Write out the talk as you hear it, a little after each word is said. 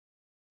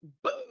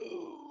Boom.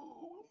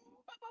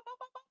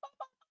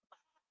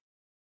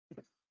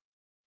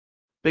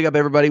 Big up,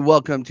 everybody.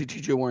 Welcome to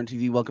TJ Warren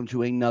TV. Welcome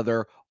to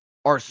another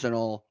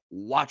Arsenal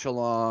watch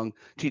along.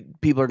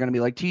 People are going to be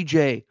like,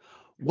 TJ,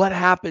 what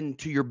happened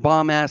to your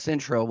bomb ass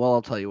intro? Well,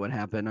 I'll tell you what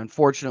happened.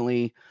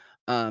 Unfortunately,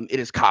 it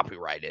is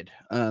copyrighted.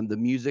 The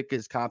music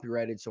is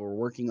copyrighted, so we're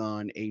working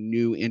on a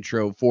new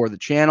intro for the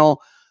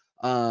channel.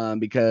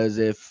 Because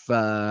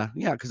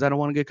because I don't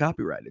want to get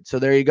copyrighted. So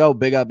there you go.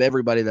 Big up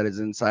everybody that is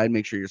inside.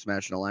 Make sure you're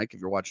smashing a like. If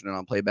you're watching it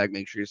on playback,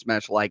 make sure you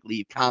smash a like,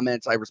 leave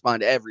comments. I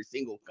respond to every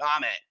single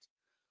comment.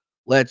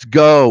 Let's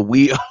go.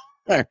 We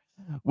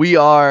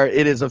are,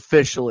 it is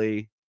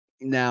officially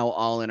now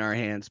all in our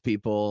hands,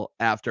 people,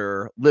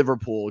 after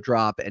Liverpool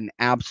drop an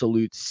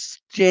absolute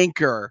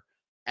stinker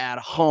at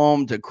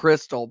home to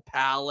Crystal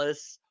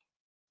Palace.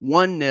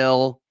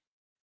 1-0.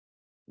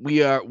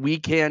 We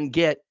can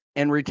get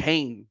and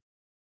retain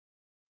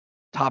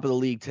top of the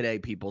league today,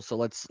 people. So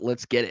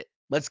let's get it.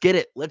 Let's get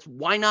it.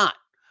 Why not?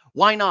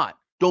 Why not?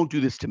 Don't do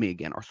this to me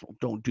again, Arsenal.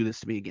 Don't do this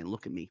to me again.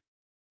 Look at me.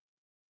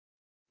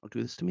 Don't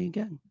do this to me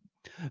again.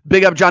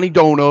 Big up Johnny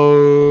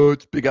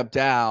Donuts. Big up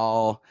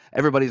Dow.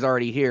 Everybody's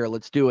already here.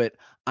 Let's do it.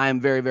 I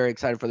am very, very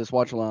excited for this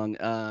watch along.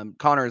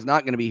 Connor is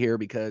not going to be here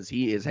because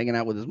he is hanging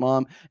out with his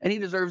mom, and he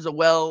deserves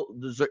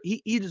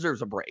he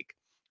deserves a break.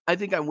 I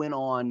think I went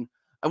on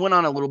a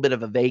little bit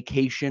of a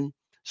vacation,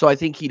 so I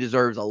think he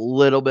deserves a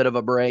little bit of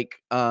a break.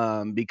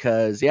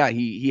 Because yeah,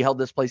 he held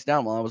this place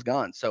down while I was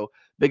gone. So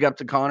big up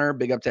to Connor.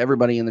 Big up to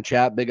everybody in the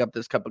chat. Big up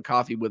this cup of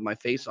coffee with my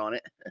face on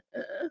it.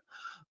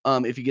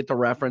 If you get the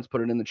reference,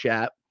 put it in the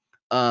chat.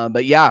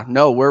 But yeah,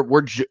 no,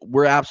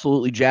 we're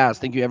absolutely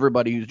jazzed. Thank you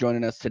everybody who's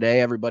joining us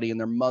today. Everybody and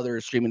their mother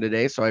is streaming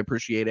today, so I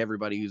appreciate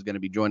everybody who's going to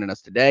be joining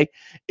us today.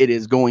 It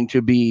is going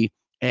to be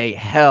a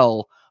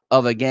hell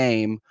of a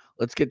game.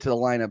 Let's get to the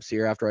lineups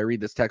here after I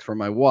read this text from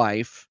my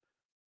wife.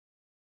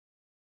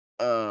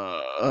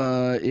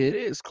 It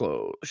is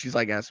closed. She's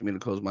like asking me to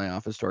close my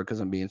office door because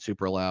I'm being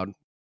super loud.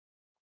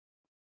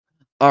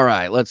 All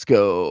right, let's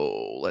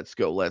go. Let's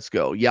go. Let's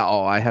go. Yeah,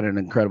 I had an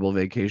incredible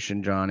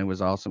vacation, John. It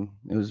was awesome.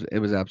 It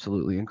was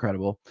absolutely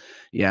incredible.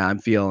 Yeah, I'm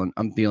feeling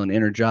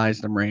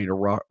energized. I'm ready to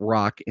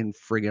rock and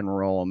friggin'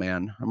 roll,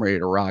 man. I'm ready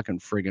to rock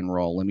and friggin'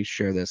 roll. Let me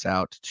share this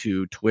out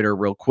to Twitter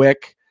real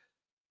quick.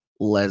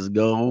 Let's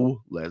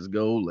go. Let's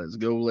go. Let's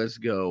go. Let's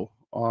go.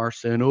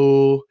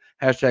 Arsenal.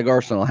 Hashtag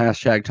Arsenal.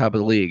 Hashtag top of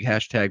the league.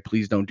 Hashtag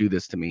please don't do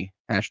this to me.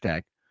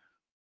 Hashtag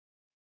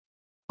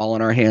all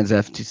in our hands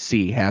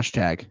FTC.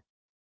 Hashtag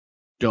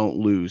don't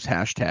lose.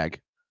 Hashtag.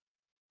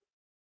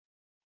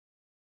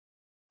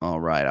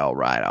 All right, all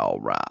right, all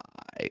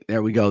right.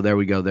 There we go. There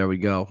we go. There we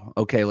go.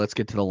 Okay, let's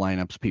get to the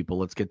lineups, people.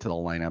 Let's get to the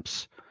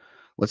lineups.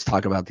 Let's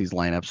talk about these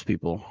lineups,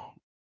 people.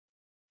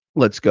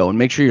 Let's go. And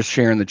make sure you're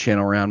sharing the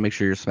channel around. Make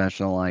sure you're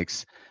smashing the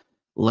likes.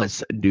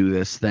 Let's do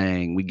this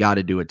thing. We got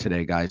to do it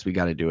today, guys. We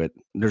got to do it.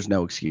 There's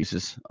no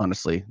excuses.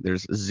 Honestly,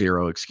 there's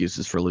zero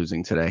excuses for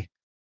losing today.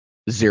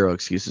 Zero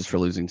excuses for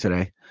losing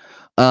today.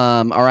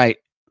 All right.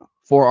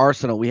 For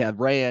Arsenal, we have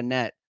Ray and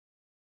Net,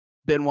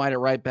 Ben White at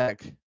right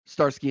back,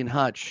 Starsky and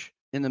Hutch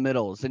in the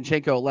middle,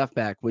 Zinchenko at left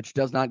back, which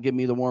does not give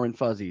me the warm and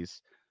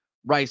fuzzies.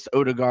 Rice,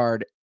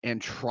 Odegaard,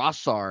 and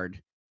Trossard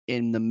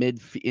in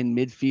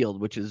midfield,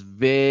 which is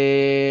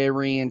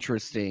very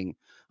interesting.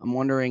 I'm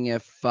wondering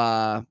if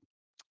I'm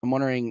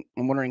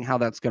wondering how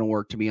that's going to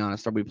work. To be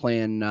honest, are we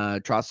playing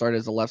Trossard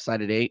as a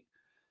left-sided 8?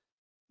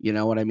 You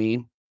know what I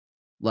mean?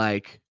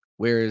 Like,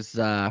 where's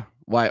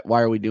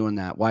why are we doing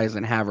that? Why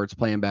isn't Havertz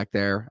playing back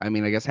there? I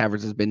mean, I guess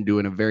Havertz has been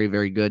doing a very,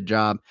 very good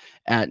job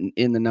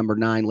in the number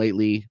 9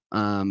 lately.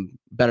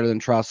 Better than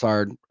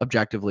Trossard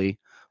objectively,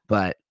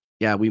 but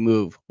yeah, we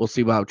move. We'll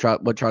see what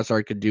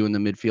Trossard could do in the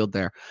midfield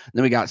there. And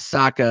then we got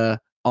Saka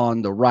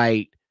on the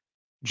right,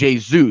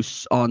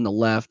 Jesus on the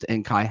left,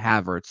 and Kai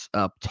Havertz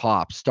up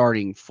top,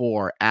 starting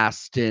for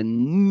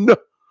Aston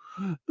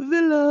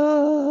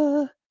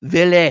Villa.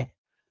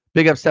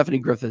 Big up Stephanie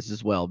Griffiths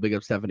as well. Big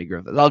up Stephanie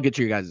Griffiths. I'll get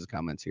to your guys'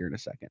 comments here in a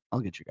second.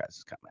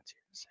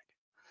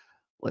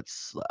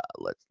 Let's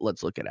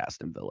look at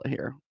Aston Villa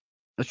here.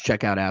 Let's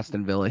check out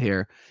Aston Villa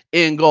here.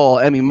 In goal,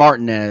 Emi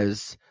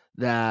Martinez,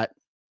 that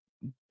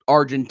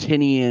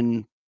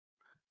Argentinian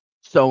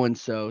so and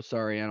so.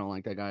 Sorry, I don't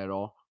like that guy at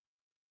all.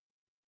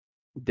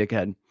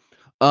 Dickhead.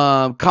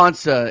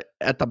 Consa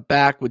at the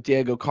back with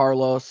Diego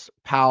Carlos,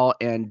 Powell,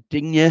 and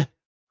Digne.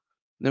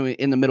 Then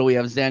in the middle we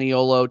have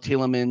Zaniolo,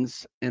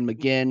 Tielemans, and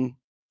McGinn.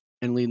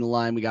 And leading the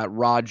line, we got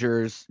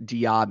Rogers,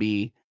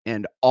 Diaby,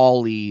 and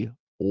Ollie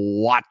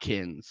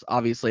Watkins.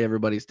 Obviously,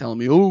 everybody's telling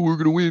me, "Oh, we're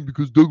gonna win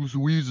because Douglas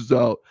Luiz is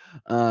out."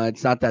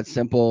 It's not that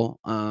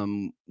simple.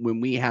 When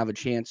we have a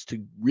chance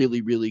to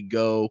really, really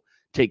go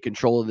take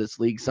control of this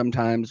league,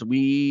 sometimes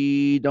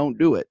we don't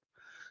do it.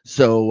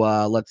 So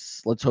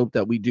let's hope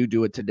that we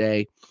do it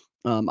today.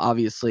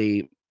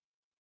 Obviously,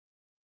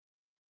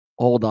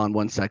 hold on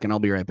one second. I'll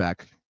be right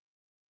back.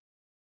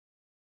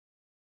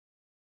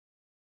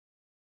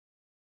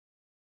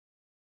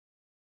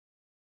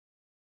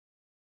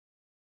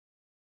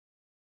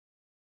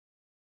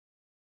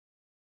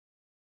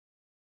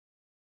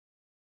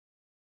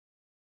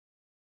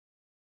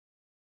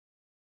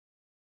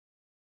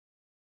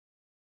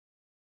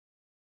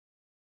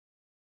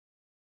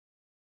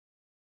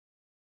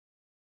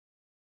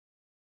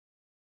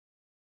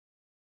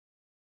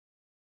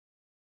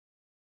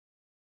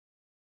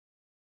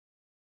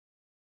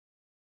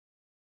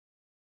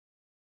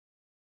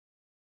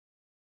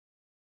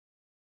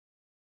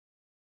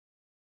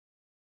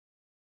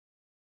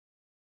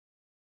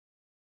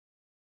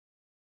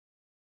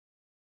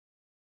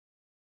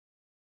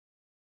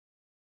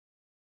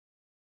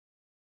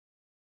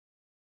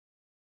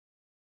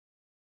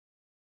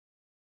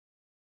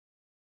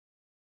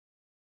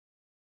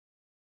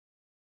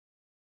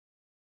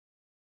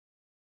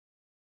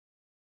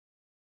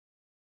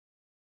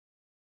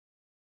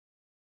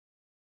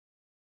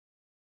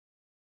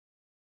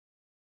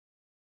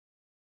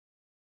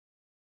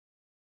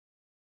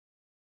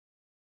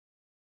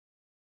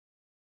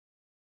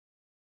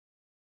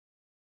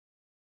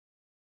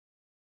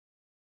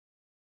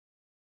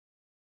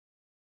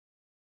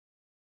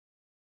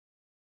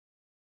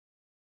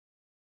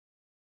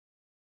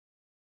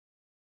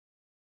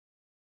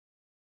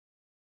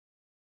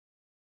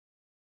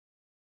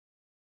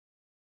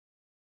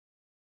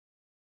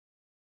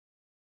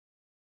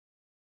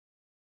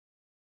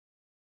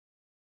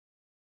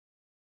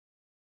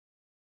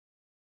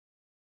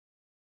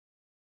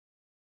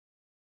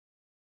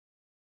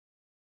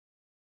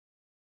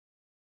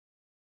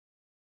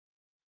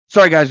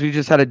 Sorry, guys, we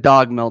just had a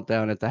dog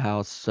meltdown at the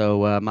house,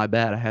 so my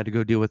bad. I had to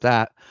go deal with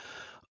that.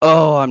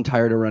 Oh, I'm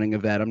tired of running a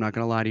vet. I'm not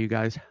gonna lie to you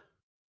guys.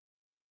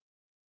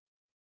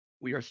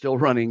 We are still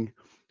running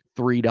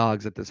 3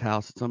 dogs at this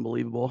house. It's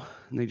unbelievable,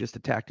 and they just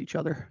attacked each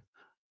other.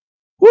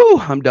 Woo!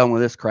 I'm done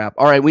with this crap.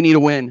 All right, we need a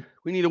win.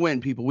 We need a win,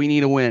 people. We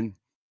need a win.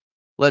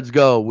 Let's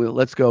go.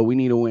 Let's go. We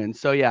need a win.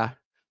 So yeah,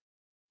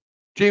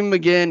 Jamie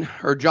McGinn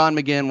or John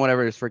McGinn,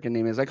 whatever his freaking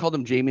name is. I called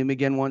him Jamie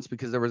McGinn once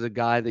because there was a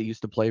guy that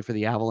used to play for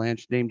the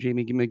Avalanche named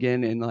Jamie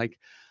McGinn, and like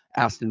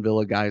Aston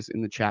Villa guys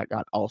in the chat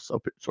got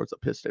also sorts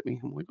of pissed at me.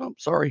 I'm like, oh, I'm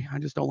sorry. I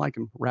just don't like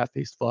him. Rat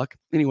faced fuck.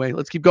 Anyway,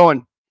 let's keep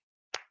going.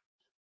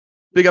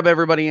 Big up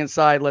everybody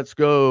inside. Let's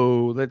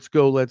go. Let's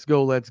go. Let's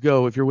go. Let's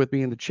go. If you're with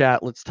me in the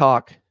chat, let's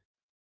talk.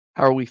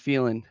 How are we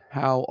feeling?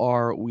 How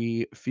are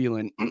we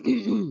feeling?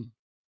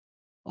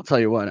 I'll tell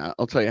you what.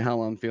 I'll tell you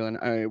how I'm feeling.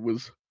 I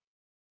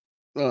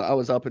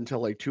was up until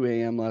like 2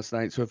 a.m. last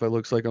night, so if it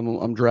looks like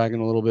I'm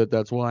dragging a little bit,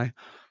 that's why.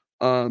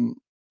 I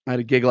had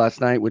a gig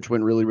last night, which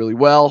went really, really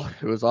well.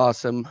 It was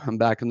awesome. I'm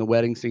back in the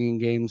wedding singing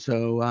game,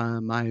 so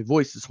my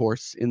voice is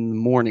hoarse in the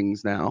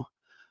mornings now.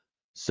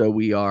 So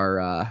we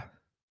are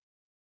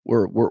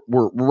we're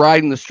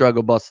riding the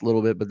struggle bus a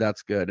little bit, but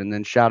that's good. And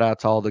then shout out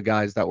to all the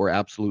guys that were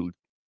absolute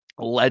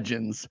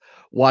legends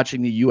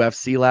watching the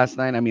UFC last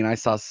night. I mean, I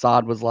saw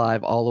Saad was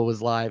live, Allah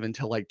was live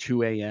until like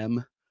 2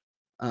 a.m.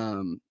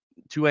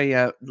 2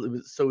 a.m.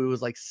 So it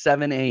was like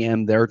 7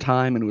 a.m. their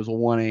time and it was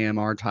 1 a.m.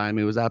 our time.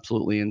 It was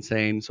absolutely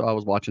insane. So I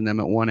was watching them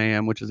at 1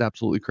 a.m., which is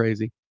absolutely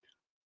crazy.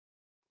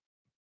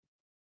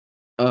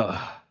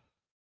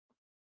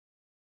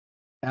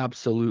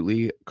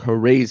 Absolutely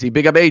crazy.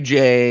 Big up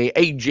AJ.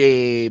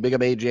 AJ. Big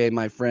up AJ,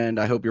 my friend.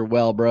 I hope you're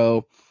well,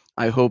 bro.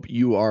 I hope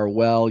you are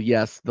well.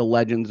 Yes, the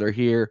legends are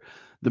here.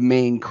 The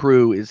main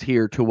crew is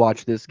here to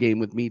watch this game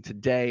with me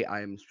today.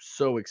 I am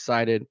so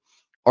excited.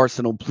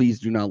 Arsenal, please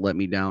do not let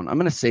me down. I'm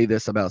going to say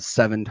this about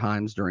 7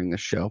 times during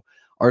this show.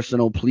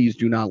 Arsenal, please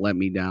do not let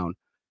me down.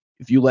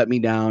 If you let me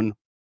down,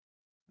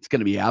 it's going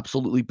to be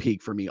absolutely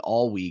peak for me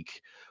all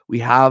week. We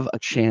have a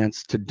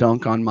chance to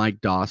dunk on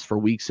Mike Doss for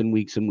weeks and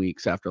weeks and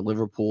weeks after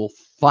Liverpool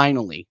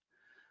finally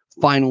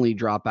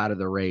drop out of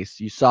the race.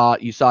 You saw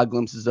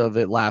glimpses of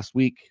it last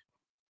week.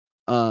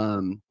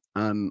 I'm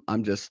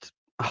just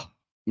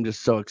I'm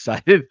just so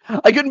excited.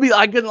 I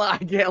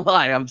can't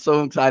lie. I'm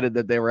so excited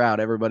that they were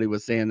out. Everybody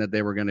was saying that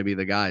they were going to be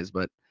the guys,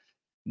 but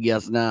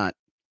guess not.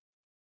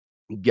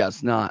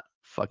 Guess not.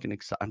 Fucking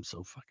excited. I'm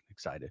so fucking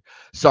excited.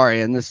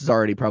 Sorry, and this is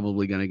already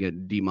probably going to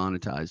get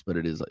demonetized, but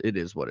it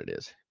is what it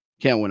is.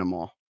 Can't win them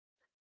all.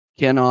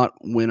 Cannot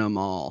win them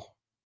all.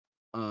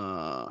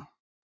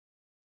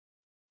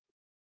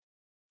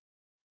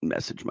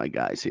 Message my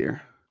guys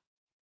here.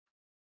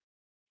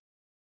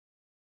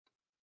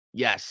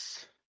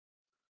 Yes.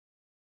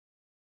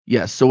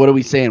 Yes. So what are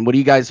we saying? What do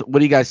you guys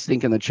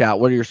think in the chat?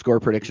 What are your score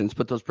predictions?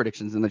 Put those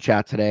predictions in the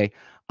chat today.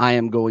 I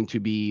am going to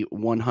be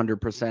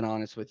 100%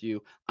 honest with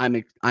you. I'm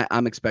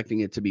expecting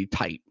it to be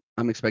tight.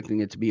 I'm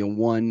expecting it to be a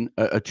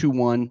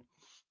 2-1.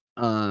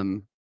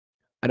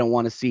 I don't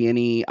want to see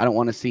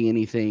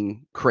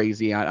anything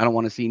crazy. I don't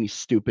want to see any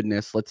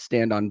stupidness. Let's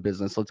stand on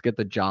business. Let's get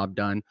the job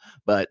done.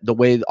 But the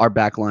way our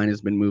back line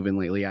has been moving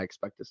lately, I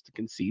expect us to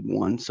concede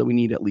 1. So we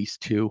need at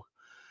least 2.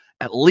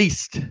 At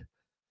least.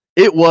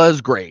 It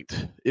was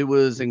great. It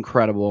was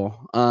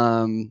incredible.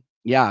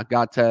 Yeah,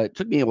 it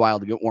took me a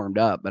while to get warmed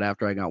up, but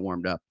after I got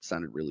warmed up, it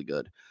sounded really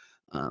good.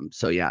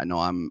 So yeah, no,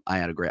 I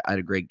had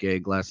a great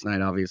gig last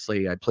night.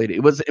 Obviously, I played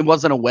it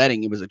wasn't a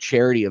wedding, it was a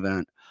charity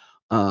event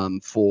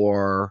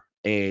for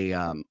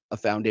a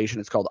foundation.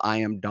 It's called I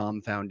Am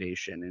Dom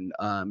Foundation,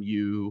 and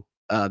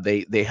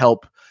they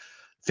help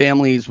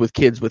families with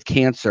kids with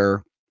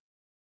cancer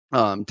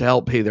to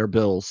help pay their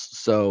bills.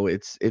 So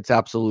it's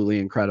absolutely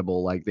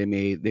incredible. Like I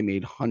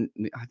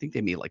think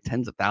they made like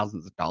tens of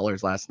thousands of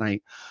dollars last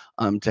night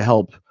to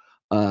help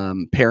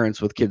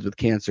parents with kids with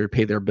cancer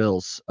pay their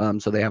bills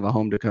so they have a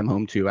home to come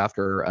home to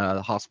after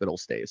hospital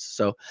stays.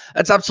 So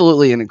that's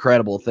absolutely an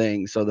incredible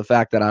thing. So the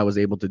fact that I was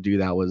able to do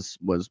that was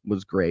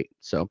great.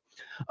 So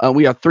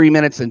we have 3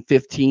 minutes and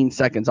 15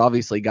 seconds.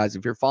 Obviously, guys,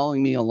 if you're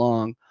following me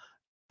along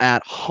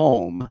at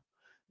home,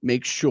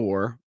 make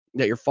sure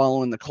that you're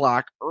following the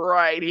clock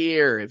right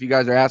here. If you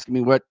guys are asking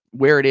me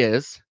where it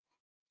is,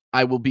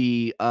 I will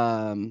be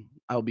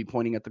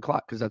pointing at the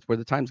clock because that's where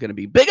the time's going to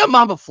be. Big up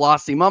Mama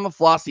Flossie. Mama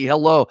Flossie,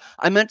 hello.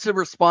 I meant to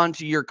respond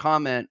to your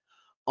comment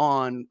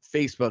on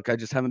Facebook. I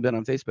just haven't been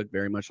on Facebook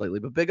very much lately.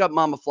 But big up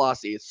Mama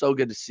Flossie. It's so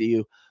good to see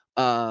you.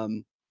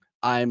 I'm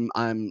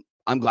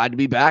glad to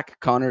be back.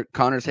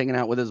 Connor's hanging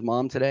out with his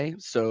mom today,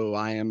 so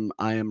I am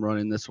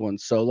running this one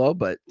solo.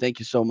 But thank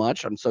you so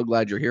much. I'm so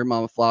glad you're here,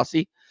 Mama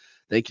Flossie.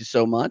 Thank you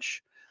so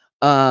much.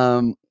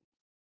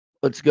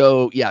 Let's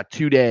go. Yeah,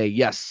 today.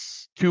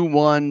 Yes,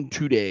 2-1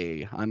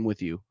 today. I'm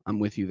with you. I'm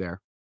with you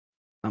there.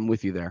 I'm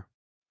with you there.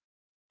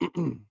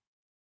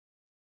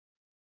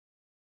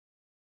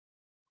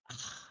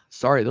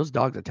 Sorry, those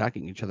dogs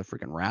attacking each other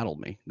freaking rattled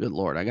me. Good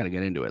Lord, I got to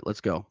get into it.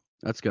 Let's go.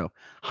 Let's go.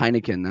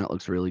 Heineken, that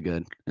looks really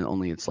good. And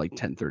only it's like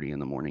 10:30 in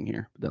the morning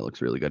here. That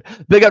looks really good.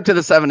 Big up to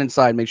the 7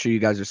 inside. Make sure you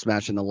guys are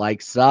smashing the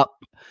likes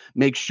up.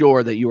 Make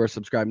sure that you are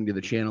subscribing to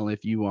the channel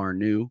if you are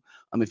new.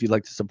 If you'd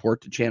like to support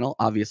the channel,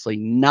 obviously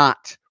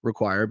not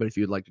required, but if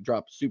you'd like to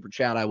drop a super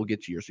chat, I will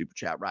get you your super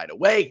chat right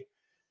away.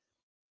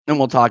 And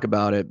we'll talk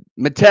about it.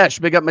 Mitesh,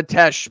 big up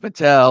Mitesh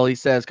Patel. He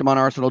says, "Come on,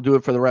 Arsenal, do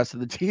it for the rest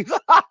of the team."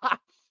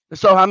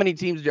 So, how many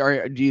teams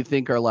do you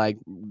think are like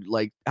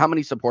how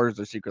many supporters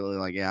are secretly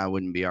like, yeah, I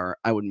wouldn't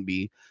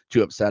be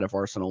too upset if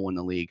Arsenal won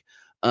the league.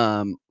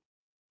 Um,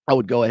 I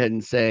would go ahead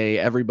and say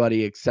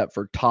everybody except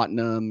for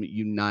Tottenham,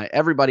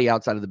 everybody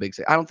outside of the big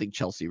six. I don't think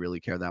Chelsea really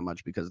care that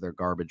much because they're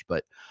garbage,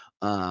 but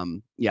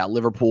yeah,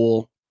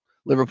 Liverpool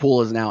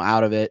is now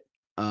out of it,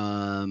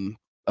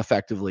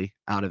 effectively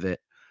out of it.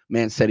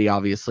 Man City,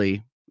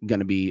 obviously,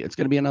 it's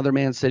gonna be another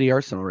Man City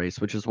Arsenal race,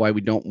 which is why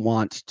we don't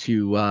want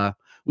to.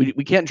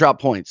 We can't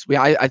drop points.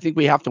 I think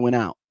we have to win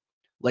out.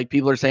 Like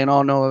people are saying,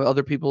 oh no,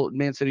 other people,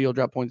 Man City will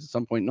drop points at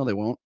some point. No, they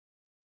won't.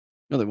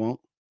 No, they won't.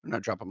 They're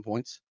not dropping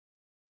points.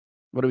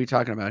 What are we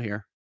talking about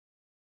here?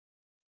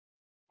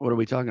 What are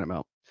we talking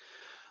about?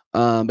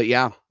 But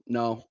yeah,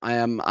 no,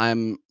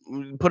 I'm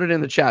put it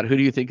in the chat. Who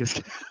do you think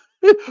is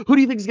who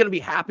do you think is going to be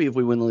happy if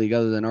we win the league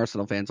other than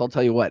Arsenal fans? I'll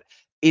tell you what.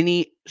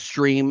 Any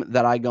stream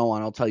that I go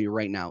on, I'll tell you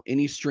right now.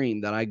 Any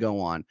stream that I go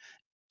on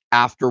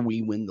after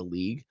we win the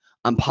league,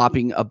 I'm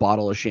popping a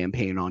bottle of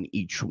champagne on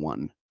each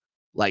one.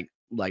 Like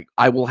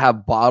I will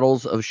have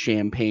bottles of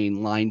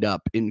champagne lined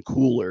up in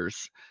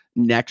coolers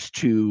next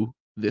to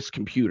this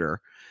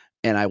computer,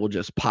 and I will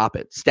just pop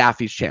it.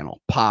 Staffy's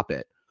channel, pop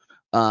it.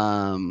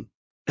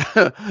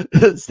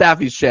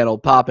 Staffy's channel,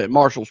 pop it.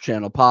 Marshall's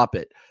channel, pop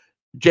it.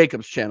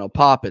 Jacob's channel,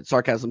 pop it.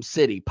 Sarcasm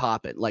City,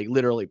 pop it. Like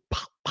literally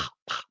pop, pop,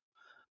 pop.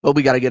 But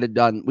we got to get it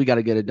done. We got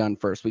to get it done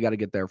first. We got to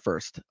get there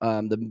first.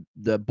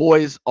 The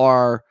boys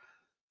are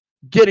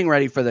getting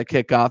ready for the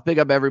kickoff. Big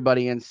up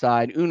everybody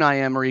inside.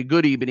 Unai Emery,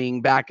 good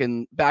evening. Back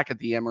at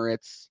the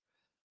Emirates.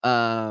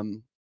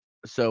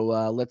 So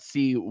let's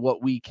see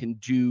what we can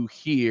do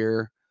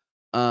here.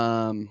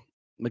 Mikel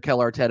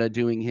Arteta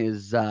doing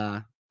his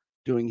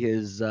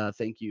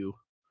thank you,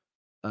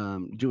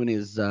 doing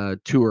his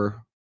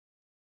tour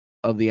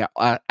of the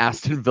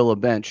Aston Villa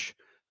bench.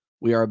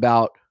 We are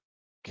about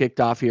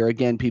kicked off here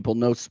again, people.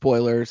 No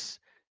spoilers.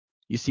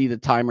 You see the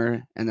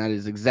timer, and that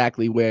is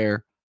exactly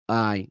where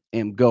I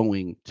am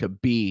going to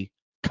be.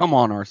 Come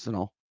on,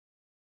 Arsenal.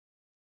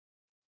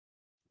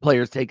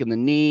 Players taking the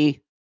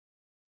knee.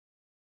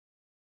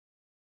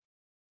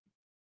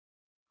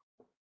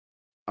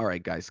 All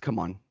right, guys, come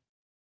on.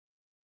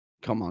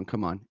 Come on,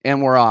 come on.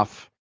 And we're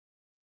off.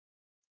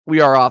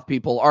 We are off,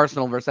 people.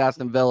 Arsenal versus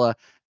Aston Villa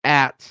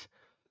at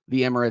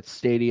the Emirates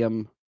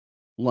Stadium,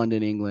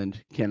 London,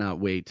 England. Cannot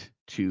wait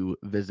to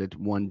visit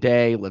one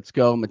day. Let's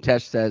go.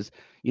 Matesh says,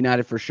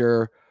 United for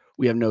sure.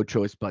 We have no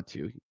choice but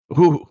to.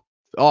 Ooh.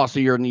 Oh, so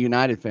you're a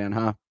United fan,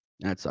 huh?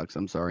 That sucks.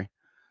 I'm sorry.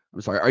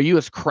 Are you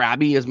as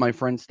crabby as my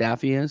friend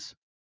Staffy is?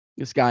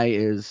 This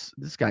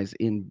guy's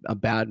in a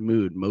bad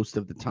mood most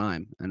of the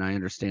time, and I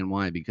understand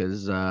why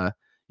because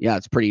yeah,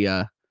 it's pretty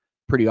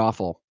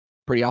awful.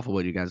 Pretty awful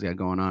what you guys got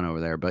going on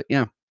over there. But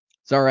yeah,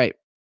 it's all right.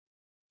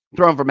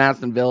 Thrown from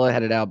Aston Villa,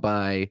 headed out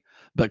by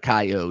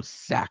Bukayo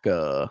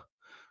Saka.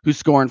 Who's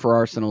scoring for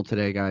Arsenal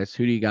today, guys?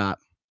 Who do you got?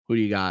 Who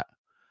do you got?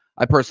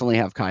 I personally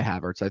have Kai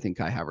Havertz. I think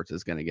Kai Havertz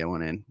is going to get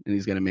one in, and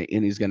he's going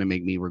to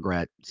make me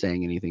regret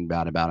saying anything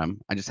bad about him.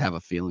 I just have a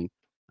feeling.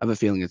 I have a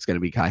feeling it's going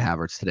to be Kai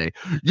Havertz today.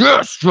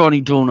 Yes,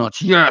 Johnny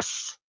Donuts.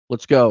 Yes.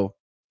 Let's go.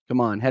 Come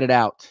on, head it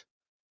out.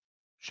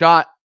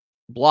 Shot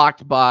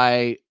blocked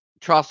by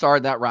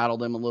Trossard. That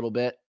rattled him a little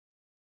bit.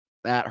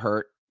 That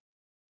hurt.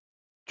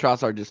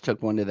 Trossard just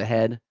took one to the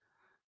head.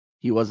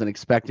 He wasn't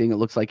expecting. It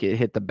looks like it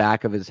hit the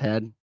back of his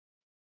head.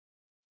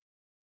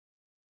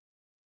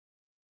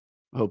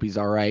 Hope he's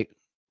all right.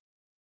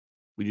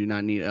 We do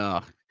not need.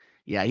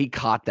 Yeah, he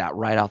caught that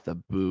right off the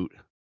boot.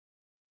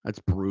 That's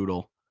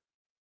brutal.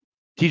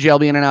 TJ, I'll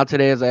be in and out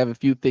today as I have a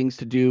few things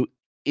to do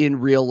in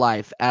real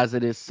life as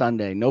it is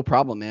Sunday. No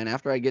problem, man.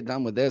 After I get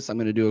done with this, I'm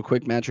going to do a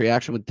quick match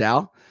reaction with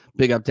Dal.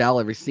 Big up Dal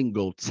every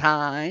single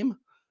time.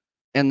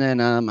 And then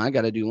I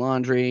got to do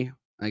laundry.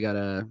 I got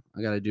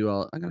to do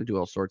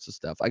all sorts of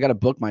stuff. I got to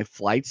book my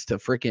flights to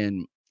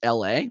freaking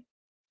LA.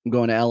 I'm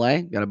going to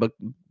LA. Got to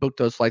book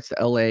those flights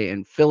to LA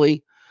and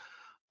Philly.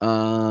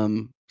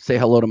 Say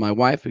hello to my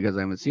wife because I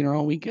haven't seen her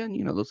all weekend.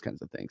 You know, those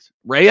kinds of things.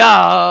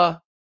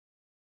 Rhea.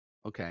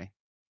 Okay.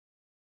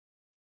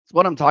 It's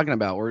what I'm talking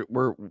about.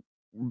 We're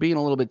being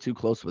a little bit too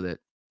close with it.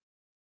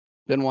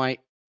 Ben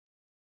White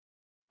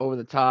over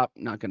the top.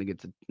 Not gonna get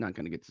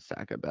to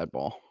sack a bad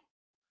ball.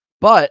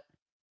 But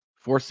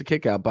forced the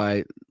kick out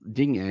by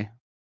Digne.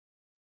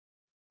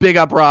 Big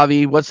up,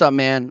 Ravi. What's up,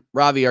 man?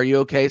 Ravi, are you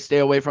okay? Stay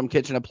away from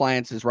kitchen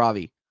appliances,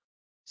 Ravi.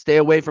 Stay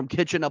away from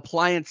kitchen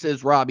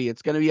appliances, Ravi.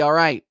 It's gonna be all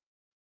right.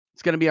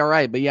 It's gonna be all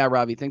right. But yeah,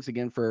 Ravi, thanks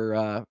again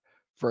for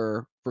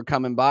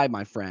coming by,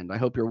 my friend. I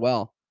hope you're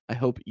well. I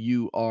hope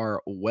you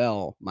are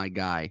well, my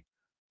guy.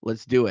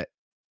 Let's do it.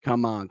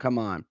 Come on, come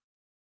on.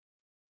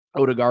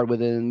 Odegaard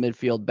within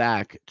midfield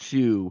back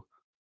to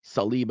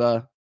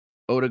Saliba.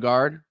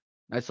 Odegaard.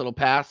 Nice little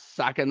pass.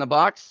 Saka in the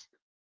box.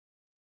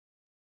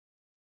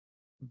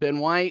 Ben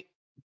White.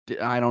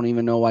 I don't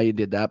even know why you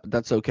did that, but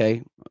that's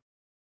okay.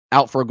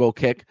 Out for a goal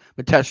kick.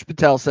 Mitesh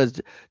Patel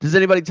says, "Does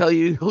anybody tell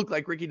you look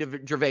like Ricky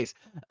Gervais?"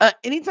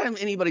 Anytime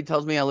anybody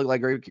tells me I look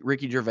like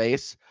Ricky Gervais,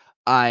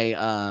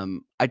 I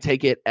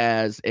take it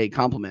as a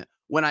compliment.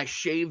 When I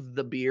shave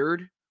the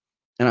beard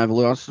and I've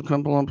lost a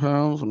couple of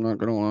pounds, I'm not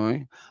gonna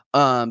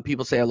lie.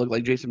 People say I look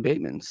like Jason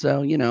Bateman.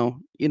 So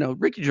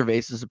Ricky Gervais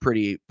is a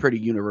pretty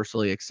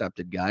universally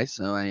accepted guy.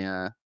 So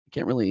I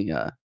can't really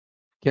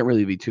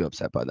be too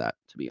upset by that,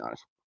 to be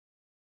honest.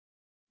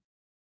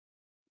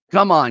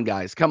 Come on,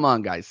 guys. Come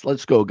on, guys.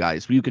 Let's go,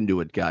 guys. You can do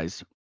it,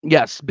 guys.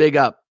 Yes, big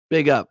up,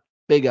 big up,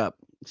 big up.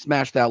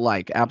 Smash that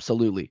like.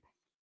 Absolutely.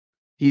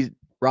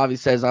 Ravi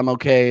says, I'm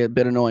okay. A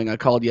bit annoying. I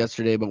called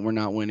yesterday, but we're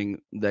not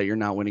winning. That you're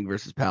not winning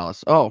versus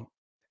Palace. Oh,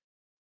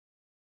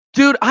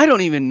 dude, I don't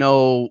even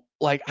know.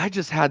 Like, I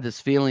just had this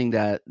feeling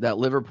that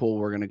Liverpool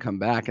were going to come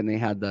back, and they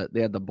had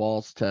the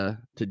balls to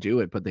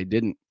do it, but they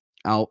didn't.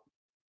 Out.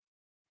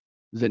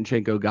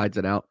 Zinchenko guides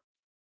it out.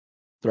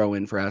 Throw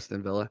in for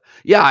Aston Villa.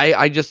 Yeah,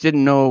 I just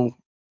didn't know.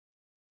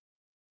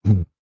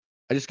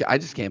 I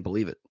just can't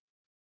believe it.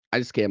 I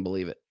just can't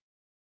believe it.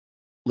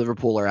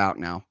 Liverpool are out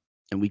now,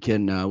 and we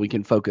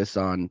can focus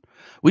on.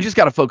 We just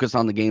got to focus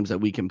on the games that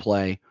we can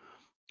play.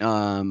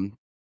 Um,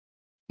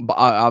 but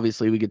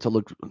obviously we get to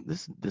look.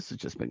 This has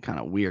just been kind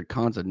of weird.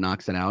 Konza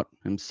knocks it out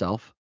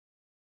himself.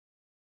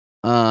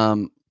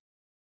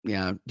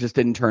 Yeah, just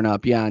didn't turn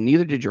up. Yeah,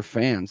 neither did your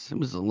fans. It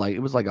was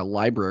like a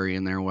library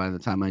in there by the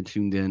time I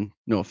tuned in.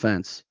 No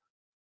offense.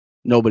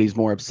 Nobody's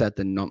more upset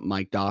than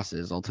Mike Doss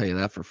is. I'll tell you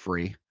that for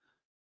free.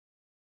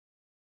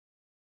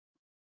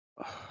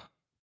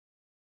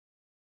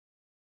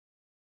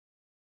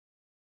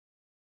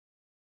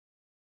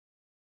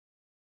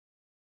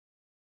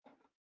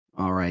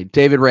 All right,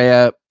 David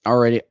Raya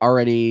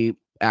already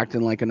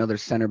acting like another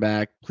center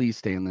back. Please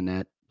stay in the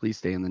net. Please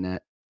stay in the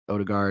net.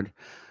 Odegaard.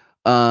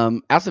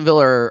 Aston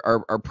Villa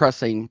are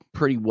pressing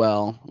pretty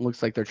well.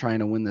 Looks like they're trying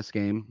to win this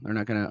game. They're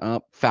not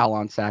gonna foul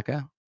on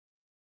Saka.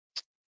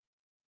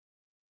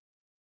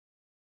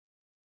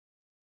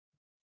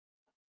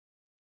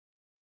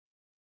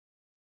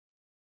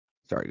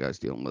 Sorry, guys,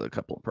 dealing with a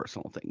couple of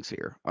personal things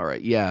here. All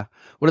right, yeah.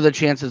 What are the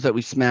chances that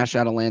we smash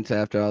Atalanta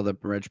after all the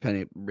Reg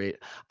Penny rate?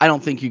 I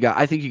don't think you guys.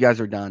 I think you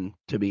guys are done.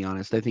 To be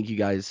honest, I think you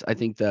guys. I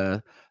think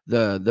the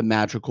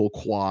magical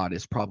quad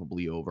is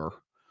probably over.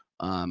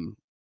 Um,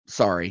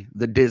 sorry,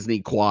 the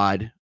Disney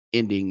quad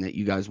ending that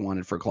you guys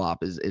wanted for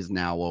Klopp is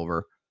now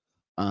over.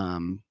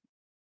 Um,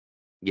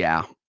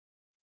 yeah,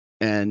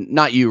 and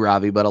not you,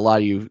 Ravi, but a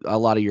lot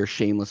of your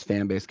shameless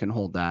fan base can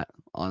hold that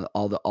on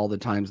all the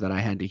times that I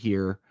had to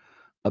hear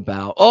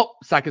about. Oh,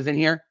 Saka's in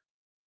here.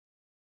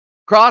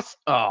 Cross.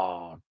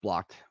 Oh,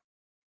 blocked.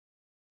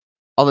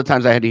 All the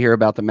times I had to hear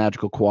about the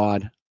magical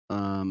quad.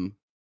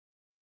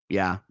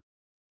 Yeah,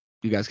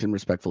 you guys can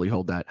respectfully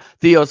hold that.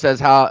 Theo says,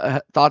 "How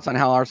thoughts on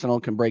how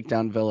Arsenal can break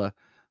down Villa?"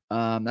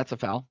 That's a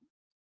foul.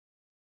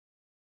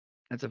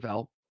 That's a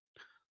foul.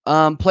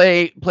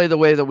 Play the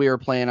way that we were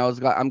playing.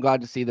 I'm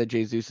glad to see that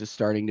Jesus is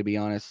starting. To be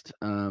honest,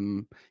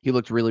 he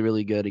looked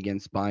really good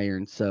against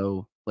Bayern.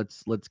 So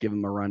let's give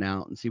him a run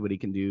out and see what he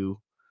can do.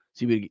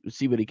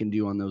 See what he can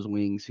do on those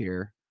wings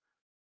here.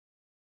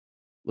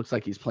 Looks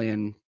like he's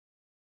playing.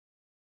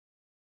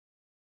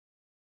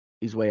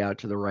 He's way out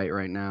to the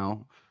right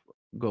now.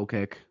 Goal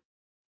kick.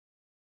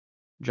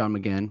 John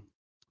McGinn.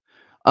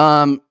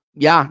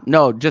 Yeah,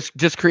 no,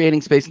 just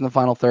creating space in the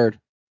final third.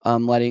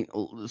 Letting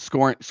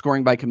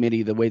scoring by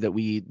committee the way that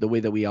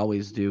we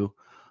always do.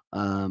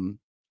 Um,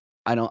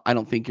 I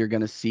don't think you're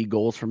gonna see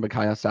goals from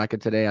Bukayo Saka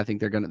today. I think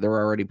they're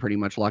already pretty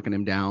much locking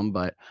him down,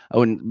 but I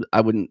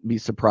wouldn't be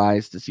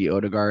surprised to see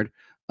Odegaard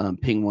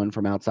ping one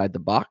from outside the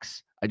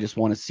box. I just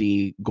want to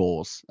see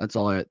goals. That's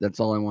all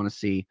I want to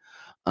see.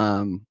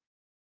 Um,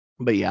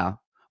 but yeah,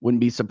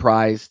 wouldn't be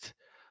surprised.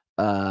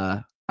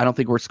 I don't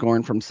think we're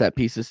scoring from set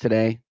pieces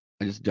today.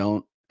 I just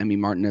don't. I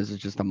mean, Martinez is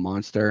just a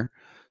monster.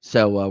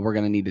 So we're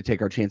gonna need to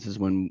take our chances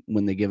when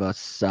they give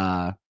us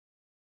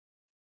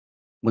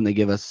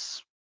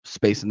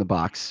space in the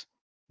box.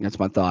 That's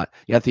my thought.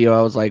 Yeah, Theo,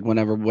 I was like,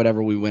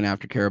 whatever we win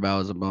after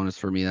Carabao is a bonus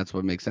for me. That's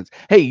what makes sense.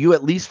 Hey, you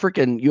at least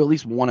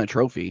won a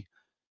trophy.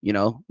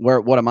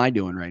 What am I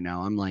doing right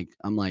now? I'm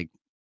like,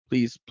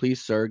 please,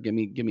 sir, give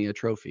me a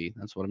trophy.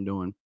 That's what I'm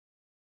doing.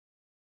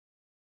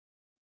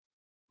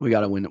 We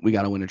gotta win it. We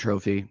gotta win a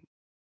trophy.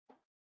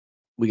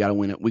 We gotta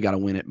win it. We gotta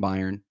win it,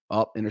 Bayern.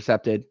 Oh,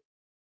 intercepted.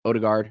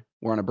 Odegaard.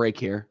 We're on a break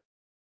here.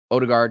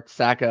 Odegaard,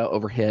 Saka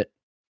overhit.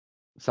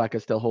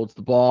 Saka still holds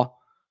the ball.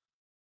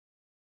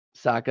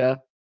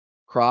 Saka,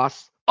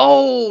 cross.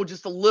 Oh,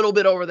 just a little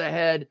bit over the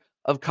head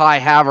of Kai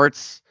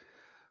Havertz.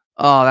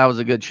 Oh, that was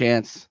a good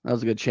chance. That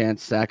was a good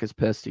chance. Saka's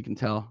pissed, you can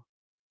tell.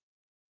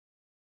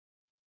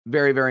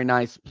 Very, very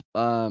nice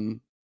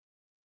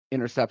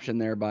interception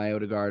there by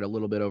Odegaard. A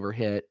little bit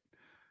overhit.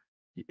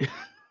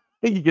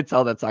 You could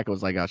tell that Saka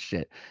was like, "Oh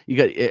shit."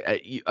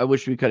 I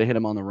wish we could have hit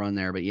him on the run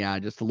there, but yeah,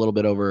 just a little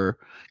bit over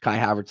Kai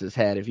Havertz's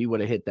head. If he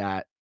would have hit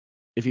that,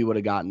 if he would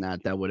have gotten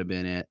that, that would have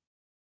been it.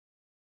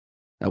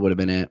 That would have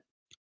been it.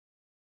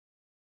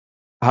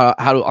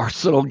 How do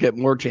Arsenal get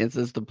more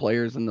chances to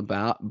players in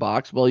the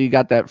box? Well, you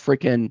got that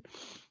freaking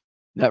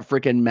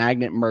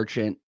magnet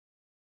merchant,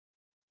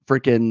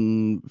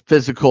 freaking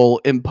physically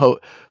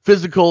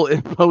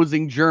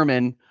imposing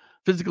German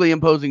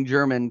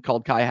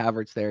called Kai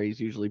Havertz there. He's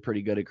usually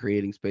pretty good at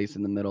creating space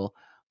in the middle.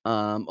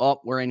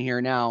 We're in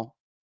here now.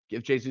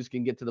 If Jesus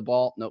can get to the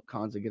ball. Nope,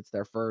 Konza gets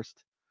there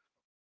first.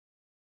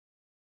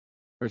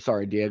 Or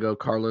sorry, Diego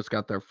Carlos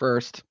got there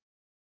first.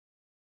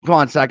 Come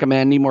on, Saka,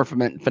 man. Need more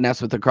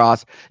finesse with the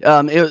cross.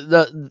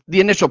 The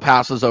initial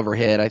pass was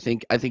overhit. I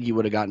think he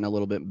would have gotten a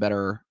little bit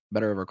better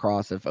of a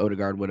cross if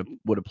Odegaard would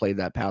have played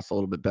that pass a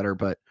little bit better.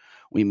 But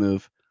we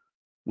move.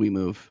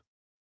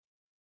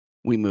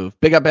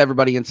 Big up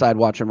everybody inside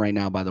watching right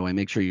now. By the way,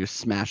 make sure you're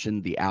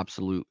smashing the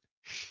absolute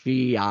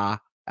shia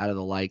out of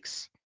the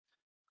likes.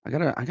 I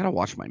gotta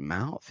wash my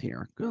mouth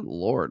here. Good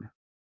Lord.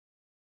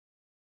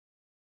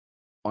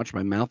 Wash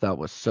my mouth out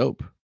with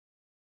soap.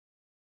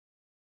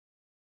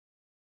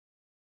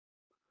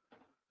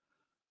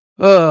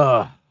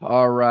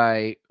 All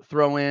right.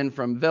 Throw in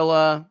from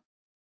Villa.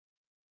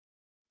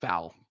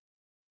 Foul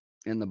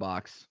in the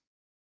box.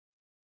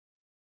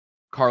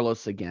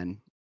 Carlos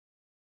again.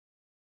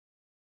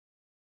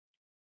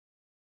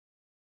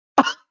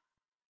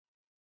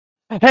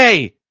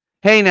 Hey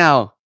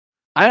now.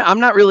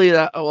 I'm not really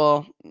that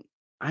well.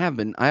 I have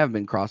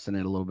been crossing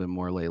it a little bit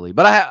more lately,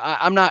 but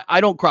I'm not. I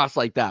don't cross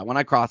like that. When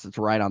I cross, it's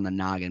right on the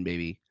noggin,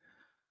 baby.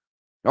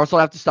 I also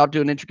have to stop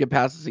doing intricate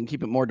passes and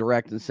keep it more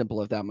direct and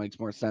simple, if that makes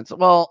more sense.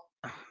 Well,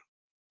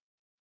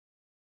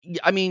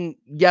 I mean,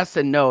 yes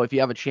and no. If you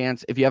have a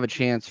chance,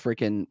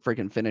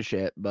 freaking finish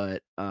it.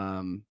 But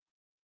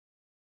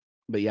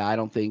yeah, I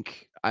don't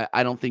think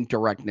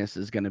directness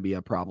is going to be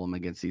a problem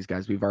against these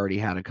guys. We've already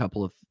had a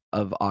couple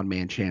of odd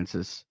man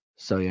chances.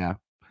 So yeah,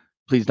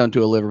 please don't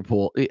do a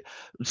Liverpool.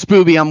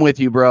 Spooby, I'm with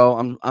you,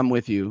 bro. I'm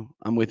with you.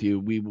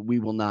 We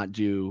will not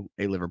do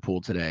a Liverpool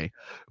today.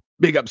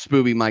 Big up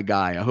Spooby, my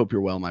guy. I hope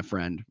you're well, my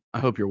friend. I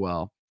hope you're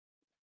well.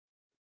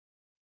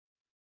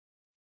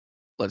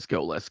 Let's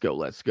go.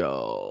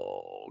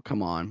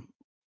 Come on.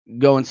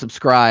 Go and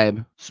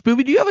subscribe.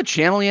 Spooby, do you have a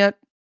channel yet?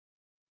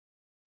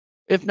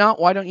 If not,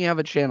 why don't you have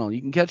a channel?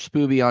 You can catch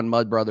Spooby on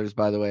Mud Brothers,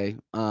 by the way.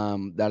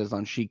 That is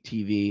on Chic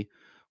TV,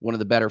 one of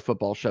the better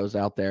football shows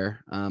out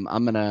there. I'm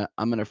gonna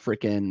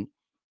freaking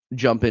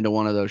jump into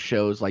one of those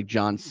shows like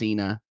John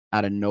Cena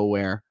out of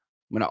nowhere.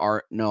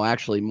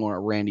 Actually more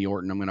Randy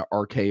Orton. I'm gonna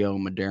RKO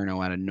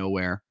Moderno out of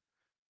nowhere.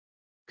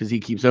 Because he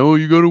keeps saying, "Oh,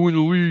 you got to win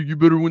the league. You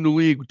better win the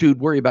league."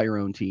 Dude, worry about your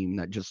own team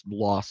that just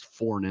lost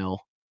 4-0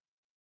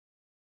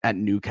 at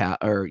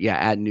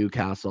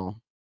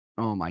Newcastle.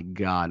 Oh my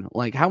God.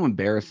 Like, how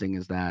embarrassing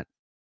is that?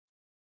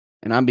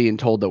 And I'm being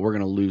told that we're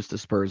going to lose to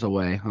Spurs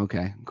away.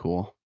 Okay,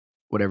 cool.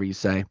 Whatever you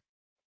say.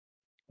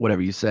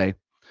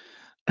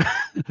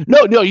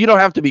 No, you don't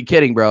have to be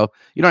kidding, bro.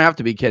 You don't have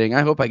to be kidding.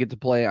 I hope I get to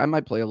play. I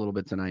might play a little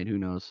bit tonight. Who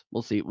knows?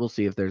 We'll see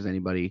if there's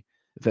anybody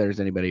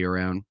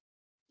around.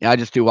 Yeah, I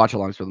just do watch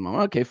alongs for the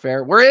moment. Okay,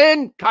 fair. We're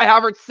in. Kai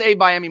Havertz saved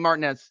by Emi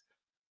Martinez.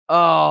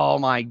 Oh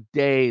my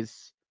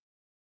days.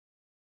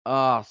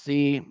 Oh,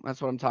 see,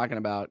 that's what I'm talking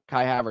about.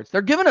 Kai Havertz.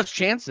 They're giving us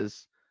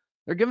chances.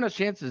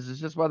 It's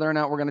just whether or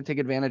not we're going to take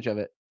advantage of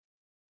it.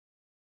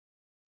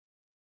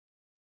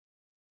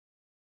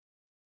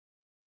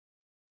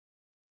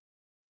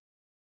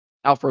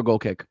 Out for a goal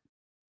kick.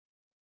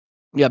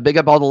 Yeah, big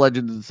up all the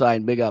legends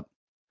inside. Big up.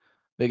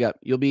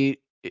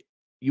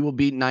 You will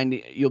beat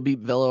 90. You'll beat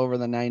Villa over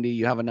the 90.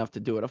 You have enough to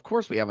do it. Of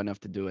course, we have enough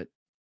to do it.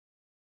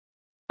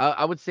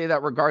 I would say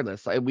that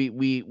regardless.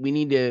 We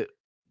need to.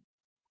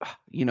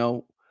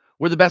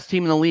 We're the best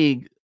team in the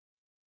league,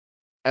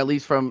 at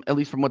least from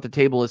what the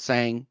table is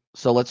saying.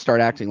 So let's start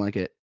acting like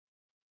it.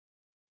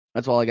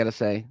 That's all I got to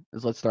say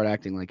is let's start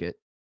acting like it.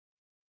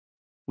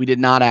 We did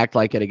not act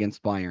like it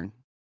against Bayern.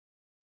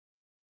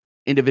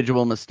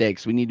 Individual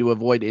mistakes. We need to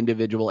avoid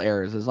individual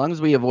errors. As long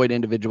as we avoid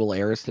individual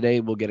errors today,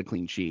 we'll get a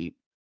clean sheet.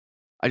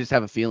 I just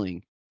have a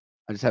feeling.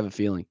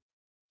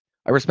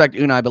 I respect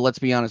Unai, but let's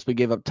be honest, we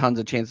gave up tons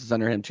of chances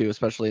under him too,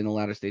 especially in the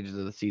latter stages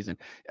of the season.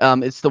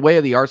 It's the way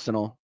of the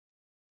Arsenal.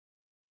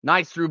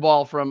 Nice through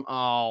ball from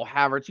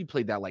Havertz. You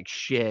played that like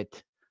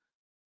shit.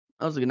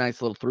 That was a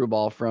nice little through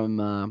ball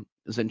from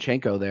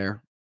Zinchenko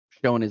there,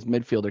 showing his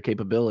midfielder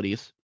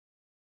capabilities.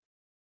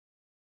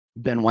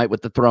 Ben White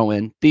with the throw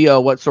in.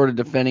 Theo, what sort of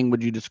defending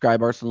would you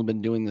describe Arsenal have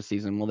been doing this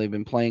season? Well, they've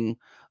been playing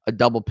a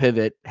double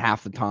pivot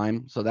half the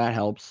time, so that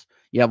helps.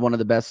 You have one of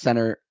the best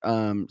center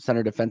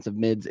defensive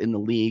mids in the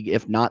league,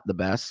 if not the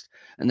best.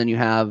 And then you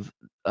have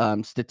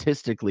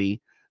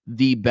statistically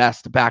the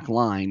best back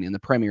line in the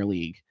Premier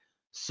League.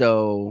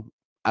 So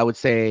I would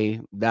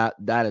say that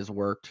has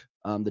worked.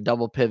 The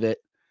double pivot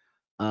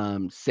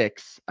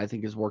 6, I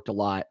think, has worked a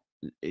lot.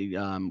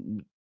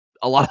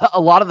 a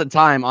lot of the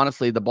time,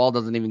 honestly, the ball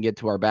doesn't even get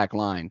to our back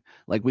line.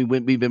 Like we've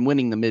been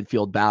winning the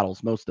midfield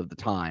battles most of the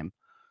time.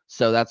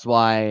 So that's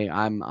why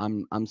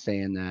I'm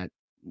saying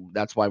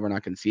that's why we're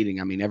not conceding.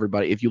 I mean,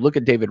 everybody, if you look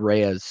at David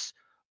Raya's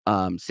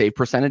save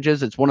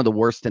percentages, it's one of the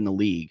worst in the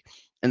league.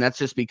 And that's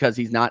just because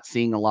he's not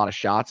seeing a lot of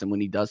shots. And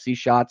when he does see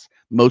shots,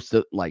 most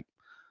of like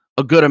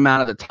a good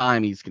amount of the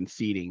time he's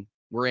conceding.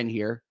 We're in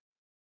here.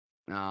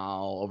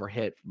 Oh,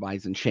 overhit by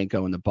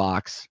Zinchenko in the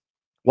box.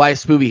 Why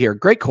is Spoovy here?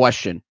 Great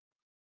question.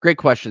 Great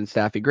question,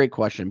 Staffy. Great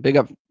question. Big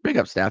up,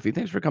 Staffy.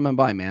 Thanks for coming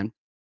by, man.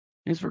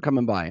 Thanks for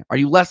coming by. Are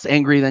you less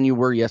angry than you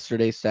were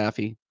yesterday,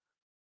 Staffy?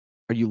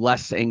 Are you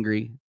less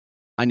angry?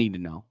 I need to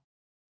know.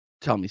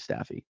 Tell me,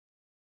 Staffy.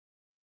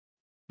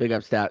 Big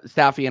up,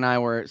 Staffy and I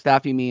were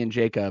Staffy, me, and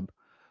Jacob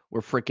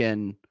were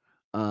freaking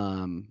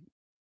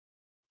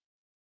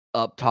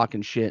up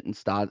talking shit and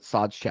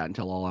Sod's chat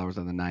until all hours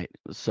of the night. It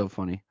was so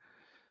funny.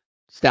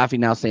 Staffy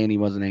now saying he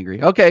wasn't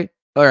angry. Okay.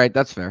 All right,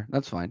 that's fair.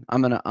 That's fine.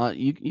 I'm gonna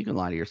you can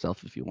lie to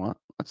yourself if you want.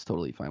 That's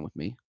totally fine with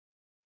me.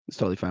 It's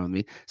totally fine with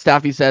me.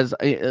 Staffy says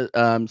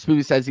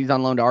Spooky says he's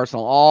on loan to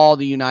Arsenal. All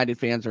the United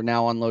fans are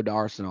now on loan to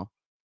Arsenal.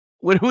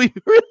 When we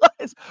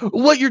realize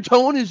what your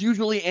tone is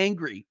usually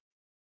angry.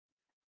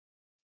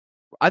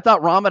 I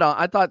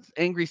thought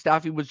angry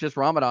Staffy was just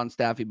Ramadan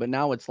Staffy, but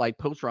now it's like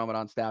post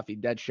Ramadan Staffy,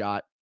 dead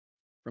shot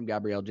from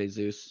Gabriel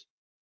Jesus.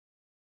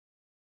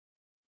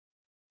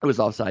 It was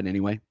offside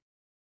anyway.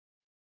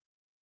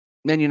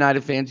 Man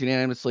United fans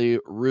unanimously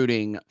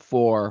rooting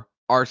for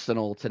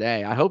Arsenal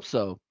today. I hope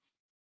so.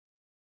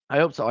 I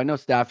hope so. I know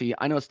Staffy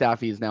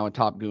is now a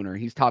top gooner.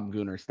 He's top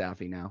gooner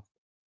Staffy now.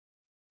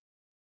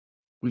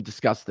 We've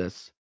discussed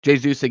this.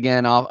 Jesus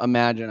again. I'll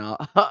imagine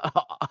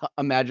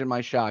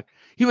my shock.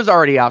 He was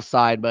already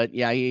offside, but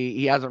yeah,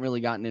 he hasn't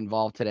really gotten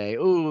involved today.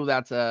 Ooh,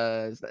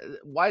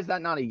 why is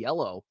that not a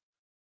yellow?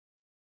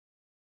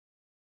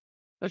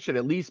 That should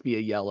at least be a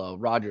yellow.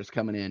 Rogers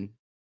coming in,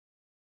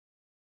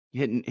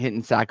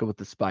 hitting Saka with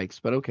the spikes.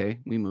 But okay,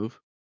 we move.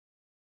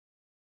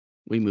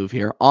 We move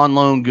here on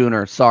loan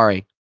Gooner.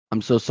 Sorry,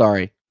 I'm so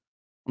sorry.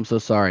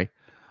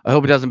 I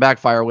hope it doesn't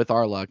backfire with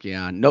our luck.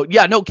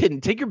 No kidding.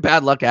 Take your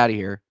bad luck out of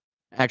here.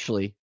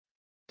 Actually,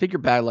 take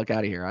your bad luck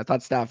out of here. I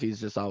thought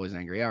Staffy's just always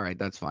angry. All right,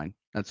 that's fine.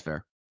 That's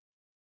fair.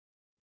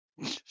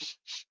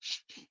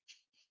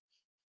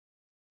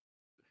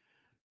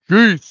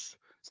 Jeez.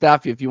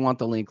 Staffy, if you want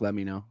the link, let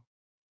me know.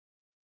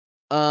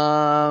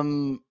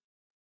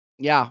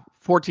 Yeah,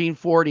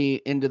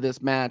 14:40 into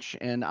this match,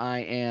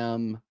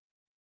 and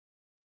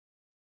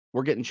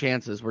we're getting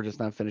chances. We're just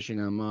not finishing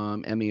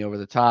them. Emmy over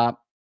the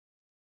top.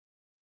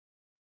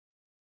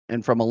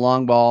 And from a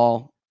long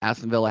ball,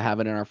 Aston Villa have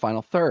it in our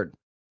final third.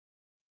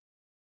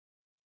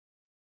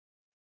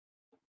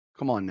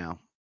 Come on now.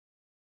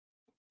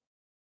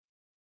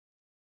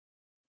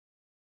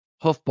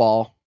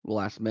 Hoofball, the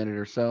last minute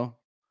or so.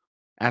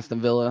 Aston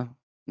Villa,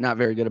 not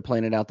very good at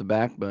playing it out the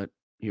back, but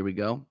here we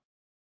go.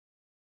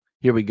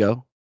 Here we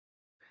go.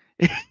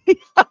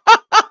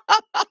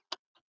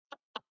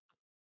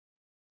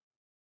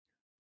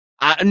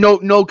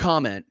 No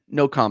comment.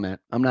 No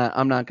comment. I'm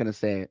not gonna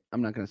say it.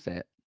 I'm not gonna say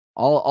it.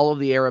 All of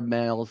the Arab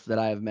males that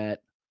I have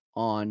met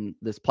on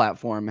this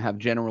platform have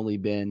generally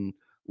been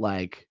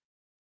like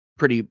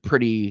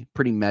pretty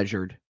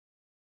measured.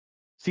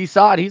 See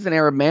Saad, he's an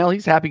Arab male.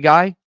 He's a happy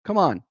guy. Come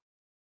on.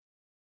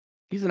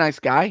 He's a nice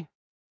guy,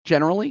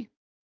 generally.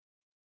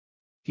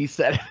 He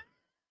said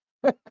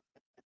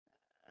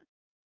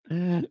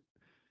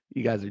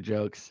you guys are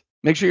jokes.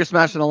 Make sure you're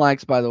smashing the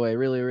likes, by the way.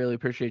 Really, really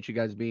appreciate you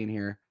guys being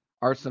here.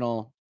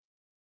 Arsenal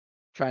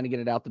trying to get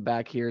it out the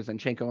back here.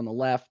 Zinchenko on the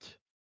left.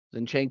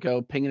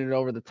 Zinchenko pinging it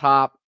over the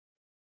top.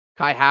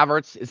 Kai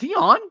Havertz. Is he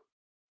on?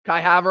 Kai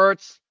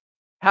Havertz.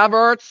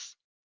 Havertz.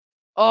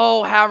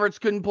 Oh, Havertz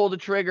couldn't pull the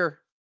trigger.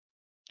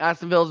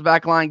 Aston Villa's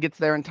back line gets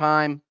there in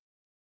time.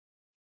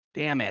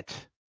 Damn it.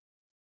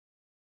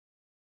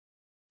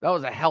 That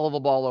was a hell of a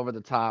ball over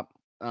the top.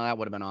 That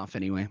would have been off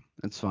anyway.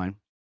 That's fine.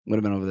 Would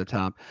have been over the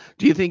top.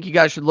 Do you think you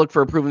guys should look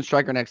for a proven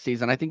striker next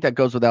season? I think that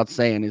goes without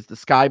saying. Is the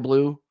sky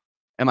blue?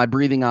 Am I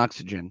breathing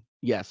oxygen?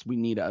 Yes, we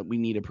need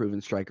a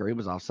proven striker. It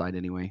was offside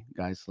anyway,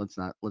 guys. Let's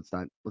not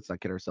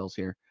kid ourselves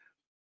here.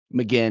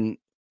 McGinn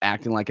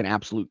acting like an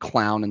absolute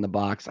clown in the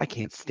box. I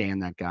can't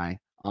stand that guy,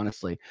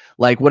 honestly.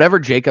 Like whatever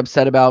Jacob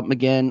said about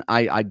McGinn,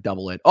 I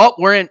double it. Oh,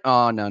 we're in.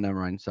 Oh no, never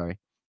mind. Sorry.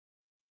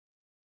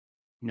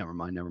 Never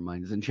mind.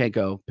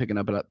 Zinchenko picking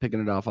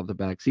it off the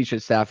back.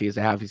 Sisha Staffy is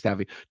a halfy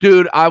Staffy.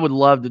 Dude, I would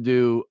love to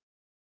do.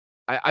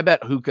 I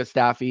bet hookah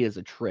Staffy is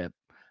a trip.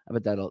 I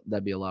bet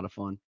that'd be a lot of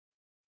fun.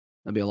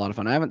 That'd be a lot of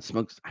fun. I haven't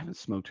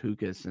smoked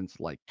hookah since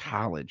like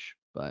college,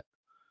 but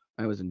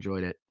I always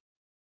enjoyed it.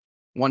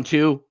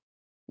 1-2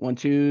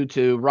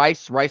 to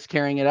Rice. Rice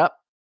carrying it up.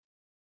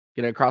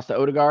 Get it across to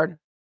Odegaard.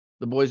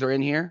 The boys are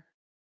in here.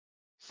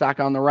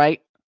 Saka on the right.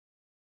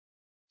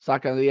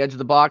 Saka on the edge of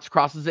the box.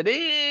 Crosses it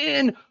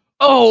in.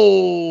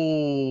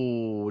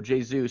 Oh,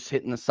 Jesus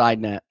hitting the side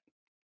net.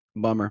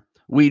 Bummer.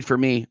 Weed for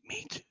me.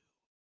 Me too.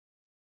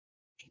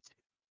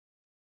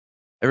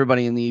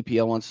 Everybody in the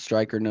EPL wants a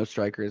striker. No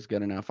striker is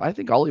good enough. I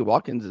think Ollie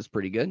Watkins is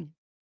pretty good.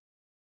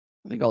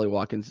 I think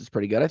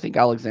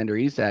Alexander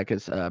Isak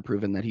has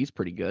proven that he's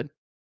pretty good.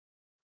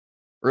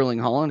 Erling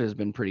Haaland has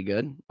been pretty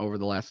good over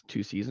the last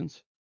 2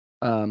 seasons.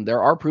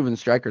 There are proven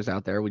strikers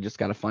out there. We just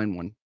got to find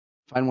one.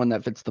 Find one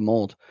that fits the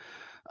mold.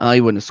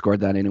 He wouldn't have scored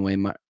that anyway.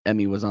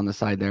 Emmy was on the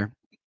side there.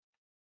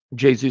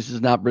 Jesus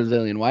is not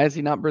Brazilian. Why is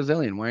he not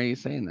Brazilian? Why are you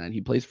saying that?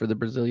 He plays for the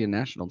Brazilian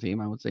national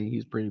team. I would say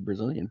he's pretty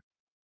Brazilian.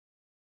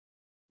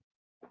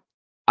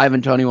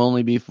 Ivan Toney will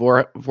only be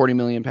 40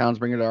 million pounds.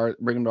 Bring him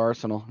to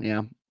Arsenal.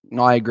 Yeah.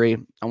 No, I agree.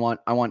 I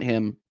want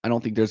him. I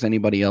don't think there's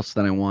anybody else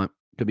that I want,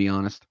 to be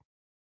honest.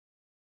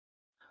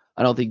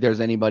 I don't think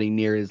there's anybody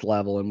near his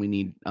level, and we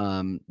need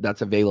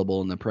that's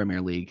available in the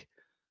Premier League.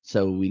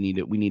 So we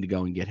need to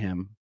go and get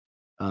him.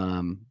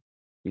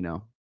 You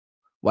know,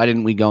 why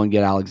didn't we go and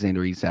get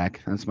Alexander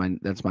Isak?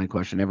 That's my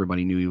question.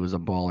 Everybody knew he was a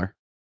baller.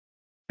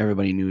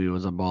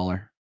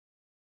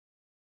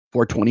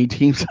 420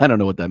 teams. I don't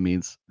know what that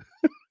means.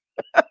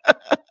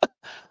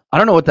 I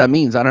don't know what that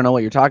means. I don't know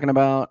what you're talking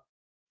about.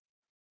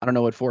 I don't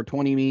know what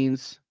 420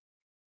 means.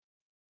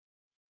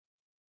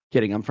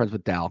 Kidding. I'm friends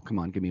with Dal. Come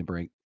on, give me a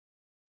break.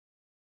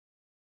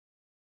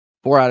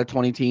 4 out of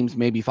 20 teams,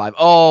 maybe 5.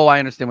 Oh, I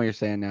understand what you're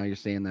saying now. You're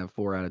saying that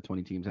 4 out of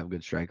 20 teams have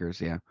good strikers.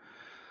 Yeah.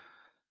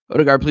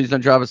 Odegaard, please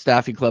don't drop a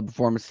Staffy Club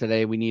performance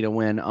today. We need a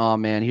win. Oh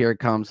man, here it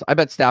comes. I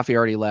bet Staffy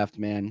already left,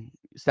 man.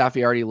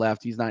 Staffy already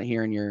left. He's not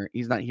hearing your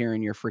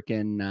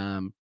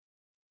freaking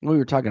we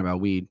were talking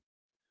about weed.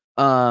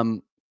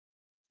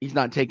 He's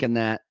not taking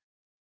that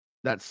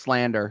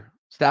slander.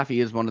 Staffy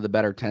is one of the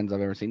better 10s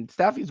I've ever seen.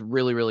 Staffy's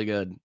really, really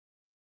good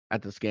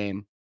at this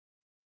game.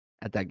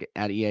 At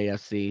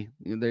EASC.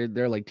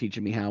 They're like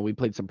teaching me how. We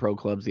played some pro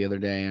clubs the other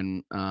day,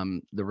 and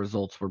the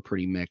results were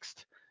pretty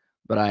mixed.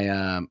 But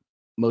I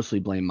mostly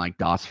blame Mike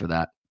Doss for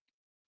that.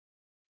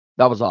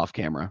 That was off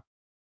camera.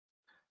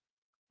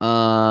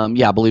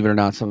 Yeah, believe it or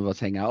not, some of us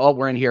hang out. Oh,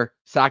 we're in here.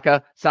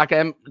 Saka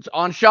it's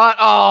on shot.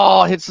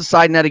 Oh, hits the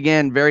side net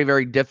again. Very,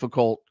 very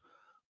difficult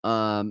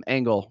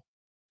angle,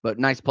 but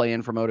nice play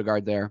in from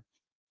Odegaard there.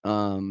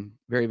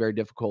 Very, very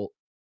difficult.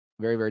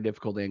 Very, very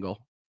difficult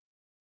angle.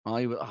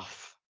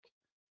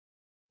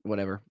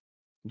 Whatever.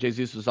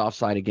 Jesus was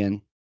offside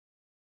again.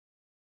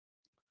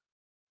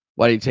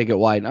 Why did he take it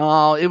wide?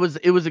 Oh, it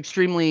was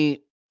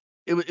extremely.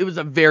 It was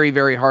a very,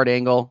 very hard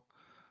angle.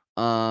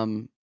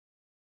 Yeah,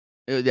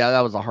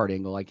 that was a hard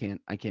angle. I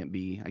can't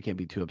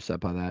be too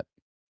upset by that.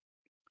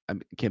 I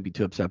can't be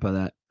too upset by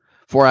that.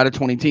 4 out of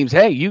 20 teams.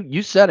 Hey,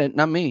 you said it,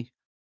 not me.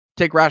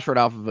 Take Rashford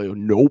off of it.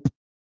 Nope.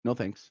 No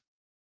thanks.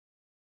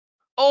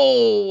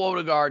 Oh,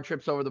 Odegaard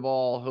trips over the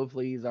ball.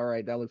 Hopefully he's all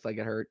right. That looks like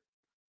it hurt.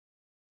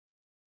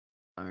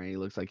 All right, he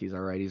looks like he's all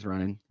right. He's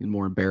running. He's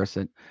more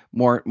embarrassing.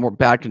 More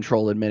bad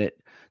control, admit it.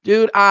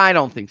 Dude, I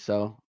don't think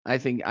so. I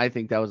think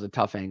that was a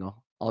tough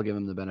angle. I'll give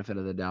him the benefit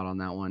of the doubt on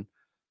that one.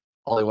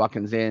 Ollie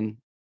Watkins in.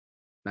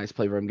 Nice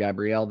play from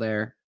Gabriel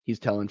there. He's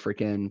telling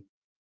freaking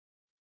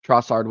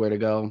Trossard where to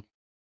go.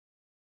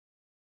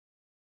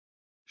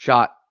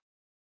 Shot.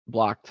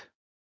 Blocked.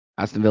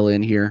 Aston Villa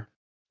in here.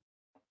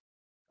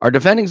 Our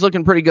defending's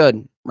looking pretty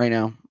good right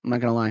now. I'm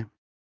not going to lie.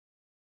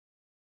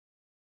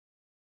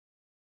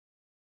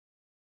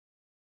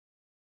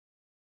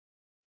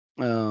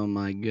 Oh,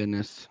 my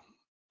goodness.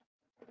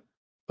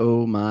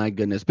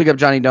 Pick up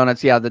Johnny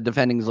Donuts. Yeah, the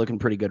defending is looking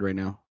pretty good right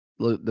now.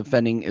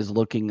 Defending is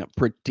looking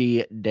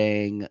pretty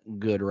dang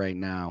good right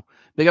now.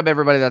 Big up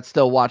everybody that's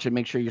still watching.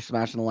 Make sure you're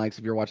smashing the likes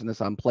if you're watching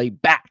this on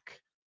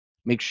playback.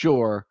 Make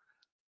sure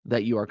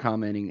that you are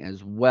commenting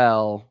as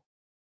well.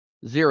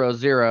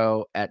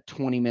 0-0 at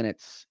 20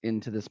 minutes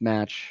into this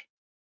match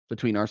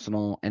between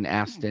Arsenal and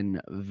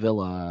Aston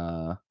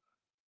Villa.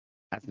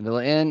 Aston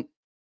Villa in.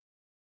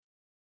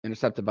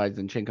 Intercepted by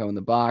Zinchenko in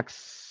the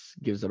box.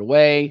 Gives it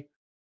away.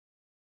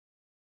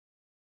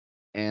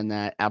 And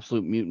that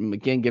absolute mutant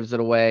again gives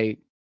it away.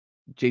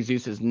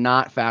 Jesus is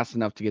not fast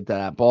enough to get to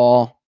that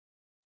ball.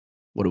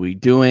 What are we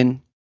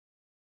doing?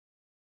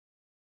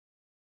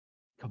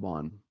 Come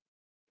on.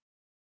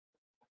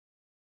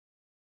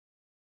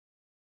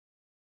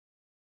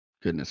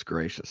 Goodness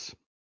gracious.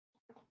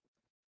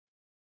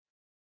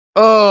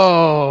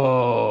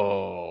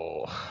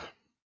 Oh.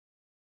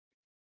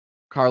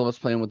 Carlos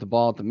playing with the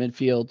ball at the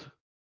midfield.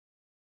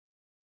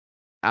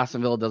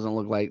 Aston Villa doesn't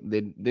look like they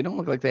don't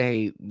look like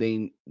they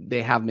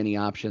have many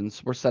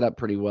options. We're set up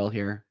pretty well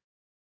here.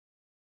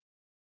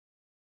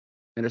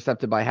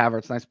 Intercepted by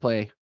Havertz. Nice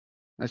play.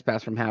 Nice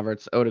pass from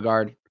Havertz.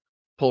 Odegaard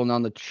pulling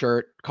on the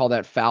shirt. Call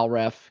that foul,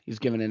 ref. He's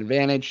given an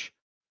advantage.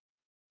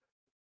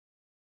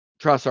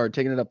 Trossard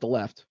taking it up the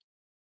left.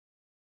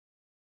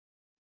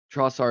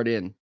 Trossard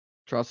in.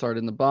 Trossard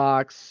in the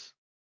box.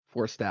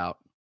 Forced out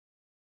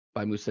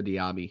by Moussa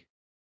Diaby.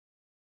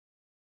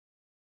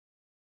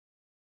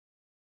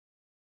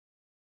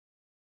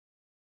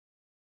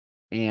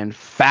 And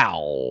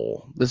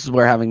foul. This is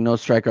where having no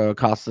striker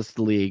costs us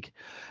the league.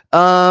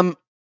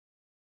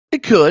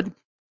 It could.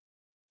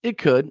 It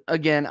could.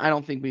 Again, I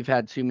don't think we've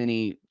had too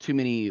many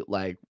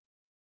like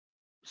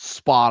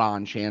spot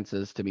on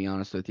chances, to be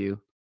honest with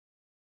you.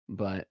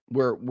 but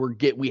we're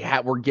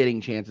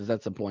getting chances.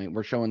 That's the point.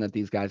 We're showing that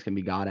these guys can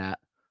be got at.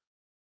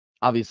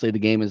 Obviously, the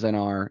game is in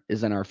our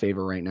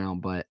favor right now,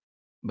 but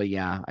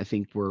yeah, I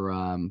think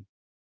we're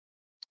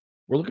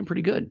looking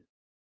pretty good.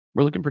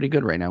 We're looking pretty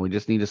good right now. We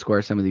just need to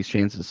score some of these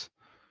chances.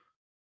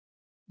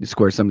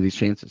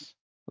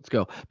 Let's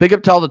go. Big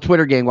up to all the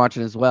Twitter gang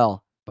watching as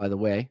well, by the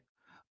way.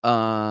 We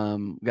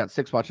got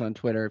 6 watching on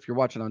Twitter. If you're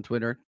watching on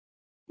Twitter,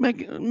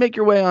 make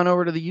your way on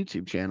over to the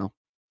YouTube channel.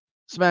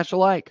 Smash a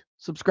like.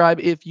 Subscribe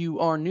if you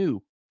are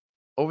new.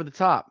 Over the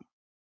top.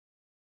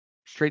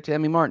 Straight to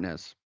Emmy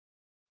Martinez.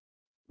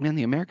 Man,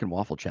 the American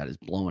Waffle chat is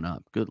blowing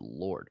up. Good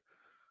Lord.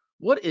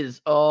 What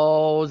is...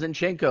 Oh,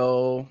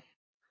 Zinchenko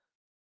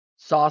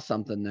saw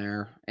something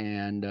there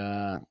and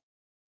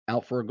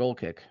out for a goal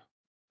kick.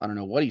 I don't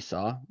know what he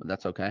saw, but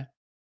that's okay.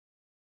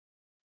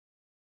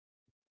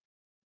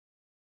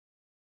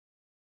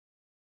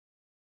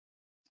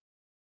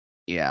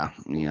 Yeah,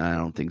 I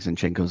don't think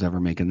Zinchenko's ever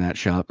making that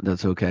shot, but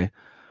that's okay.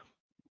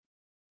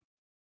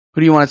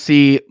 Who do you want to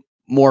see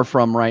more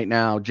from right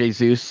now?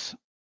 Jesus,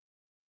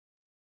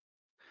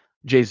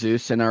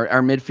 and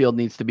our midfield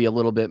needs to be a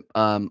little bit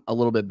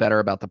better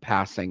about the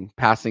passing.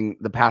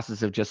 The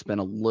passes have just been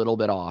a little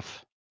bit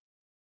off.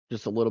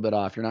 Just a little bit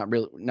off. You're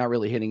not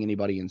really hitting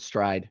anybody in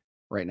stride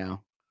right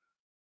now.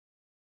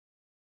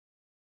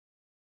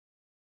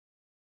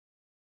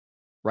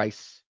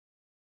 Rice.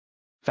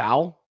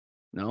 Foul?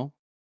 No.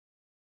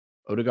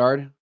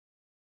 Odegaard,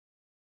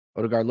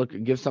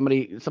 look, give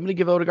somebody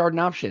give Odegaard an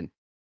option.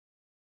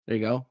 There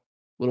you go.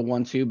 Little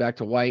 1-2 back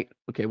to White.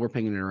 Okay, we're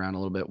pinging it around a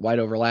little bit. White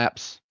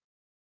overlaps.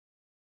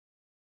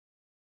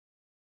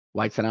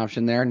 White's an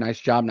option there. Nice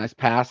job. Nice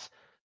pass.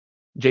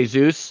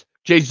 Jesus.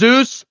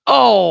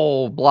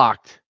 Oh,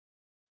 blocked.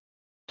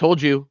 Told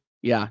you.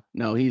 Yeah.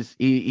 No, he's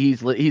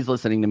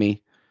listening to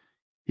me.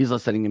 He's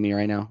listening to me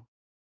right now.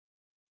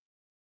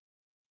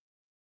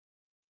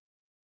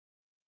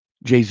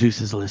 Jesus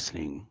is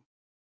listening.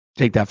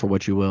 Take that for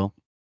what you will.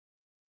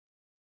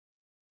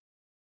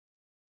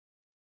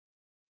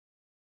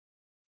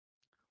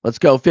 Let's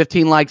go.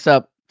 15 likes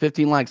up.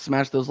 15 likes.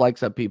 Smash those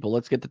likes up, people.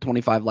 Let's get to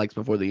 25 likes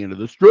before the end of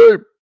the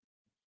stream.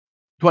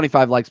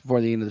 25 likes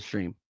before the end of the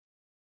stream.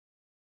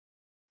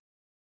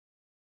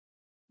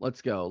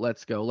 Let's go.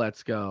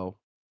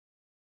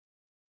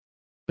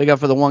 Big up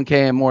for the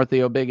 1K and more,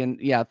 Theo. Big and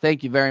yeah,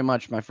 thank you very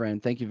much, my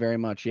friend. Thank you very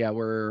much. Yeah,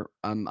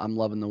 I'm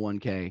loving the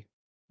 1K.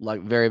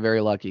 Like very,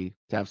 very lucky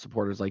to have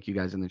supporters like you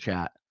guys in the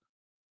chat.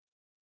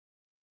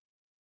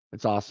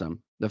 It's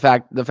awesome. The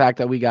fact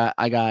that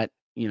I got,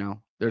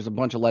 there's a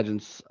bunch of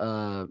legends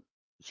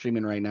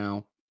streaming right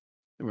now.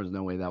 There was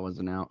no way that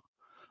wasn't out.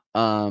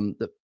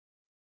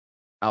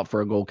 Out for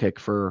a goal kick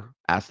for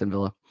Aston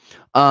Villa.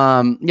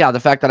 Yeah,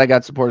 the fact that I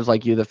got supporters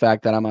like you, the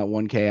fact that I'm at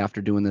 1K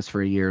after doing this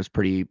for a year is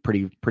pretty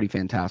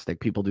fantastic.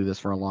 People do this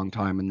for a long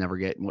time and never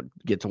get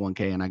to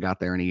 1K, and I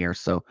got there in a year.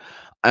 So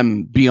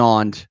I'm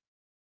beyond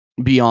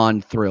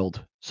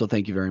thrilled. So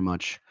thank you very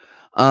much.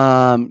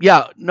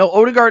 Yeah, no,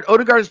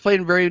 Odegaard is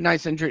playing very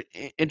nice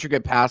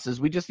intricate passes.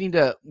 We just need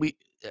to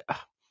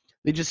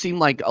they just seem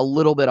like a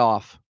little bit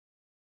off.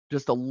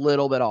 Just a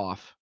little bit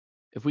off.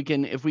 If we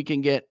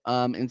can get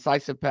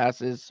incisive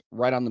passes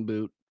right on the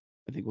boot,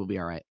 I think we'll be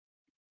all right.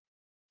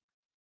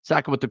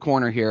 Saka with the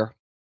corner here.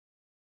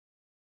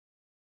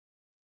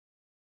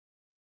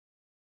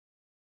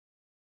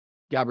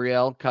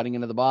 Gabriel cutting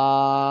into the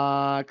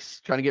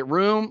box, trying to get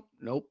room.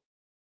 Nope.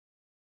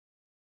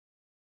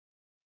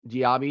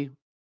 Diaby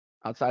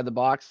outside the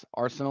box.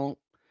 Arsenal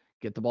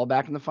get the ball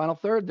back in the final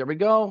third. There we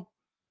go.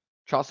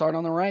 Trossard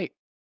on the right.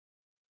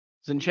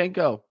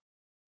 Zinchenko.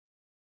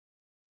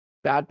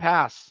 Bad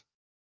pass.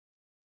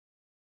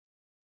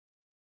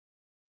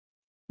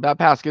 Bad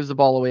pass gives the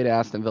ball away to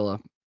Aston Villa.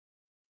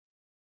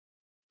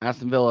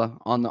 Aston Villa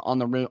on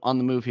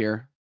the move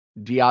here.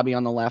 Diaby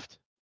on the left.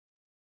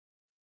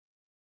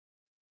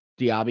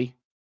 Diaby.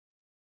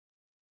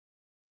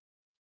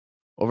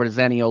 Over to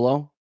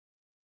Zaniolo.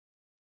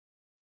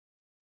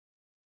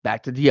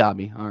 Back to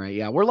Diaby. All right,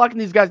 yeah, we're locking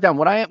these guys down.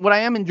 What I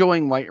am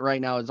enjoying right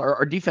now is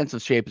our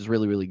defensive shape is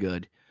really, really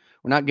good.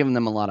 We're not giving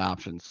them a lot of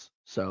options,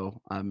 so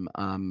I'm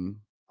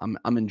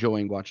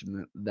enjoying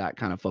watching that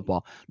kind of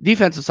football.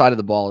 Defensive side of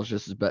the ball is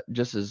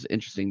just as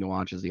interesting to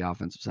watch as the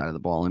offensive side of the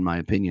ball, in my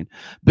opinion.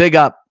 Big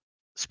up,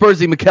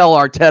 Spursy Mikel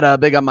Arteta.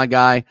 Big up, my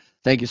guy.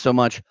 Thank you so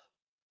much.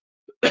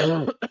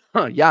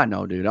 Yeah,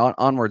 no, dude.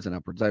 Onwards and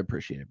upwards. I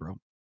appreciate it, bro.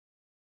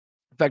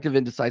 Effective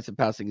indecisive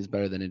passing is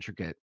better than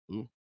intricate.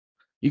 Ooh.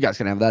 You guys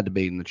can have that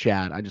debate in the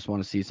chat. I just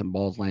want to see some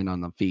balls land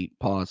on the feet.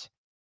 Pause.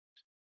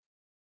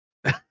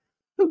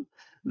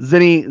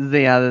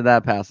 Zinny, yeah,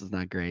 that pass is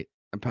not great.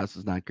 That pass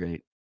is not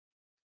great.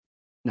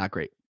 Not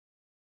great.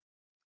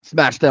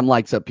 Smash them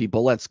likes up,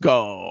 people. Let's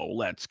go.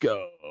 Let's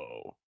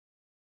go.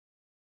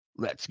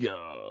 Let's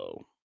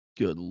go.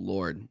 Good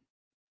Lord.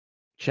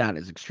 Chat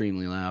is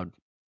extremely loud.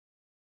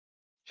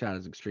 Chat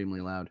is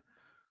extremely loud.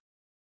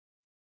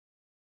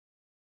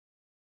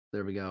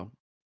 There we go.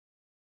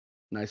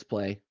 Nice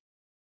play.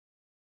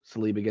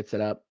 Saliba gets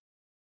it up.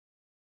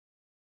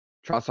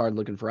 Trossard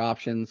looking for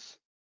options.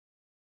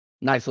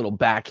 Nice little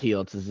back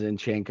heel to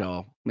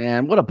Zinchenko.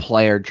 Man, what a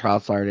player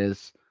Trossard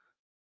is.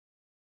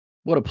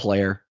 What a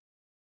player.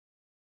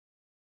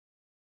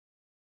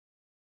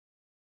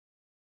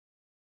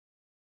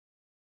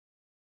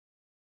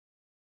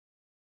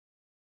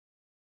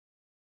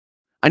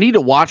 I need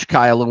to watch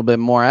Kai a little bit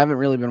more. I haven't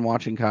really been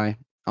watching Kai.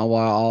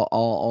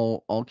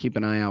 I'll keep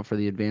an eye out for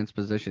the advanced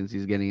positions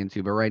he's getting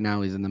into, but right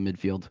now he's in the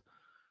midfield.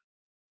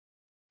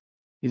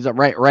 He's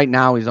right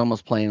now he's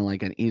almost playing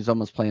like an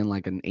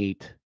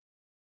 8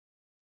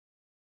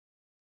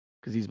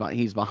 because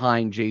he's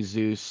behind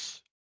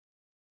Jesus,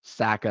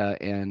 Saka,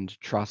 and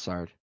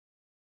Trossard.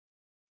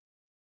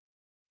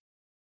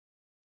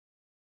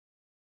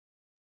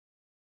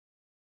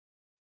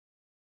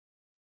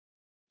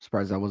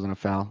 Surprised that wasn't a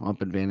foul.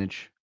 Up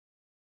advantage.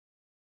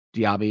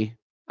 Diaby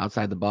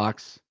outside the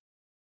box.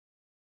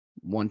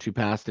 1-2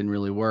 pass didn't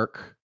really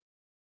work.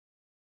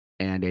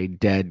 And a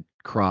dead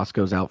cross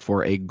goes out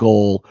for a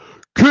goal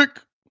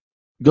kick.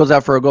 Goes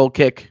out for a goal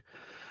kick.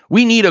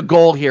 We need a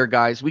goal here,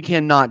 guys. We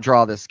cannot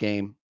draw this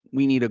game.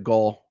 We need a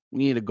goal. We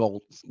need a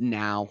goal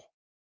now.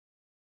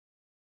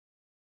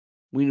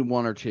 We need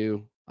 1 or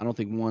 2. I don't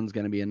think 1's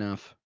going to be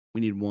enough.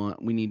 We need 1.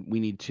 We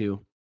need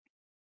 2.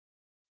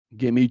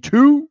 Give me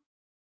 2.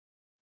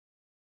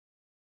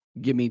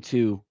 Give me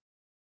 2.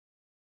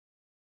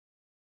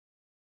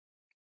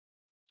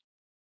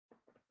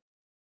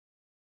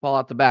 Ball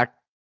out the back.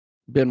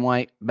 Ben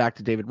White back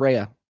to David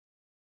Raya.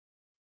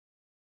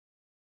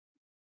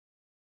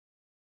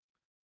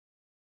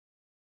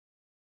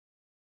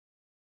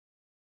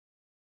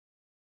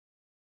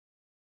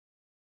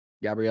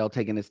 Gabriel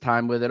taking his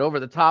time with it over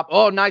the top.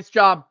 Oh, nice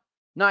job.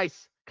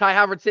 Nice. Kai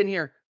Havertz in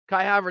here.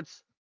 Kai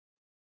Havertz.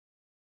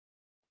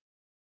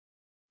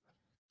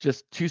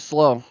 Just too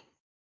slow.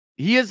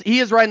 He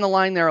is riding the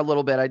line there a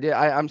little bit.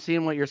 I'm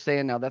seeing what you're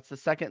saying now. That's the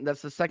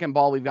second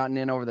ball we've gotten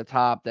in over the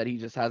top that he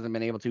just hasn't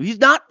been able to. He's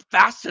not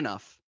fast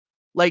enough.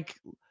 Like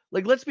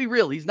let's be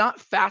real. He's not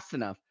fast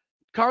enough.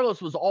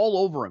 Carlos was all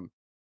over him.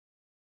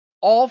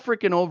 All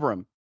freaking over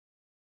him.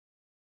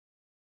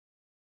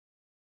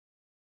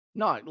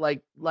 Not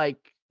like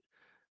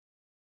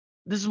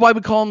this is why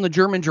we call him the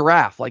German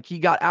giraffe. Like he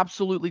got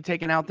absolutely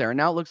taken out there, and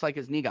now it looks like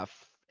his knee got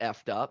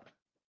effed up.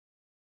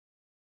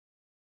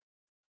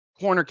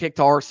 Corner kick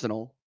to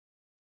Arsenal.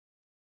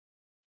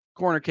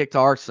 Corner kick to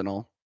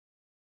Arsenal.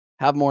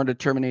 Have more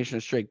determination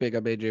and strike. Big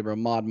up AJ, bro.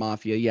 Mod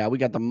Mafia. Yeah, we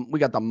got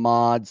the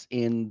mods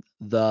in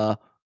the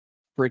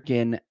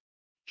freaking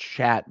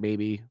chat,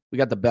 baby. We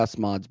got the best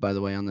mods, by the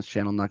way, on this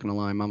channel. I'm not gonna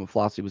lie. Mama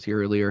Flossie was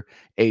here earlier.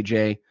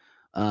 AJ,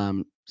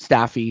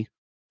 Staffy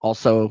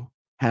also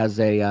has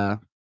a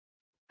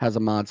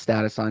mod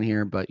status on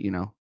here, but you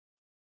know,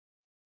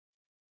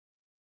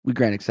 we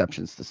grant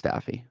exceptions to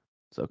Staffy.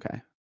 It's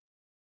okay.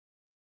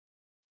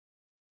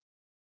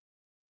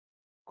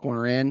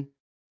 Corner in.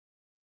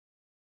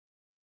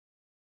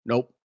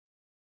 Nope.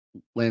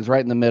 Lands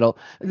right in the middle.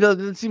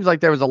 It seems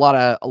like there was a lot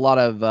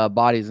of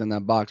bodies in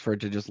that box for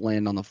it to just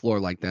land on the floor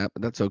like that,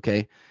 but that's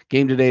okay.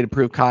 Game today to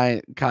prove Kai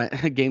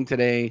game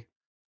today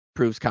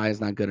proves Kai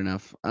is not good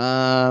enough.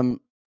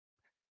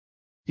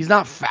 He's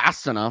not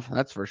fast enough,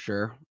 that's for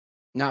sure.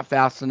 Not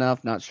fast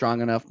enough, not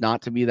strong enough,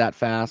 not to be that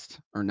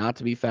fast or not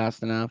to be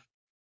fast enough.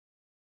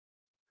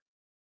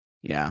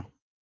 Yeah.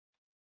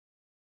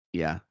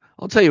 Yeah.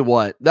 I'll tell you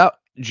what, that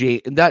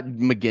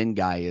McGinn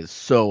guy is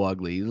so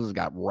ugly. He's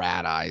got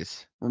rat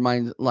eyes.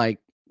 Reminds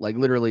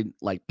literally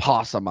like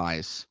possum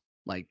eyes.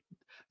 Like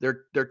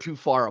they're too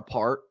far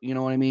apart. You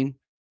know what I mean?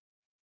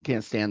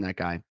 Can't stand that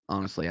guy.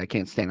 Honestly, I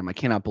can't stand him. I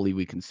cannot believe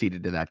we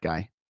conceded to that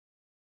guy.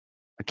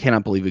 I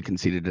cannot believe we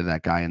conceded to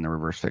that guy in the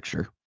reverse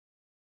fixture.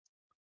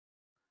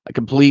 I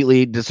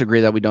completely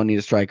disagree that we don't need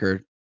a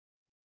striker.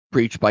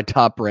 Preached by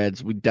Top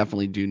Reds. We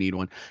definitely do need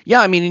one.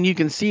 Yeah, I mean, and you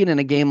can see it in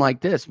a game like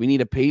this. We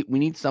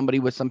need somebody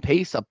with some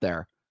pace up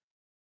there.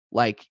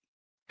 Like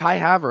Kai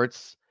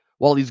Havertz,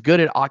 while he's good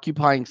at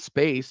occupying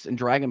space and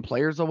dragging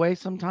players away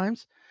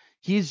sometimes,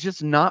 he's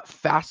just not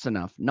fast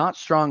enough, not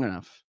strong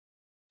enough.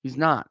 He's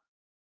not.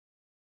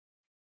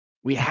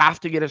 We have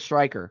to get a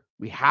striker.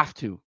 We have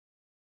to.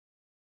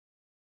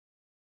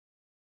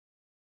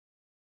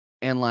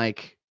 And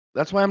like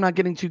that's why I'm not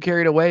getting too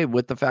carried away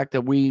with the fact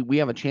that we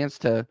have a chance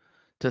to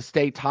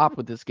stay top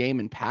with this game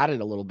and pad it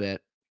a little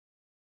bit,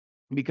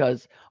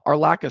 because our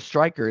lack of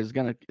striker is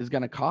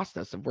gonna cost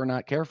us if we're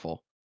not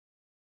careful.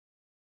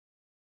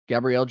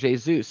 Gabriel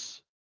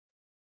Jesus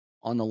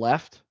on the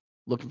left,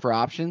 looking for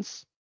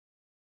options.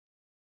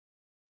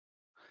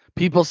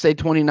 People say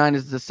 29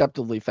 is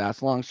deceptively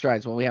fast, long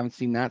strides. Well, we haven't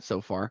seen that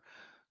so far.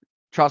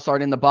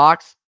 Trossard in the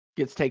box,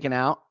 gets taken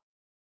out.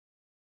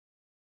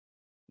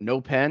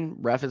 No pen.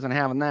 Ref isn't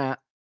having that.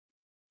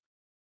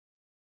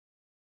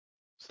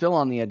 Still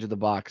on the edge of the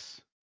box.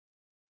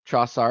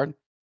 Trossard.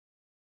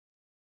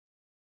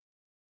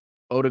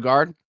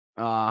 Odegaard.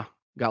 Got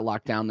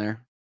locked down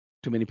there.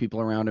 Too many people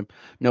around him.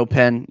 No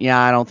pen. Yeah,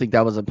 I don't think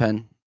that was a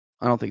pen.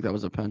 I don't think that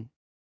was a pen.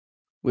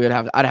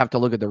 I'd have to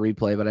look at the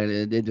replay, but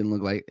it didn't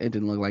look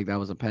like that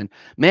was a pen.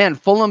 Man,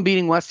 Fulham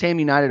beating West Ham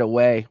United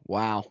away.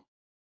 Wow.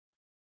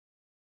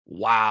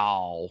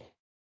 Wow.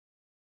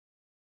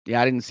 Yeah,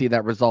 I didn't see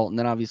that result. And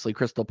then obviously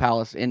Crystal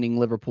Palace ending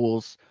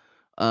Liverpool's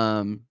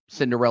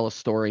Cinderella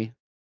story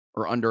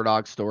or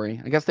underdog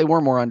story. I guess they were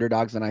more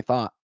underdogs than I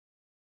thought.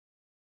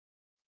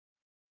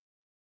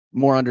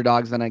 More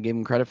underdogs than I gave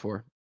them credit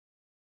for.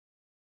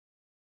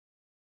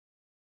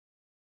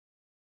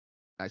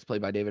 Nice play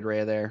by David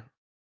Raya there.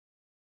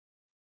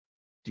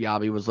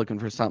 Diaby was looking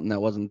for something that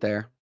wasn't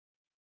there.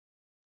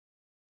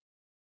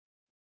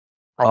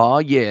 Oh,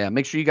 yeah.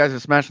 Make sure you guys are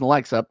smashing the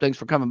likes up. Thanks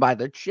for coming by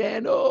the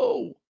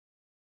channel.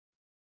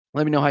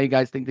 Let me know how you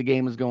guys think the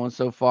game is going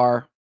so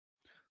far.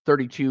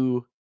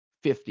 32-50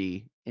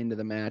 into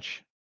the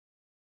match.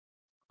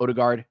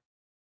 Odegaard.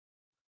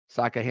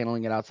 Saka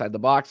handling it outside the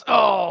box.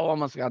 Oh,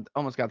 almost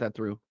got that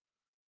through.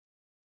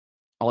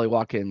 Ollie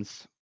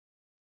Watkins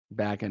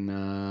back in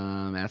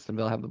Aston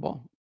Villa have the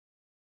ball.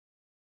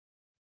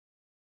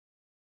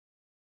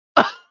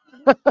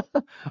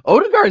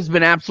 Odegaard's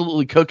been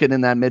absolutely cooking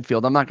in that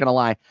midfield. I'm not going to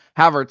lie.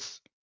 Havertz,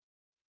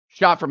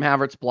 shot from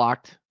Havertz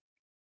blocked.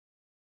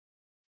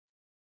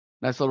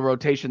 Nice little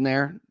rotation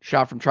there.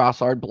 Shot from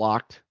Trossard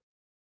blocked.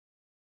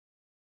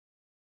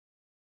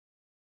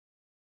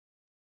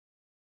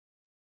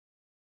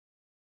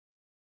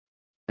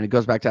 And it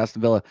goes back to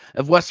Aston Villa.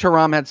 If West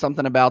Ham had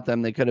something about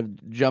them, they could have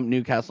jumped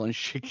Newcastle and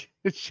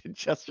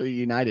Manchester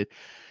United.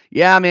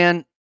 Yeah,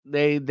 man.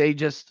 They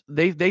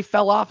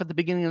fell off at the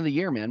beginning of the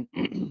year, man.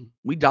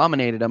 We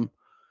dominated them,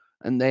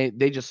 and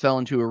they just fell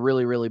into a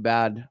really, really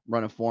bad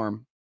run of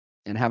form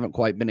and haven't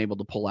quite been able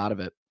to pull out of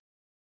it.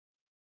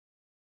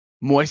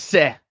 Moise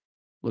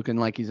looking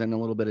like he's in a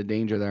little bit of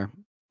danger there.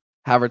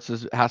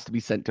 Havertz has to be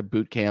sent to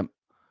boot camp.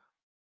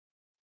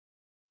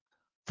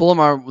 Fulham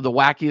are the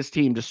wackiest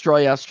team.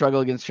 Destroy us,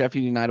 struggle against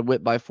Sheffield United,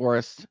 whipped by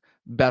Forest,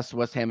 best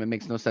West Ham. It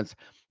makes no sense.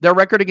 Their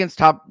record against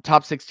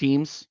top six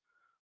teams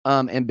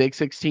and big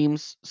six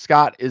teams,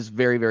 Scott, is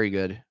very, very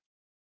good.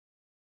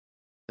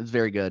 It's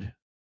very good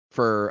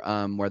for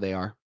where they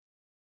are.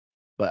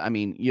 But I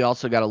mean, you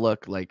also got to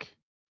look like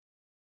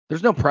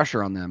there's no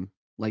pressure on them.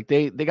 Like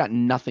they got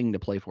nothing to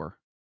play for.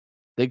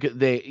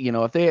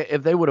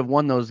 If they would have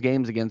won those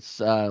games against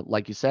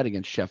like you said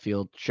against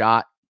Sheffield,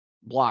 shot,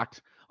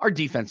 blocked. Our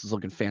defense is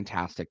looking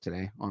fantastic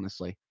today,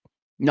 honestly.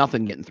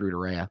 Nothing getting through to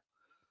Raya.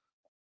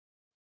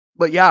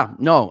 But yeah,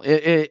 no,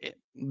 they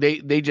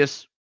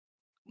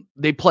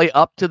play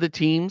up to the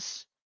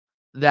teams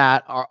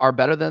that are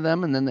better than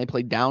them, and then they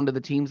play down to the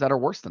teams that are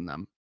worse than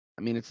them.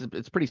 I mean,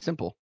 it's pretty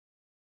simple.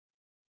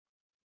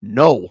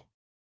 No,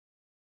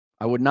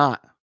 I would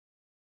not.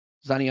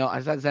 Is that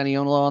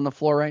Zaniolo on the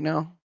floor right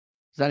now?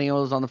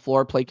 Zaniolo's on the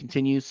floor. Play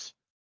continues.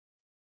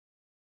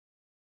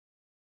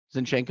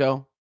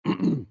 Zinchenko.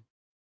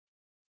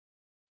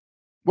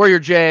 Warrior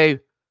J,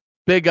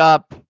 big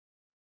up.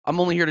 I'm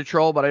only here to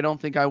troll, but I don't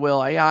think I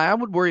will. I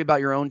would worry about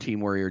your own team,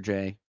 Warrior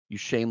J. You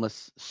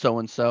shameless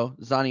so-and-so.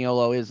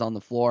 Zaniolo is on the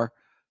floor.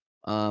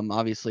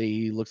 Obviously,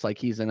 he looks like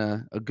he's in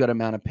a good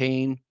amount of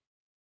pain.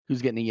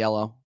 Who's getting a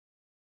yellow?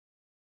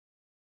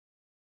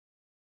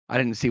 I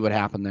didn't see what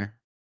happened there.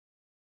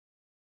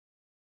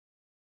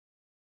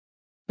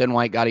 Ben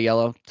White got a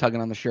yellow,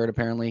 tugging on the shirt,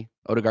 apparently.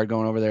 Odegaard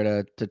going over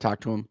there to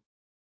talk to him.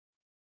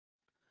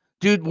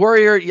 Dude,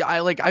 Warrior, I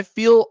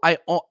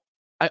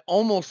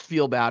almost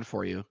feel bad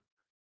for you.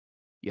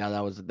 Yeah,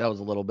 that was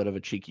a little bit of a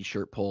cheeky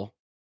shirt pull.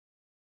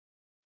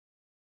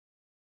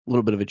 A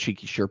little bit of a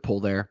cheeky shirt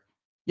pull there.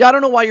 Yeah, I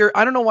don't know why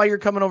you're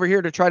coming over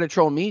here to try to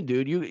troll me,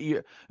 dude.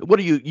 You what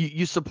do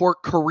you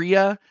support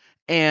Korea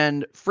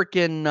and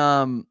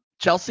freaking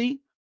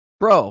Chelsea?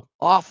 Bro,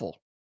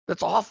 awful.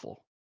 That's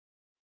awful.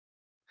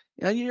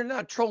 You know, you're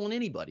not trolling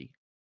anybody.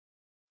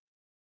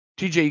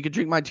 TJ, you can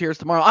drink my tears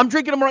tomorrow. I'm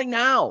drinking them right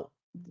now.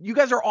 You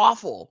guys are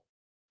awful.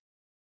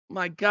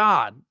 My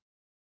God.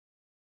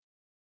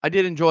 I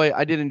did enjoy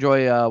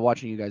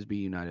watching you guys be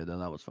united, though.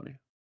 That was funny.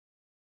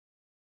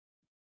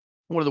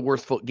 One of the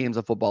worst games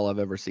of football I've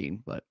ever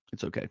seen, but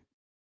it's okay.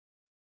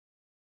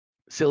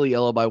 Silly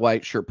yellow by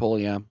White, shirt pull,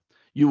 yeah.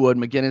 You would.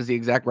 McGinn is the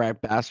exact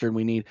rat bastard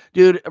we need.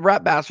 Dude,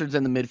 rat bastards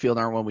in the midfield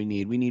aren't what we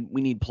need. We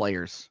need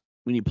players.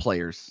 We need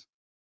players.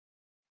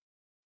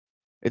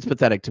 It's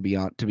pathetic to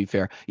be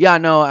fair. Yeah,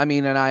 no, I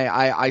mean, and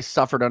I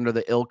suffered under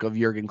the ilk of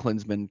Jurgen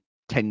Klinsmann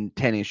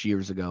 10-ish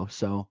years ago,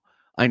 so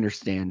I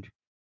understand.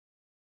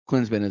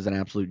 Klinsmann is an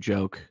absolute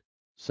joke.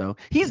 So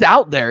he's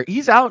out there.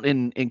 He's out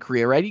in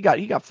Korea, right? He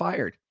got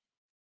fired.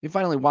 He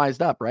finally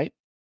wised up, right?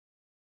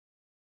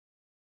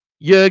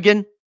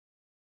 Jurgen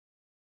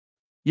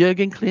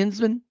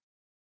Klinsmann.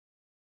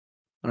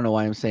 I don't know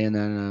why I'm saying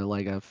that in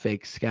like a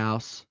fake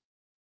scouse.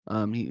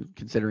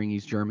 Considering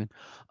he's German.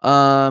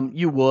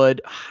 You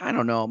would. I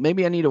don't know.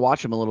 Maybe I need to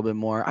watch him a little bit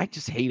more. I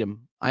just hate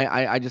him.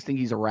 I just think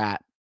he's a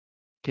rat.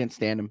 Can't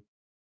stand him.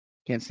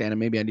 Can't stand him.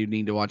 Maybe I do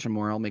need to watch him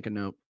more. I'll make a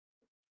note.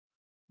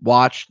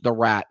 Watch the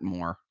rat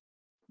more.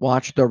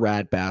 Watch the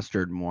rat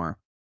bastard more.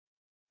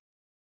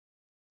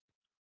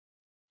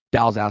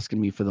 Dal's asking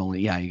me for the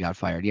only. Yeah, he got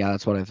fired. Yeah,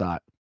 that's what I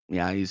thought.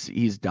 Yeah,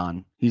 he's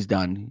done. He's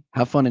done.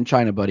 Have fun in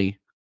China, buddy.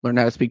 Learn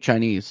how to speak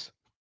Chinese.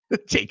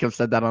 Jacob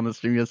said that on the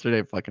stream yesterday.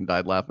 I fucking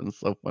died laughing. It's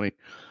so funny.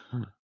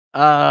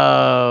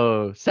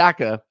 Oh,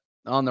 Saka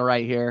on the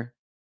right here.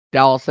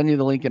 Dal, I'll send you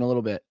the link in a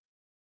little bit.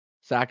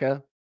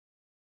 Saka.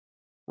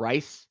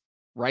 Rice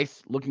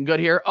looking good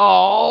here.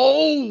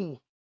 Oh!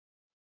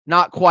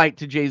 Not quite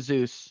to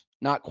Jesus.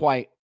 Not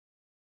quite.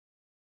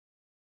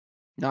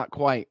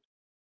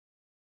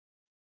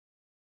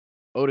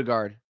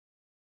 Odegaard.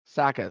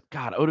 Saka.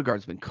 God,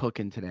 Odegaard's been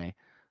cooking today.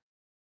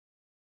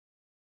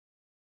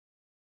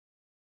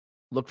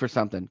 Look for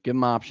something. Give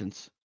him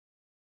options.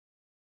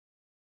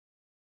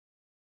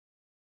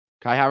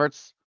 Kai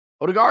Havertz.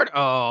 Odegaard.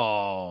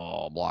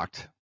 Oh,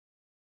 blocked.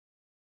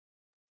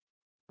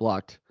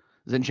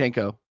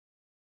 Zinchenko.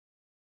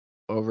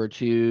 Over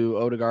to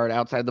Odegaard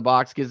outside the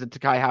box. Gives it to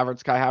Kai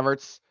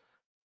Havertz.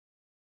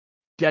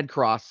 Dead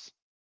cross.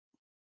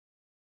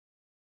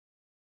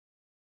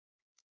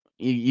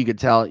 You could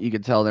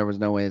tell there was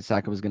no way that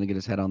Saka was going to get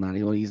his head on that.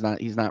 He's not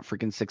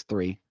freaking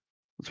 6'3".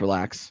 Let's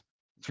relax.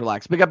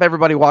 Big up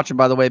everybody watching,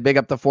 by the way. Big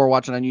up the 4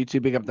 watching on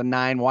YouTube. Big up the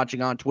 9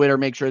 watching on Twitter.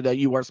 Make sure that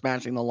you are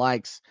smashing the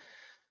likes.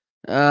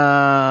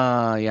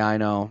 Yeah, I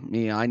know.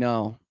 I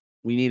know.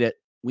 We need it.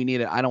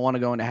 I don't want to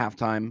go into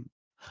halftime.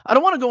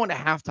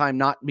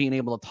 Not being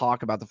able to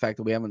talk about the fact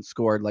that we haven't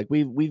scored. Like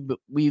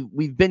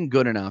we've been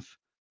good enough.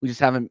 We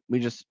just aren't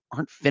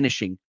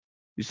finishing.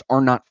 We just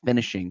are not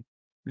finishing,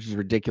 which is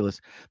ridiculous.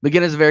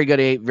 McGinn is a very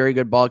good 8, very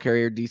good ball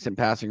carrier, decent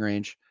passing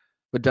range,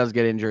 but does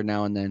get injured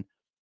now and then.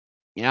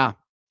 Yeah.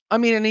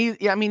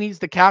 He's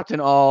the captain.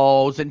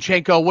 Oh,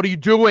 Zinchenko, what are you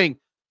doing?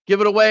 Give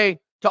it away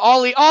to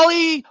Ollie.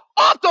 Ollie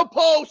off the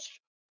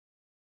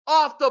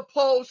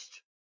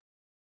post.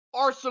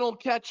 Arsenal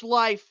catch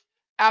life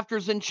after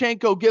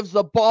Zinchenko gives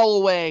the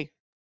ball away.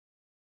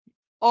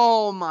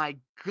 Oh my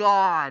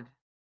God.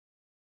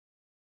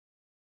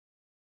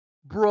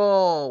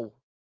 Bro.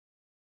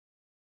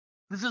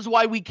 This is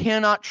why we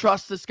cannot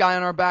trust this guy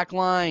on our back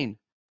line.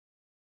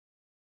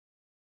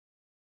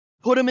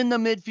 Put him in the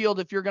midfield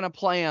if you're going to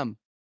play him.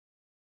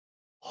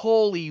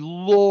 Holy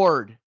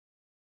Lord.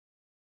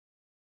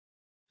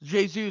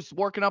 Jesus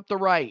working up the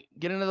right.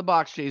 Get into the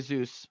box,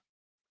 Jesus.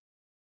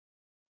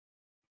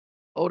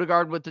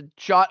 Odegaard with the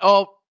shot.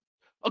 Oh,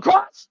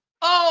 across.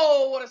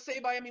 Oh, what a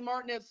save by Emi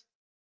Martinez.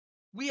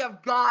 We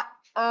have got,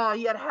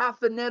 he had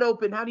half the net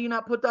open. How do you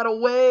not put that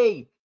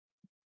away?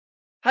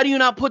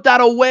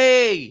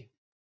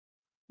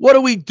 What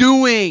are we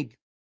doing?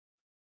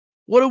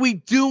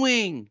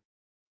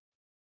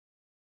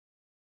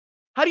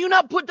 How do you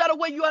not put that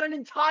away? You had an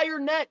entire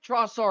net,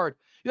 Trossard.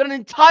 You had an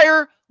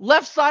entire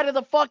left side of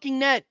the fucking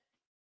net.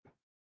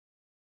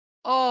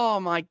 Oh,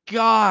 my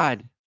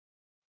God.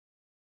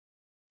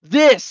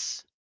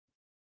 This.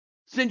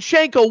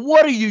 Zinchenko,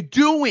 what are you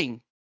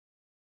doing?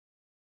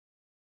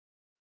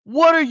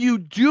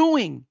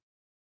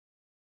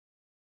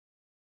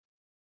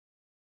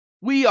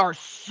 We are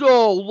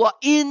so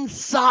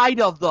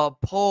inside of the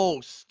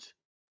post.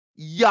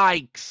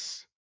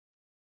 Yikes.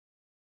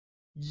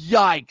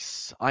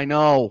 I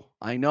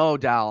know,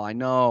 Dal. I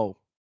know.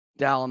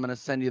 Dal, I'm gonna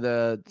send you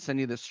the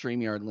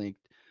StreamYard link.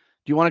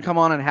 Do you want to come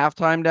on at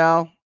halftime,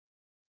 Dal?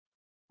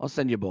 I'll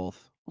send you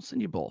both.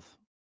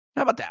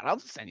 How about that? I'll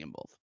just send you them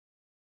both.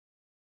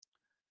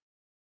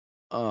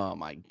 Oh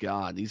my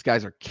God, these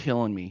guys are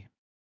killing me.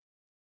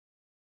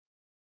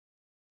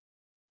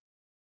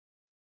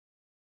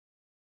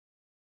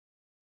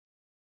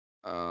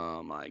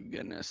 Oh my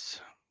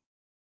goodness.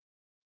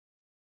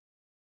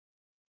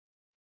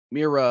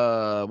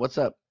 Mira, what's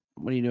up?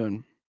 What are you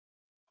doing?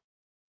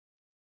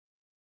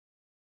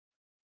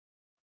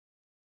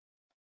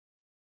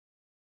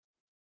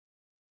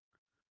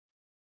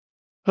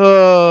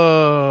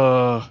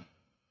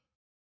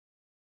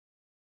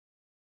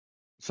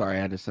 Sorry,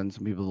 I had to send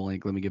some people the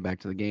link. Let me get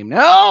back to the game.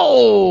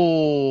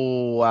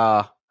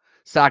 No!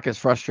 Saka's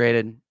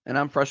frustrated, and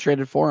I'm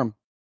frustrated for him.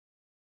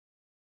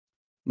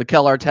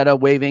 Mikel Arteta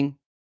waving.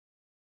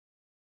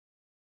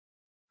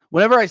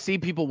 Whenever I see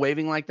people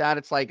waving like that,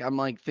 it's like I'm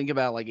like think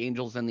about like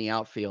angels in the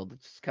outfield.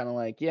 It's kind of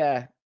like,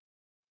 yeah,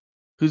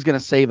 who's gonna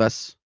save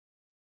us?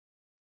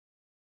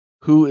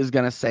 Who is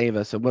gonna save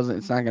us?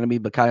 It's not gonna be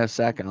Bukayo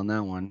Saka on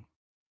that one.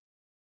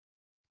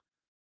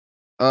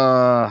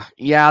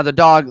 Yeah, the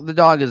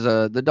dog is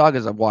a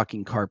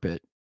walking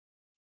carpet.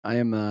 I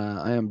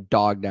am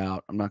dogged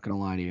out. I'm not gonna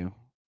lie to you.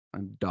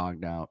 I'm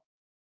dogged out.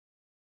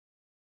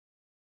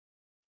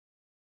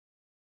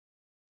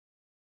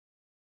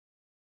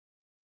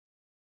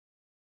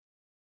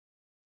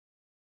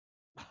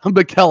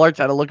 Mikel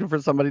Arteta looking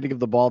for somebody to give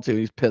the ball to.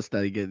 He's pissed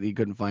that he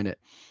couldn't find it.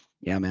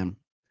 Yeah, man.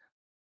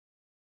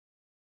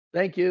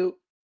 Thank you.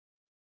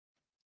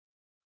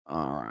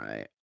 All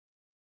right.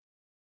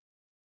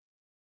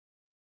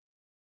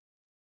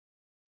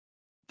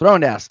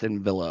 Thrown to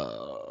Aston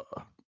Villa.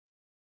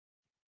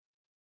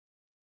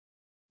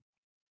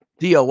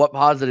 Dio, what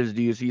positives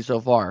do you see so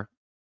far?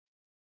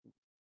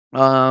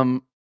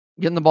 Getting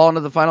the ball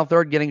into the final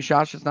third, getting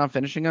shots, just not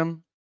finishing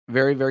them.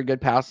 Very, very good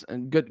pass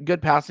and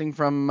good passing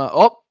from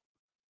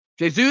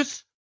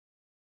Jesus.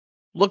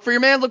 Look for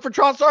your man. Look for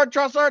Trossard.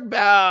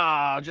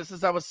 Trossard. Just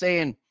as I was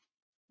saying,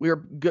 we were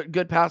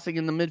good passing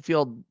in the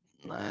midfield,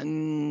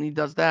 and he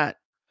does that.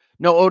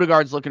 No,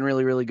 Odegaard's looking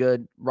really, really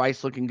good.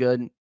 Rice looking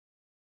good.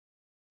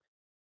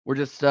 We're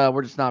just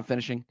not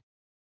finishing.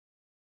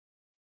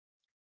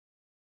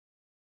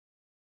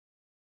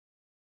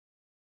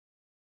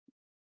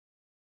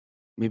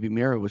 Maybe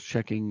Mira was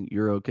checking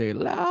you're okay.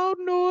 Loud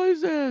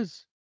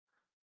noises.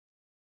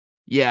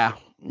 Yeah.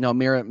 No,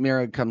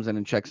 Mira comes in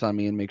and checks on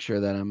me and makes sure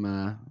that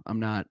I'm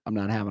not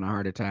having a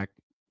heart attack.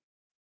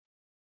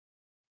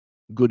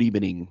 Good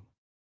evening.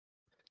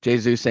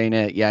 Jesus ain't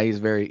it. Yeah,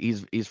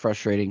 he's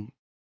frustrating.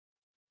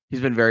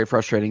 He's been very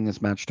frustrating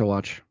this match to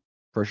watch.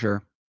 For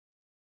sure.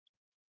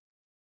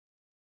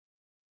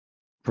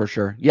 For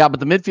sure. Yeah,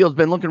 but the midfield's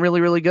been looking really,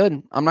 really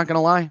good. I'm not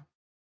gonna lie.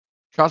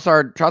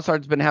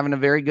 Trossard's been having a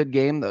very good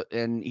game,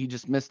 and he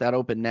just missed that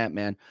open net,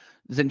 man.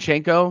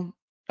 Zinchenko,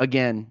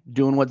 again,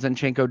 doing what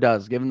Zinchenko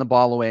does, giving the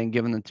ball away and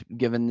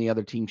giving the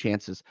other team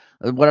chances.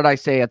 What did I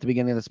say at the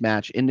beginning of this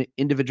match?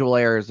 Individual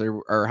errors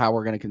are how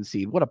we're going to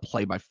concede. What a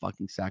play by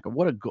fucking Saka.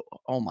 What a go!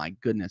 Oh my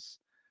goodness.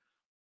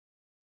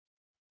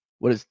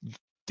 What is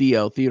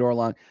Theodore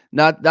Long?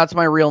 That's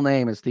my real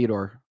name is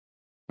Theodore.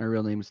 My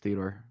real name is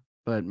Theodore,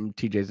 but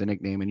TJ's a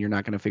nickname, and you're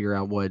not going to figure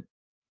out what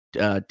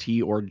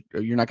T or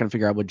you're not going to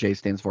figure out what J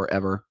stands for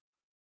ever.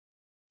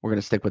 We're going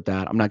to stick with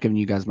that. I'm not giving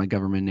you guys my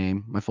government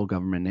name, my full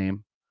government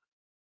name.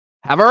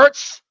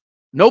 Havertz?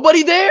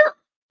 Nobody there?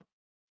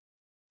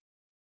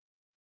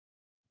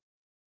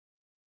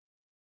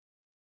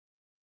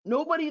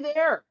 Nobody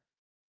there.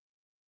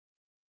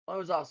 I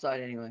was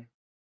offside anyway.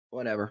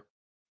 Whatever.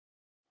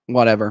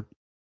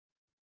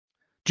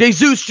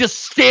 Jesus just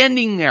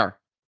standing there,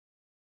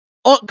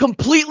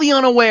 completely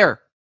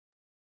unaware.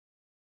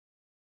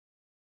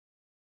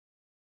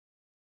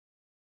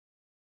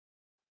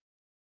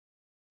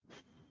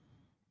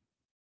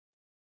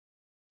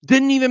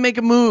 Didn't even make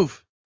a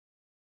move.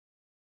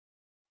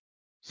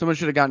 Someone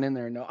should have gotten in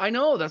there. No, I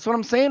know. That's what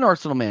I'm saying,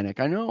 Arsenal Manic.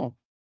 I know.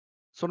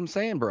 That's what I'm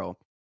saying, bro.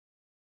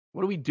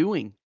 What are we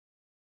doing?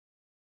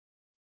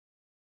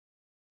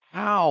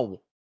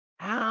 How?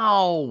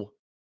 How?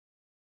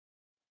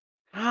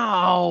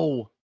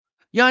 How?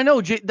 Yeah, I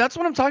know. That's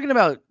what I'm talking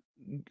about,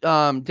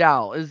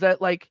 Dal, is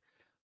that like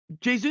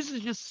Jesus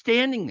is just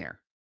standing there.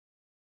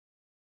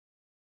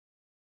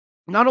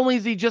 Not only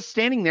is he just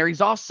standing there, he's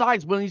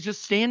offsides when he's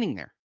just standing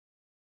there.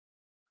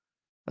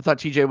 I thought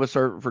TJ was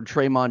for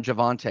Tremont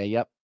Javante.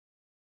 Yep.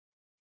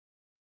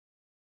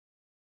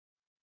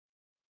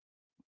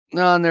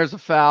 No, and there's a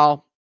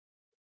foul.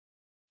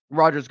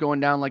 Roger's going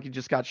down like he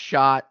just got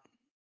shot.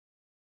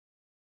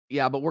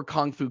 Yeah, but we're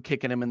kung fu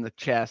kicking him in the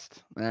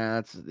chest. We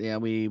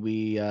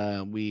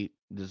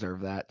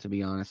deserve that, to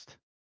be honest.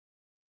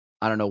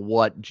 I don't know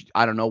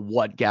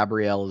what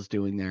Gabrielle is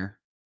doing there.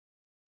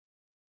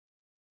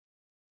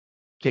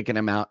 Kicking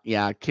him out.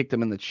 Yeah, kicked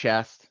him in the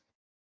chest.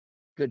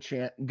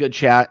 Good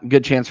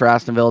chance for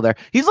Aston Villa there.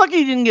 He's lucky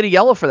he didn't get a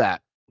yellow for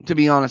that, to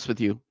be honest with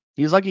you.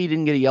 He's lucky he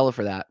didn't get a yellow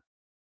for that.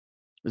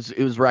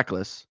 It was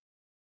reckless.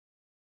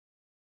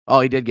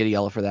 Oh, he did get a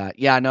yellow for that.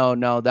 Yeah,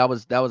 no, that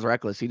was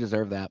reckless. He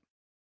deserved that,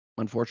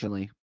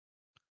 unfortunately.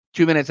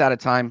 2 minutes out of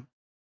time.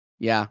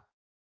 Yeah.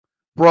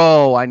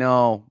 Bro, I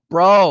know.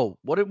 Bro,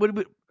 what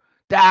we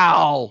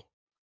Dow.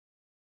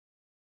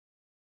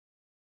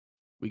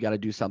 We got to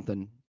do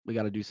something. We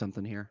got to do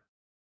something here.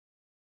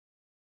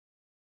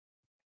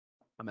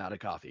 I'm out of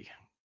coffee.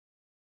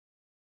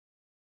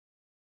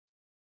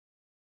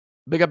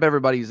 Big up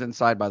everybody who's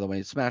inside, by the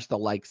way. Smash the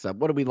likes up.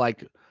 What do we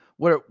like?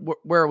 Where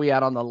are we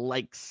at on the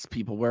likes,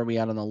 people? Where are we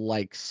at on the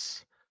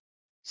likes?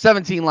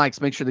 17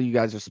 likes. Make sure that you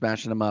guys are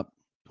smashing them up.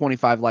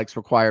 25 likes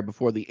required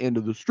before the end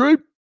of the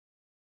stream.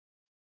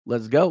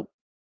 Let's go.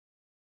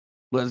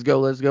 Let's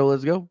go. Let's go.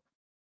 Let's go.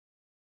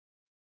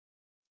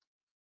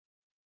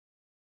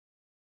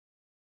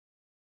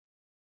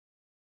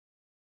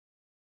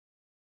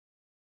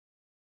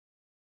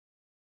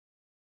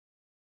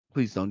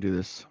 Please don't do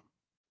this.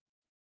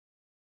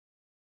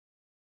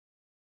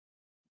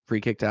 Free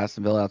kick to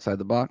Aston Villa outside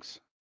the box.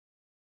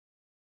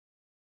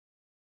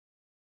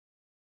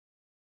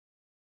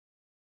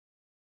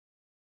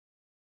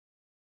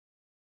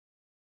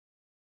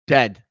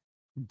 Dead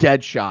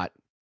shot.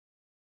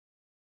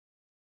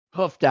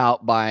 Hoofed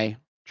out by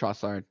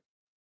Trossard.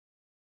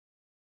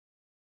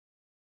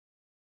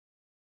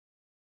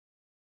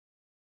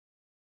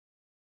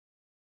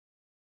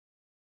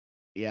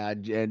 Yeah,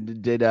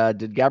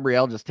 did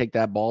Gabrielle just take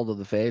that ball to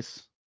the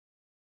face?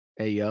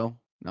 Hey yo,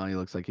 no, he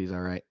looks like he's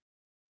all right.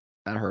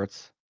 That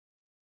hurts.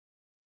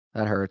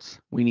 That hurts.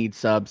 We need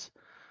subs.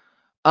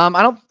 I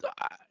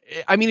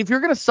mean, if you're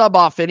gonna sub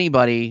off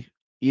anybody,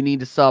 you need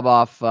to sub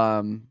off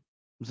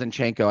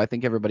Zinchenko. I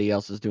think everybody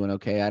else is doing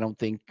okay. I don't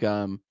think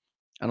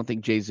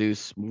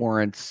Jesus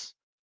warrants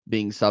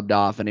being subbed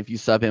off. And if you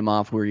sub him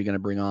off, who are you going to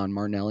bring on?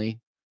 Martinelli?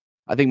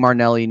 I think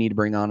Martinelli you need to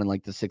bring on in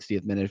like the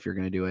 60th minute if you're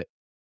going to do it.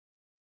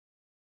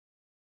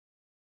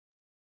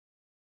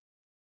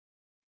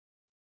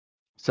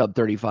 Sub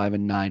 35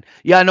 and 9.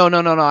 Yeah, no.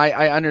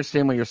 I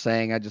understand what you're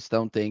saying. I just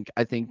don't think.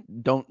 I think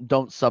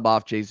don't sub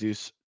off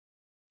Jesus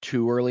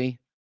too early.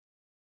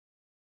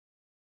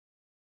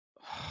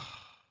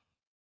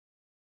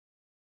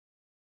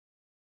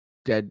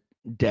 Dead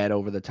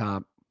over the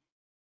top.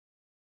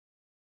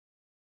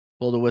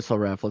 Blow the whistle,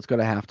 ref. Let's go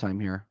to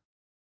halftime here.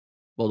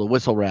 Blow the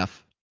whistle,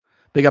 ref.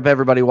 Big up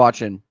everybody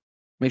watching.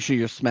 Make sure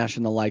you're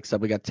smashing the likes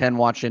up. We got 10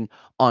 watching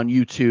on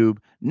YouTube,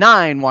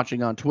 9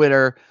 watching on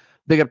Twitter.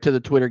 Big up to the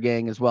Twitter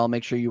gang as well.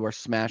 Make sure you are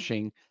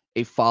smashing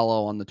a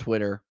follow on the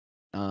Twitter.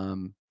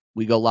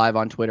 We go live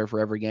on Twitter for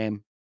every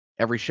game.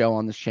 Every show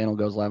on this channel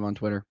goes live on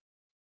Twitter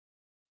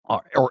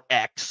or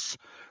X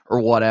or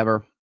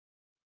whatever.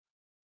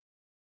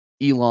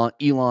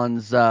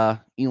 Elon's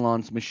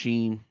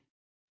machine.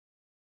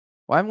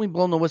 Why haven't we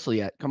blown the whistle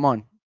yet? Come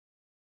on.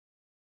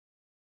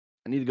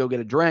 I need to go get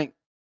a drink.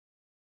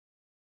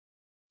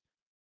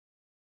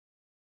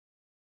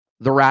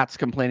 The Rats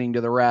complaining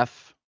to the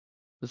ref.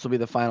 This will be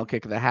the final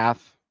kick of the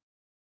half.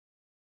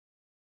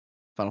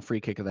 Final free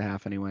kick of the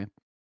half, anyway.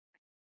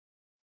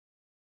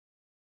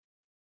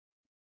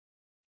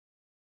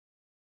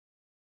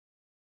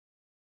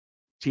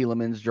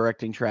 Tielemans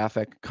directing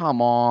traffic.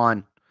 Come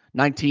on.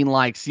 19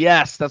 likes.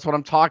 Yes, that's what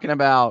I'm talking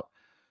about.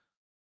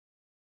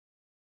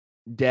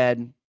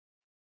 Dead.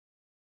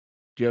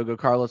 Diogo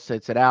Carlos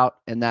sits it out,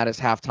 and that is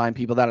halftime,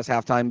 people. That is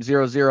halftime.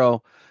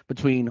 0-0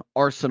 between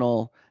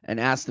Arsenal and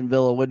Aston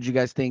Villa. What did you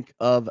guys think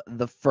of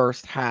the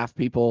first half,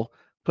 people?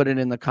 Put it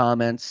in the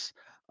comments.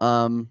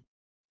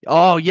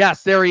 Oh,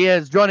 yes, there he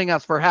is, joining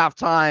us for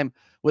halftime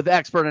with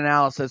expert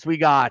analysis. We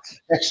got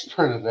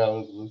expert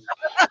analysis.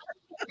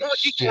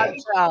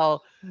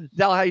 Dal,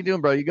 how you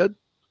doing, bro? You good?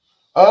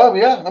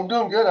 Yeah, I'm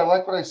doing good. I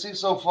like what I see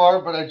so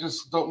far, but I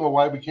just don't know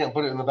why we can't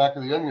put it in the back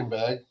of the onion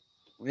bag.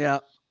 Yeah.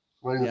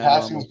 I mean, the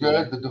passing's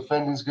good, the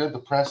defending's good, the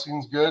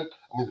pressing's good.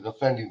 I mean, the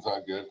defending's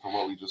not good from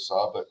what we just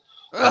saw, but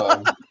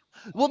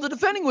well, the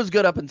defending was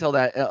good up until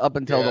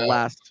the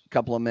last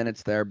couple of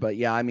minutes there. But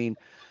yeah, I mean,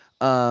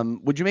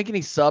 would you make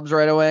any subs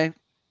right away?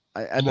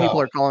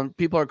 No.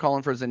 People are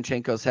calling for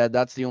Zinchenko's head.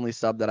 That's the only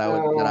sub that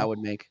I would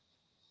make.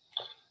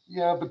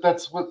 Yeah, but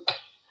that's what.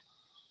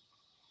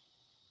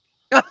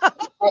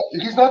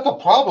 He's not the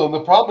problem.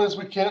 The problem is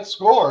we can't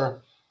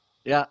score.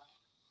 Yeah.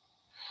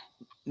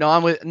 No,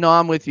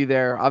 I'm with you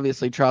there.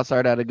 Obviously,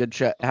 Trossard had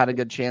a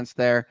good chance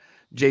there.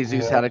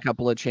 Jesus had a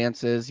couple of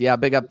chances. Yeah,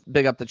 big up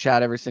the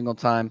chat every single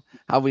time.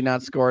 How have we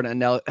not scored?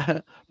 And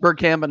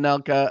Bergkamp,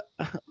 Anelka,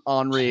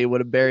 Henry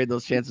would have buried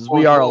those chances.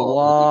 We are a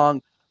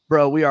long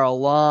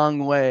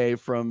way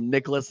from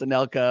Nicholas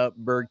Anelka,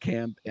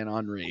 Bergkamp, and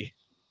Henry.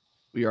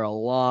 We are a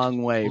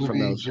long way from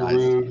those guys.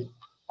 Giroud,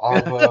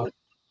 Alba,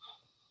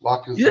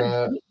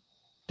 Lacazette.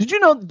 Did you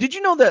know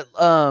that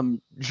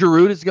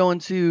Giroud is going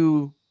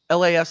to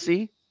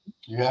LAFC?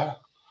 Yeah.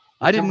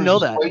 I didn't know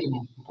that.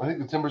 I think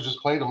the Timbers just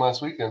played him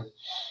last weekend.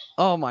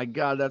 Oh my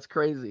God, that's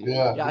crazy.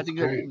 Yeah, I think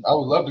great. I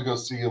would love to go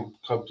see him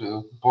come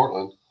to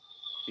Portland.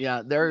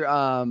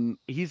 Yeah,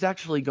 he's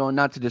actually going,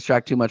 not to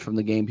distract too much from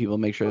the game, people,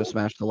 make sure to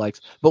smash the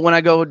likes. But when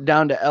I go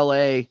down to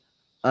LA,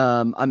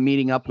 I'm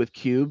meeting up with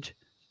Cubed,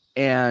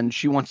 and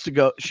she wants to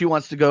go see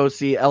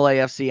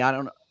LAFC.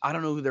 I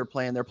don't know who they're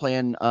playing. They're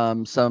playing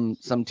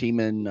some team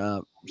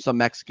in some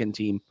Mexican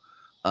team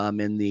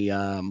in the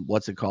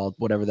what's it called?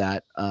 Whatever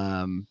that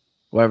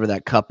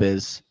cup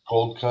is.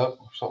 Gold Cup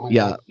or something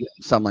like that.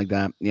 Something like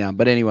that. Yeah.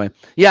 But anyway,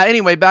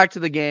 back to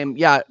the game.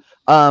 Yeah.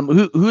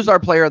 Who's our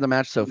player of the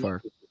match so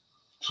far?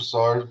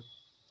 Trossard?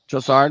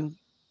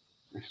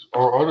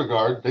 Or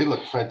Odegaard. They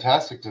look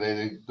fantastic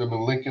today. They've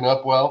been linking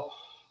up well.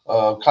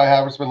 Kai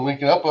Havertz's been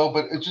linking up well,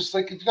 but it's just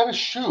like you got to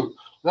shoot.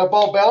 That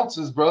ball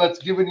bounces, bro. That's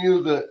giving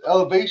you the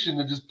elevation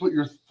to just put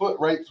your foot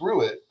right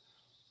through it.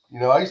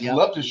 I used to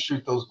love to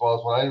shoot those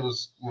balls when I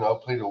was,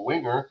 played a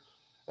winger.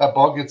 That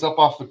ball gets up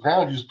off the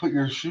ground. You just put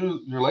your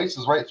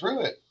laces right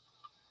through it.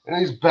 And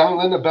he's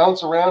letting it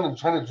bounce around and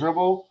trying to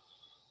dribble.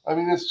 I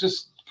mean, it's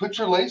just put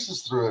your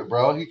laces through it,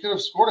 bro. He could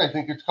have scored, I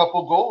think, a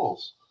couple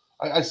goals.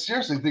 I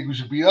seriously think we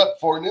should be up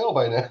 4-0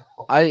 by now.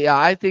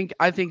 I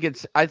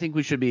think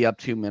we should be up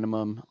 2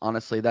 minimum.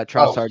 Honestly, that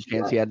Trossard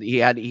chance he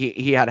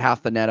had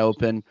half the net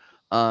open.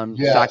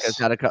 Saka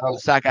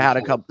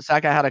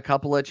had a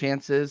couple of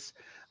chances.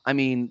 I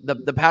mean,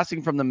 the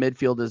passing from the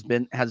midfield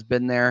has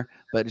been there,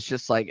 but it's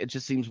just like, it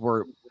just seems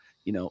we're,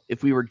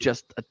 if we were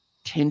just a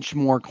tinge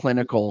more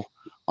clinical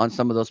on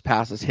some of those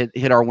passes,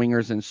 hit our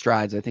wingers in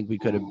strides, I think we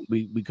could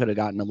have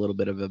gotten a little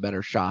bit of a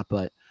better shot.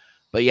 But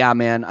yeah,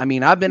 man, I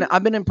mean, I've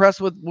been impressed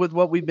with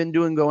what we've been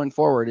doing going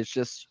forward. It's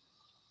just,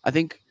 I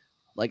think,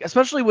 like,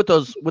 especially with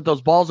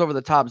those balls over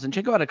the top.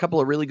 Zinchenko had a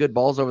couple of really good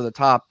balls over the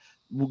top.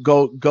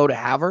 Go to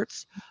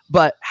Havertz,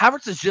 but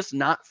Havertz is just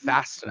not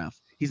fast enough.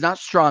 He's not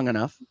strong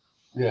enough.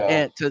 Yeah,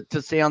 and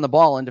to stay on the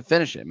ball and to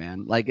finish it,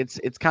 man. Like it's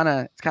kind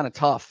of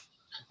tough.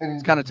 And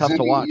it's kind of tough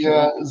to watch.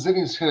 Yeah,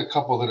 Zinni's hit a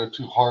couple that are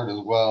too hard as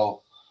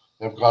well.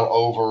 They've gone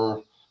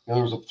over.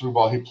 There was a through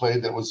ball he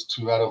played that was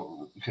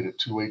hit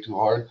it way too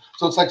hard.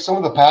 So it's like some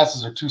of the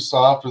passes are too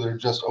soft or they're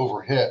just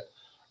over hit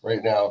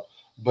right now.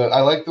 But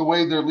I like the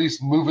way they're at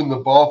least moving the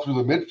ball through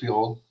the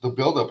midfield. The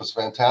buildup is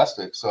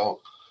fantastic. So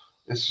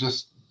it's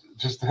just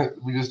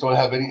we just don't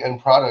have any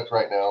end product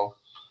right now.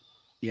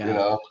 You Yeah.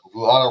 know, a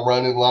lot of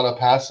running, a lot of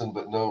passing,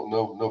 but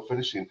no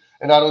finishing.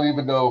 And I don't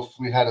even know if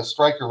we had a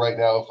striker right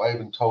now, if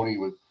Ivan Toney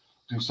would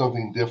do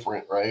something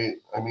different, right?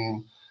 I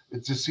mean,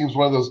 it just seems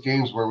one of those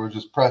games where we're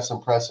just press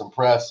and press and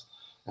press,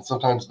 and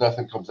sometimes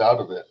nothing comes out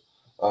of it.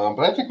 But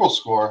I think we'll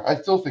score. I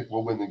still think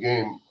we'll win the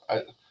game.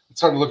 It's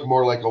starting to look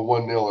more like a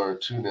 1-0 or a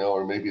 2-0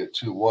 or maybe a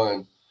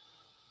 2-1.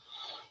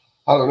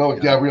 I don't know what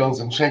Yeah. Gabriel and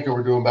Zinchenko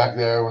were doing back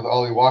there with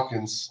Ollie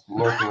Watkins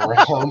lurking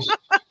around.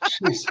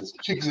 Jesus,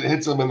 kicks it,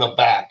 hits him in the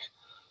back.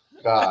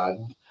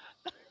 God.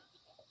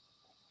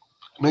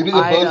 Maybe the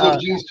I bozo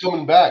gene's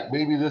coming back.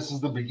 Maybe this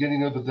is the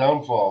beginning of the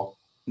downfall.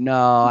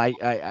 No,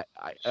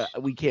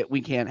 we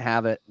can't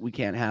have it. We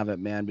can't have it,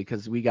 man,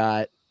 because we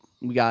got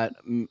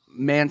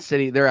Man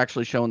City. They're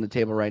actually showing the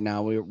table right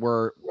now.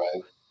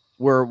 Right.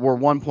 We're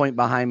 1 point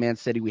behind Man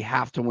City. We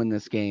have to win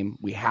this game.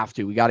 We have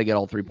to. We got to get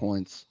all 3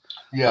 points.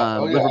 Yeah.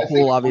 Oh, yeah. I think Liverpool,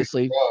 if we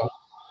obviously. draw,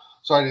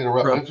 sorry to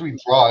interrupt, but Bro, if we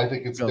draw, I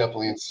think it's go.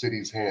 definitely in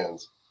City's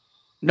hands.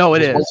 No, it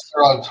Because once is.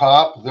 they're on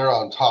top, they're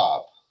on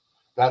top.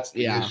 That's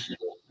the Yeah. issue,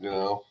 you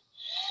know?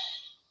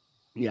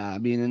 Yeah, I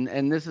mean,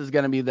 and this is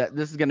gonna be that.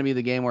 This is gonna be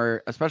the game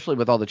where, especially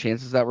with all the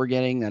chances that we're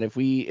getting, that if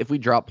we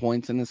drop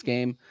points in this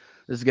game,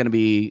 this is gonna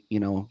be,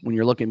 when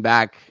you're looking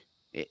back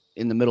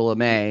in the middle of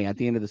May at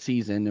the end of the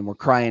season, and we're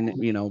crying,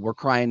 we're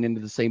crying into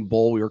the same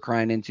bowl we were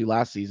crying into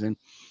last season.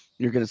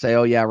 You're gonna say,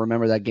 oh yeah,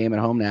 remember that game at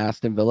home to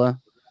Aston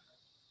Villa?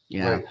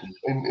 Yeah, Right.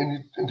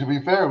 And to be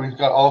fair, we've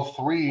got all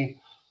three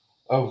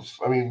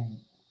I mean,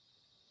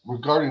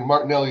 regarding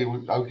Martinelli,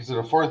 I would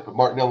consider fourth, but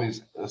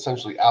Martinelli's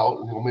essentially out,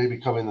 and he'll maybe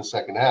come in the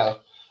second half.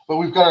 But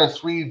we've got our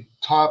three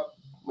top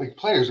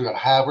players. We've got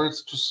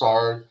Havertz,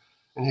 Trossard,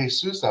 and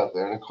Jesus out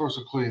there, and of course,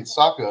 including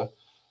Saka.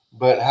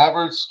 But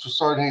Havertz,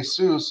 Trossard, and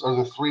Jesus are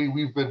the three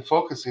we've been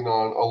focusing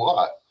on a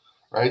lot,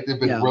 right? They've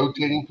been yeah.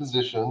 rotating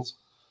positions.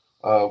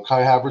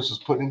 Kai Havertz is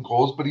putting in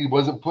goals, but he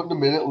wasn't putting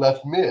them in at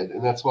left mid,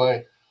 and that's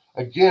why.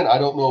 Again, I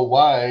don't know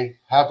why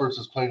Havertz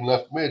is playing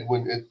left mid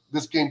when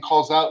this game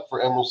calls out for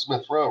Emerald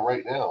Smith Rowe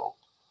right now.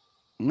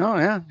 No,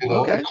 yeah, It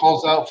okay.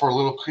 calls out for a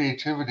little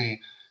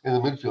creativity in the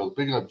midfield.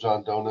 Big up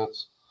John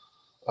Donuts.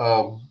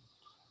 Um,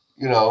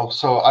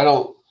 so I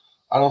don't.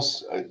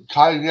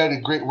 Kai had a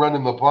great run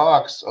in the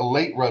box, a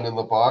late run in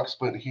the box,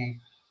 but he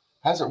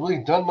hasn't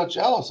really done much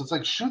else. It's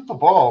like shoot the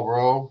ball,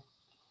 bro.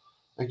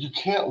 Like you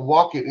can't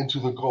walk it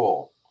into the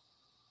goal.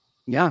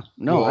 Yeah,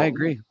 You no, I know,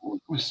 agree.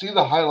 we see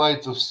the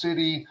highlights of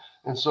City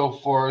and so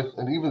forth,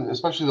 and even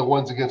especially the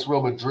ones against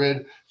Real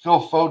Madrid.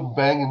 Phil Foden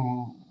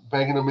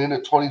banging them in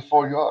at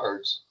 24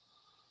 yards.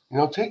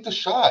 Take the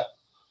shot.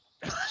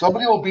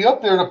 Somebody will be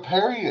up there to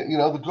parry it.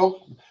 The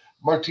goal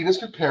Martinez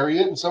could parry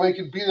it, and somebody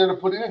could be there to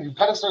put it in. You've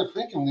got to start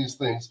thinking these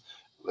things,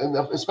 and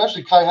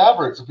especially Kai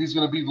Havertz, if he's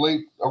going to be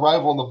late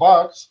arrival in the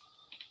box,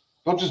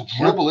 don't just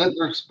Yeah. dribble it.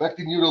 They're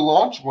expecting you to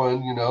launch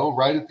one,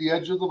 right at the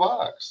edge of the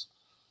box.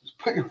 Just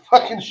put your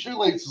fucking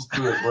shoelaces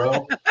through it,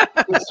 bro.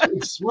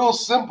 It's real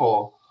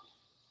simple.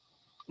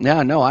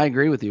 Yeah, no, I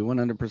agree with you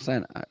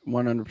 100%.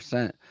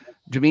 100%.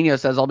 Jaminho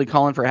says, I'll be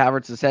calling for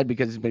Havertz's head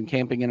because he's been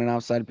camping in an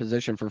offside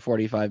position for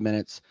 45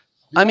 minutes.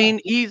 I Yeah, mean,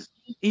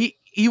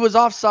 he was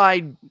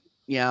offside,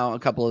 a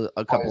couple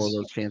of twice.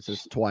 those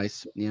chances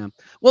twice. Yeah.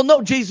 Well,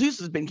 no, Jesus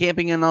has been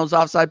camping in those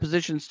offside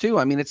positions too.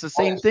 I mean, it's the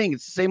same Twice. thing.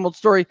 It's the same old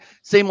story,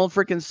 same old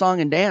freaking song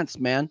and dance,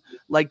 man.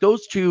 Like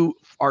those two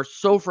are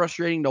so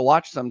frustrating to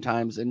watch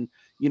sometimes, and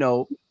you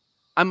know,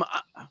 I'm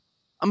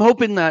I'm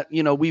hoping that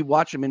we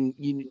watch them and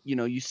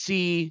you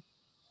see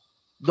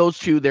those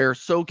two. They're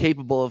so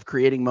capable of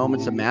creating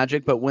moments of Mhm.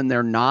 magic, but when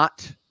they're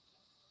not,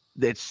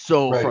 it's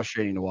so Right.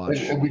 frustrating to And, watch.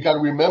 and we got to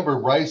remember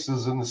Rice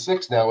is in the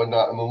six now and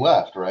not on the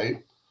left,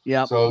 right?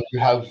 Yep. So you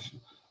have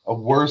a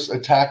worse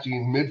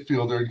attacking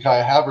midfielder in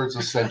Kai Havertz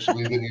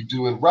essentially than you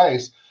do in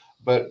Rice.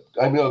 But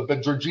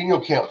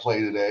Jorginho can't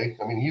play today.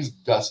 I mean, he's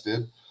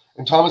dusted.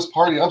 And Thomas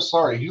Partey, I'm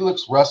sorry, he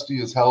looks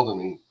rusty as hell to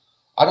me.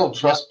 I don't Yep.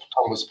 trust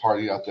Thomas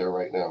Partey out there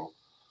right now.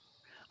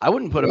 I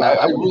wouldn't put him I, out.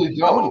 I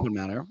really I wouldn't don't. put him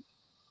out there.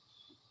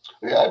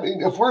 Yeah, I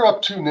mean, if we're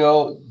up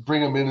 2-0,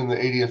 bring him in the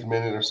 80th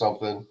minute or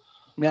something.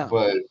 Yeah.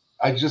 But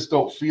I just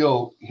don't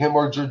feel him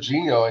or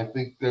Jorginho. I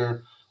think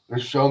they're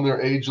showing their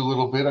age a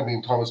little bit. I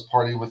mean, Thomas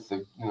Partey with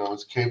the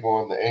his cable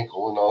on the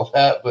ankle and all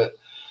that, but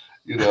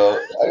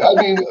I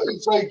mean,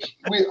 it's like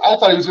I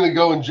thought he was going to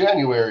go in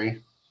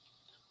January.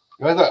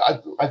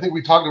 I think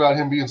we talked about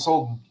him being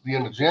sold the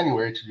end of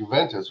January to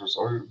Juventus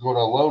or going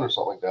on loan or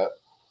something like that.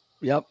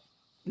 Yep.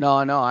 No.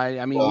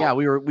 I mean, So, yeah,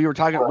 we were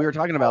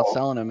talking about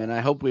selling him, and I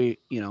hope we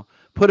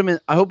put him in.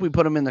 I hope we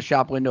put him in the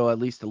shop window at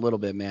least a little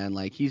bit, man.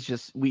 Like he's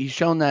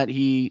shown that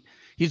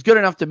he's good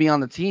enough to be on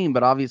the team,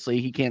 but obviously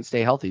he can't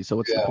stay healthy. So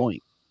what's the yeah.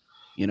 point?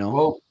 You know.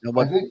 Well, I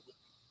What? think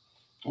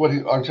what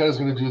Arteta's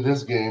going to do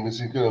this game is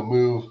he's going to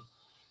move.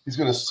 He's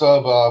going to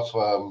sub off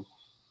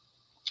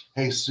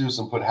Jesus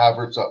and put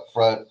Havertz up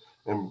front,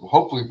 and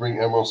hopefully bring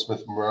Emerald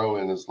Smith Monroe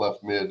in as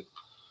left mid.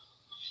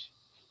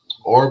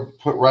 or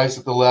put Rice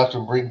at the left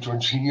and bring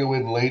Jorginho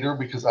in later,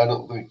 because I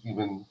don't think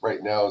even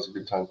right now is a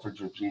good time for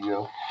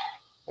Jorginho.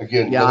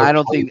 Again, Yeah, another I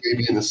don't play think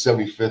maybe in the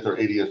 75th or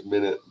 80th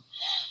minute.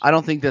 I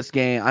don't think this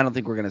game. I don't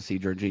think we're going to see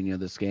Jorginho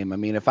this game. I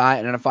mean, if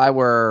I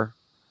were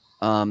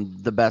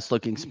the best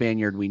looking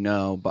Spaniard we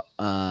know, but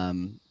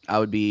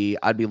I'd be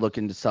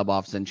looking to sub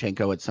off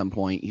Zinchenko at some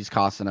point. He's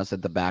costing us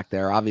at the back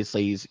there.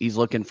 Obviously, he's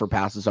looking for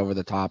passes over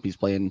the top. He's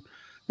playing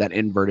that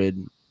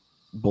inverted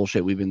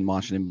bullshit we've been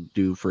watching him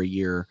do for a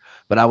year.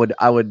 But I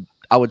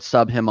would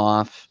sub him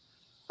off,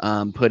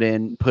 put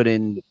in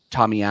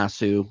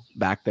Tomiyasu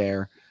back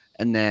there,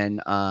 and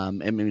then I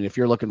mean if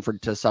you're looking for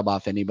to sub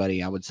off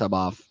anybody, I would sub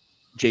off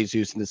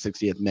Jesus in the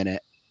 60th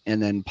minute,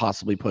 and then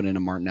possibly put in a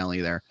Martinelli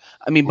there.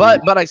 I mean,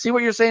 but I see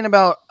what you're saying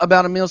about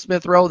Emil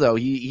Smith Rowe though.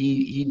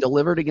 He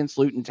delivered against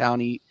Luton Town.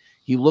 He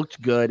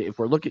looked good. If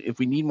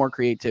we need more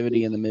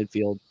creativity in the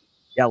midfield,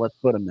 yeah, let's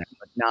put him there.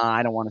 But nah,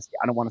 I don't want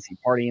to see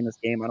Party in this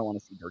game. I don't want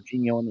to see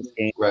Jorginho in this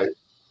game. Right,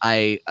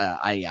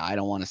 Yeah, I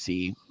don't want to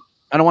see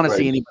right.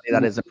 anybody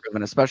that isn't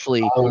proven,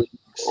 especially I would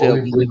still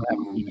only we bring don't have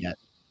a team them. yet.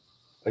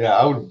 Yeah,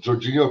 I would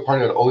Jorginho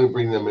Party. I'd only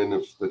bring them in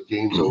if the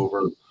game's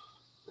over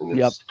and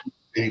Yep. it's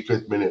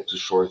 85th minute to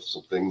shore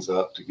some things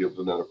up to give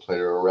another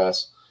player a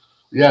rest.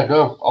 Yeah,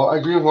 no, I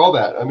agree with all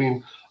that. I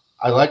mean,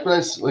 I like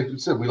what like you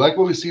said. We like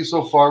what we see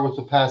so far with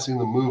the passing,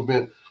 the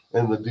movement,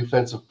 and the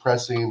defensive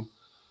pressing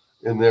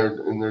in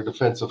their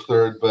defensive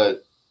third.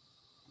 But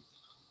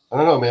I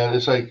don't know, man.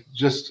 It's like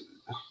just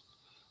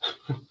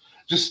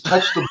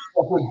touch the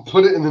ball and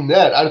put it in the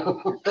net. I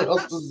don't know what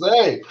else to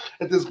say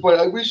at this point.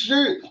 Like, we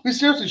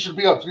seriously should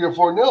be up 3 or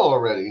 4-0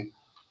 already.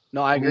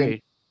 No, I I mean,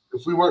 agree.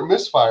 if we weren't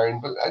misfiring,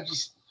 but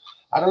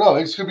I don't know.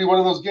 It could be one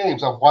of those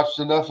games. I've watched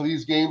enough of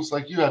these games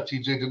like you have,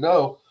 TJ, to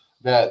know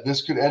that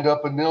this could end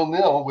up a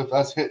 0-0 with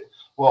us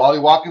Ollie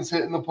Watkins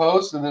hitting the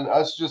post and then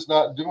us just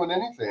not doing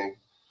anything.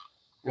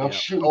 Yeah.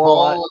 Shooting Well,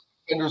 ball,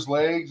 defenders'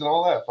 legs, and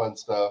all that fun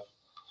stuff.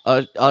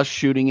 us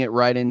shooting it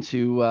right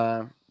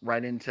into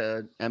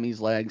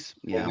Emmy's legs.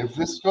 Yeah. And if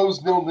this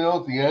goes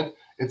 0-0 at the end,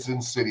 it's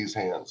in City's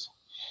hands.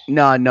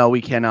 No,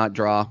 we cannot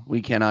draw.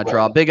 We cannot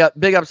draw. Right.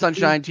 Big up,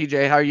 Sunshine.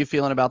 TJ, how are you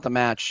feeling about the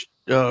match?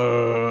 It's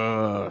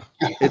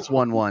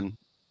 1-1.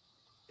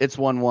 It's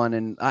 1-1,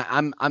 and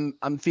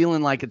I'm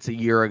feeling like it's a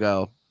year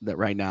ago. That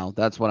right now,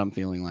 that's what I'm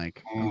feeling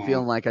like. I'm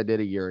feeling like I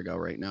did a year ago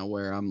right now,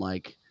 where I'm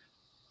like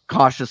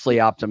cautiously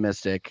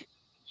optimistic,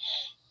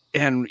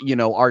 and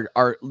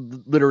our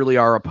literally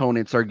our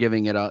opponents are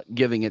giving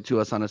it to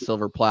us on a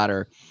silver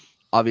platter.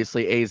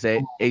 Obviously,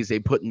 Eze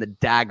putting the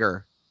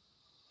dagger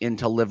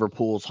into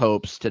Liverpool's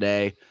hopes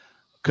today.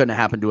 Couldn't have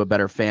happened to a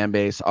better fan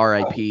base.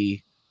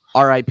 R.I.P.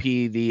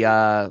 R.I.P.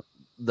 The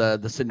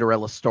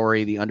Cinderella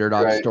story, the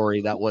underdog Right.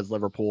 story that was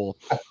Liverpool.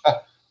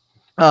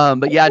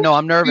 But yeah, no,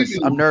 I'm nervous.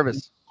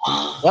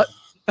 What?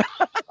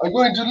 I'm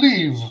going to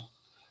leave.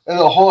 And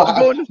the whole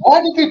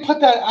why did they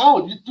put that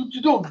out?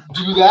 You don't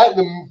do that in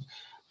the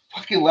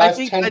fucking last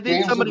 10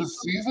 games of the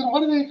season.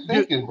 What are they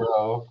thinking,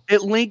 bro?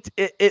 It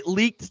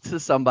leaked to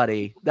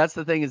somebody. That's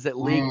the thing, is it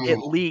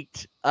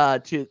leaked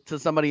to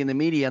somebody in the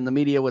media, and the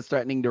media was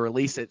threatening to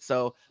release it.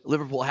 So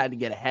Liverpool had to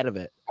get ahead of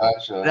it.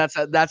 Gotcha.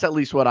 That's at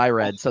least what I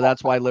read. So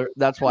that's why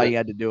he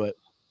had to do it.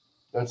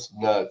 That's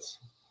nuts.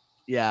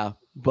 Yeah,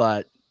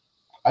 but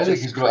I think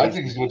he's going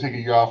to take a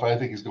year off. I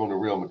think he's going to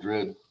Real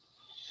Madrid.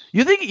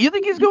 You think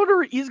he's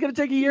going to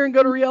take a year and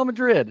go to Real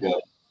Madrid?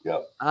 Yeah.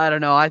 I don't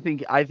know. I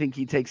think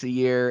he takes a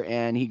year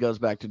and he goes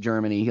back to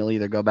Germany. He'll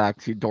either go back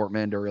to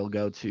Dortmund or he'll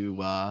go to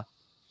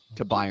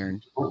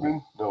Bayern.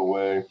 Dortmund? No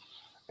way.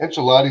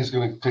 Ancelotti's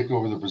going to take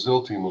over the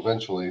Brazil team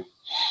eventually.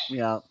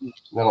 Yeah.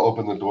 That'll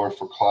open the door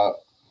for Klopp.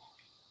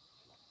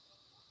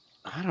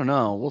 I don't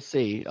know. We'll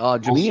see.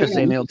 Jaminho's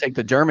saying he'll take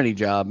the Germany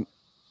job.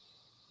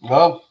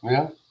 No,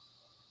 yeah.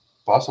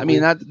 Possibly. I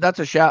mean that's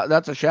a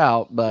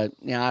shout, but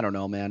yeah, I don't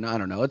know, man. I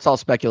don't know. It's all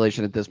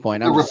speculation at this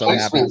point. The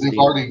replacement they've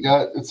already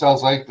got. It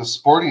sounds like the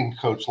Sporting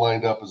coach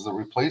lined up as the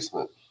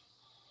replacement.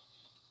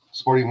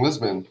 Sporting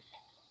Lisbon.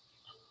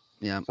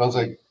 Yeah. Sounds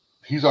like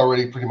he's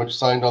already pretty much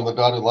signed on the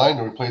dotted line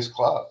to replace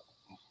Klopp.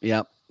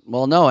 Yeah.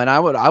 Well, no, and I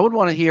would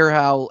want to hear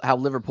how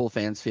Liverpool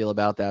fans feel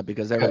about that,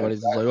 because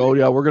everybody's like, oh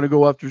yeah, we're gonna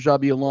go after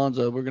Xabi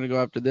Alonso, we're gonna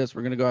go after this,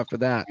 we're gonna go after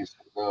that,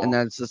 and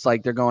then it's just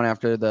like they're going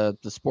after the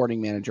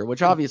sporting manager,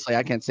 which obviously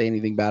I can't say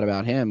anything bad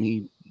about him.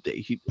 He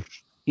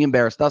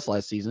embarrassed us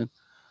last season,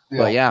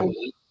 but yeah.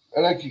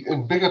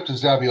 And big up to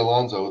Xabi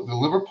Alonso. The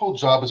Liverpool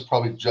job is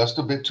probably just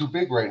a bit too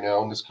big right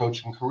now in his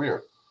coaching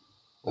career.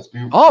 Let's be.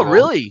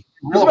 Really?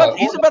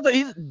 He's about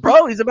to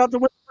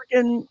win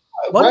freaking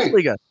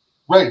Bundesliga.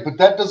 Right, but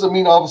that doesn't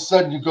mean all of a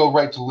sudden you go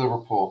right to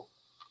Liverpool.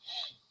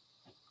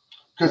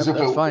 Because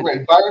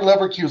Bayern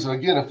Leverkusen,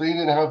 again, if they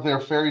didn't have their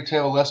fairy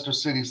tale Leicester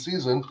City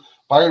season,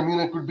 Bayern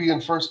Munich would be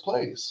in first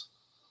place.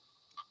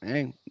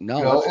 Hey,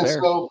 no, that's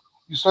fair. So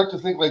you start to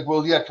think like,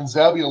 well, yeah, can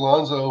Xabi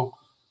Alonso,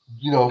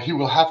 he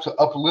will have to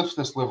uplift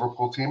this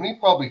Liverpool team, and he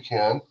probably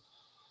can,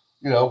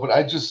 but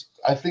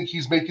I think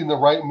he's making the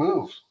right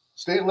move.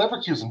 Stay at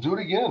Leverkusen, do it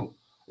again.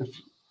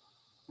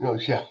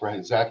 Yeah, right,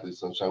 exactly,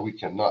 Sunshine. We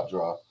cannot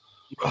draw.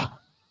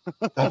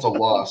 That's a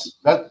loss.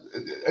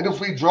 And if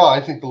we draw,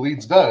 I think the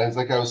lead's done. It's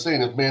like I was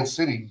saying, if Man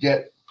City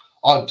get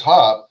on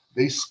top,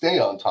 they stay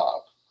on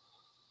top.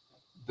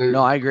 They're,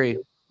 No, I agree.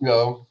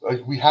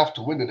 like we have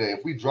to win today.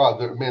 If we draw,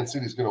 Man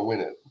City's going to win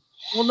it.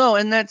 Well, no,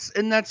 and that's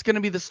going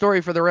to be the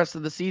story for the rest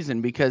of the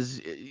season because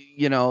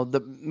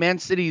the Man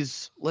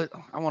City's.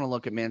 I want to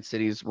look at Man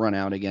City's run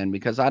out again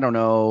because I don't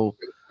know.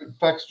 It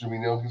affects Jimmy.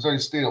 He's already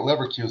stayed at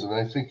Leverkusen, and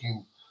I think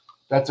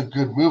that's a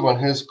good move on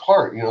his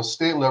part.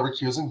 Stay at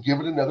Leverkusen, give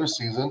it another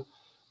season.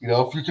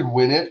 If you can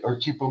win it or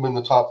keep them in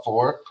the top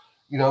four.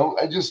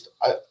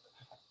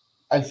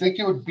 I think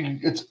it would be.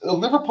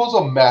 Liverpool's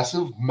a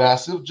massive,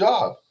 massive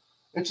job.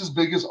 It's as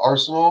big as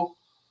Arsenal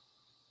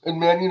and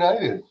Man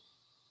United.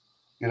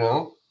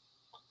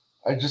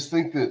 I just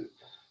think that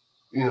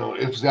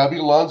if Xabi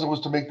Alonso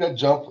was to make that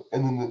jump,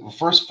 and then the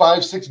first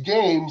 5-6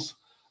 games,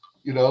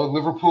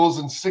 Liverpool's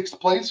in 6th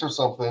place or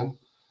something,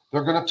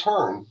 they're going to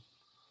turn.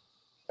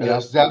 And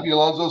Yep. if Xabi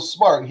Alonso's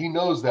smart, he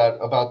knows that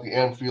about the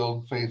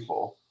Anfield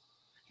faithful.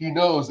 He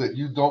knows that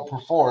you don't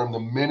perform the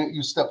minute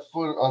you step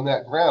foot on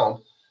that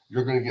ground,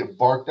 you're going to get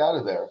barked out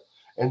of there.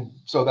 And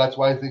so that's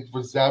why I think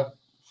for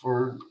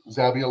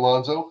Xabi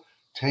Alonso,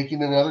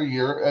 taking another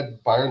year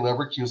at Bayern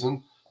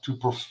Leverkusen to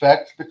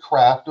perfect the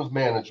craft of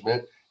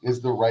management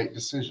is the right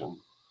decision.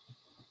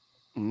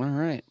 All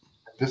right.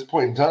 At this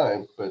point in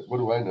time, but what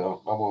do I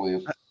know? I'm only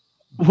a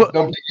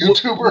dumpy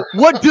YouTuber.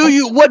 What do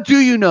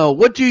you know?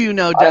 What do you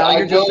know, Dal?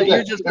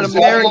 You're just an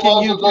American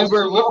YouTuber. Goes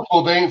for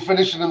Liverpool, they ain't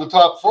finishing in the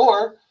top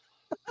 4.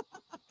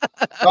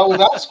 Not with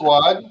that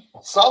squad.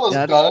 Salah's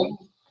done.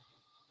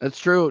 That's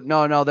true.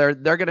 No, they're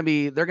gonna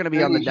be on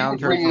the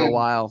downturn for a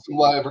while. Some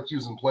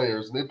Leverkusen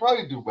players, and they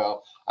probably do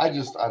well. I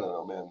don't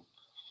know, man.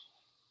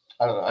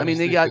 I don't know. I mean,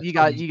 you got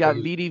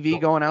VDV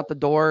going out the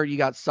door. You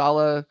got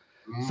Salah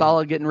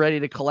getting ready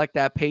to collect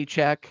that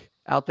paycheck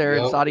out there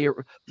in Saudi,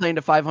 playing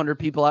to 500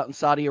 people out in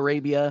Saudi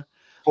Arabia.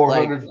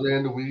 400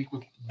 grand a week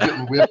with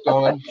getting whipped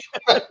on.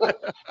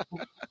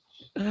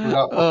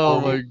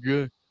 Oh my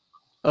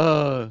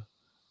god.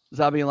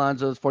 Xabi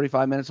Alonso is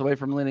 45 minutes away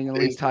from winning a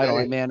league title.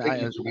 And man,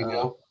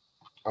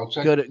 I'll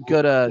check.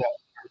 Good.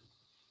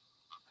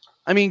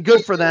 I mean,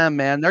 good for them,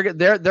 man.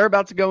 They're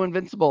about to go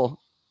invincible.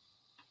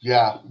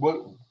 Yeah,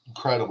 what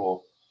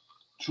incredible!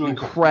 Truly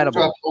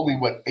incredible. Only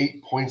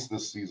 8 points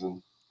this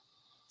season.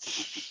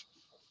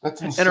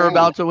 That's insane. And are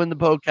about to win the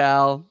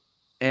Pokal,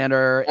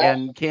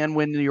 and can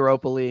win the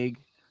Europa League.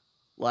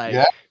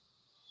 Yeah.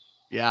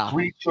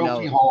 3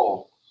 trophy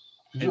haul.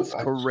 It's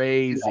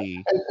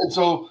crazy. Yeah. And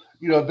so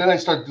then I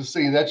start to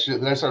see that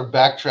shit. Then I start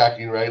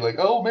backtracking, right? Like,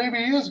 oh,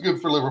 maybe he is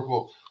good for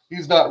Liverpool.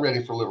 He's not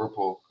ready for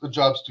Liverpool. The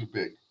job's too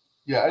big.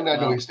 Yeah, and I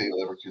know he stayed at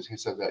Leverkusen. He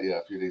said that,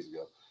 a few days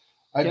ago.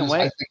 I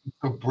think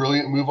it's a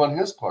brilliant move on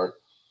his part.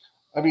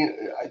 I mean,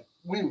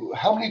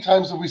 how many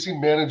times have we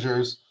seen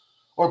managers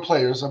or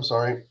players, I'm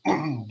sorry,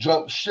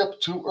 jump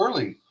ship too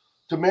early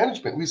to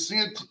management? We see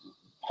it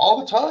all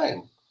the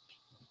time.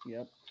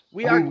 Yep.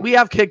 We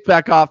have kicked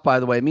back off, by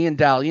the way, me and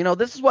Dal.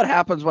 This is what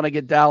happens when I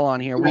get Dal on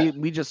here.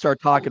 We just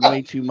start talking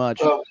way too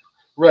much.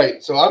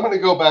 Right. So I'm going to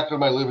go back to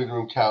my living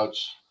room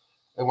couch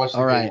and watch the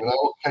game, and I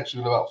will catch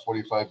you in about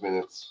 45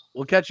 minutes.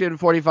 We'll catch you in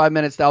 45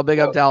 minutes, Dal. Big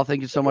up, Dal.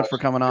 Thank you so much for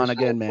coming on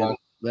again, man.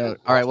 All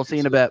right, we'll see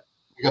you in a bit.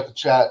 We got the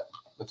chat.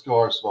 Let's go,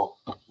 Arsenal.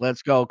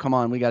 Let's go. Come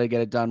on. We got to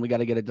get it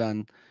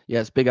done.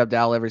 Yes, big up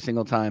Dal every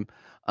single time.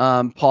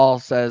 Paul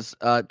says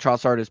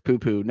Trossard is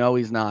poo-poo. No,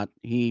 he's not.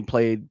 He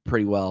played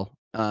pretty well.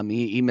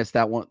 He missed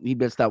that one. He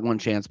missed that one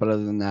chance, but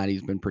other than that,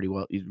 he's been pretty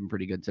well. He's been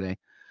pretty good today.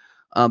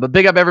 But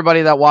big up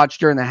everybody that watched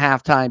during the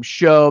halftime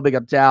show. Big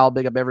up Dal.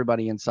 Big up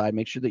everybody inside.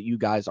 Make sure that you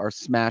guys are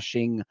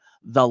smashing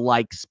the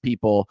likes,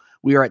 people.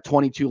 We are at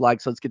 22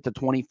 likes. Let's get to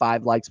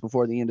 25 likes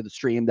before the end of the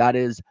stream. That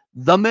is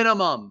the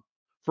minimum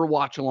for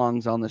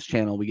watch-alongs on this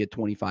channel. We get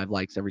 25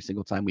 likes every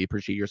single time. We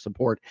appreciate your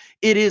support.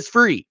 It is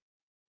free.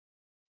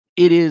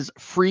 It is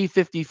free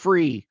 50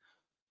 free,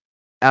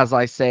 as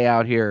I say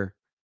out here.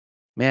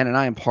 Man, and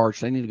I am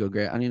parched. I need to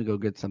go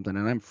get something,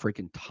 and I'm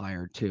freaking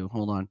tired too.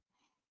 Hold on.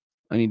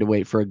 I need to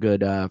wait for a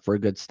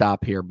good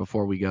stop here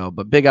before we go.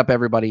 But big up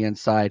everybody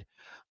inside.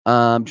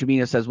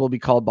 Jamina says we'll be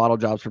called bottle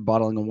jobs for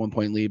bottling a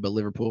 1-point lead, but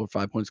Liverpool with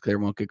 5 points clear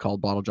won't get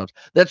called bottle jobs.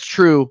 That's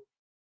true.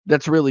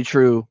 That's really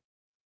true.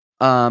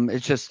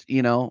 It's just,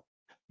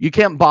 you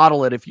can't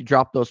bottle it if you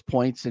drop those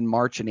points in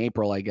March and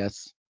April, I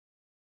guess.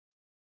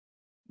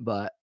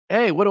 But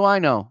hey, what do I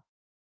know?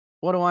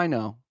 But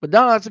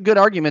no, that's a good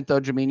argument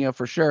though, Jaminho,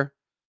 for sure.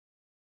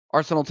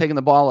 Arsenal taking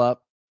the ball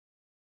up.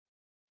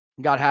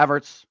 Got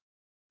Havertz.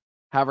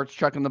 Havertz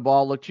chucking the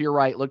ball. Look to your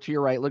right.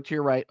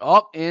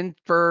 Oh, in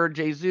for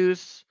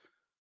Jesus.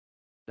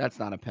 That's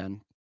not a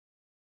pen.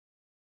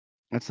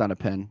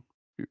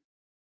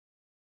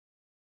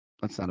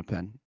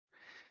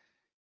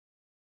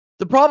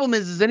 The problem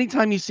is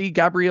anytime you see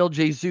Gabriel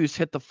Jesus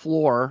hit the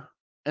floor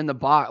and the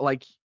box,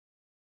 like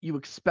you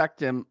expect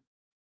him.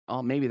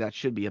 Oh, maybe that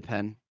should be a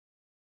pen.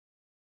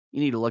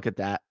 You need to look at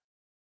that.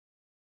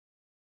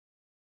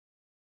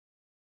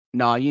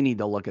 No, you need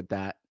to look at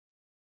that.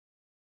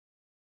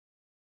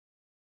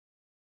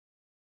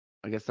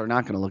 I guess they're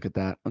not going to look at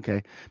that.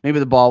 Okay, maybe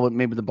the ball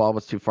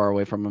was too far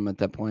away from him at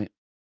that point.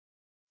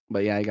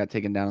 But yeah, he got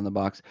taken down in the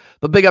box.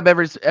 But big up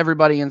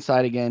everybody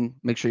inside again.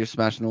 Make sure you're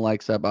smashing the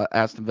likes up.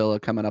 Aston Villa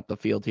coming up the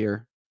field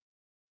here.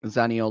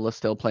 Zaniolo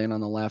still playing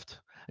on the left.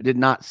 I did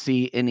not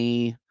see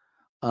any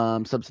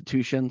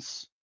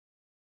substitutions.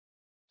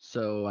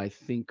 So I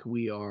think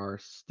we are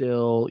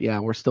still,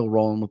 we're still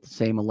rolling with the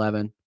same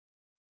 11.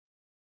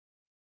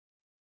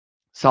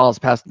 Salah's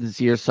passed this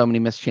year, so many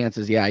missed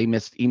chances. Yeah, he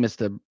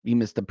missed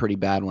a pretty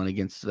bad one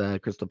against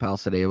Crystal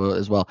Palace today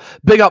as well.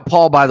 Big up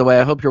Paul, by the way.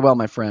 I hope you're well,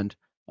 my friend.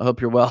 I hope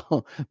you're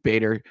well,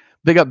 Bader.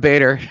 Big up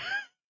Bader.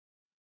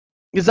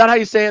 Is that how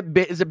you say it?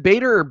 Is it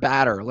Bader or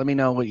Batter? Let me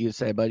know what you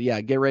say. But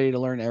yeah, get ready to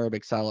learn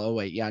Arabic, Salah. Oh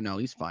wait, yeah, no,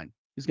 he's fine.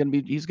 He's gonna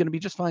be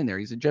just fine there.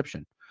 He's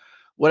Egyptian.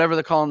 Whatever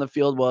the call on the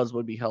field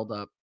would be held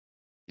up.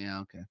 Yeah,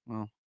 okay.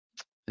 Well,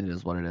 it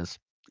is what it is.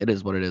 It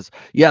is what it is.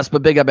 Yes,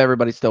 but big up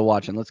everybody still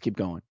watching. Let's keep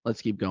going.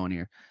 Let's keep going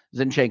here.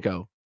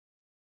 Zinchenko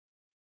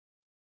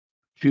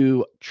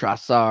to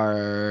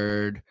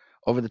Trossard.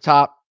 Over the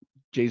top.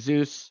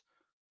 Jesus.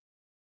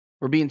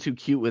 We're being too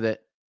cute with it.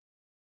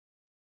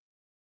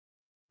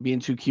 Being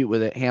too cute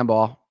with it.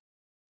 Handball.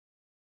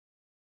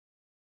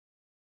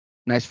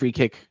 Nice free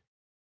kick.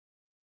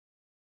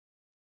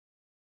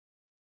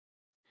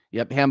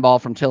 Yep, handball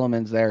from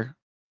Tillemans there.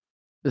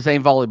 This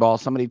ain't volleyball.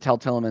 Somebody tell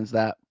Tillemans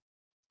that.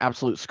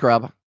 Absolute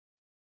scrub.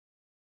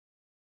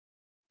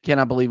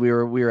 Cannot believe we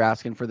were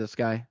asking for this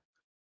guy.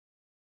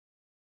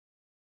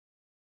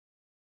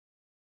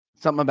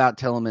 Something about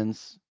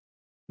Tillemans.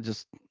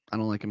 Just I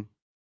don't like him.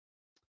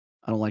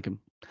 I don't like him.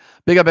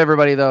 Big up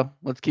everybody though.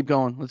 Let's keep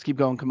going. Let's keep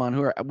going. Come on.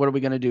 What are we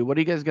gonna do? What are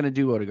you guys gonna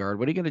do, Odegaard?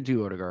 What are you gonna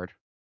do, Odegaard?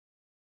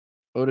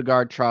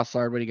 Odegaard,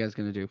 Trossard, what are you guys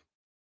gonna do?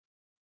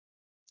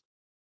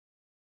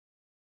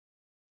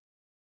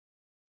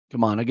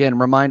 Come on. Again,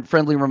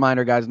 friendly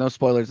reminder, guys. No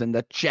spoilers in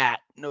the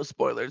chat. No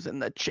spoilers in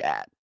the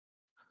chat.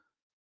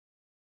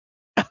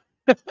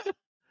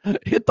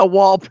 Hit the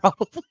wall,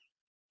 probably.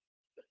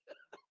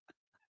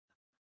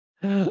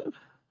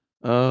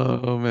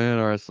 Oh man,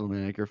 Arsenal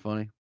man, you're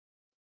funny.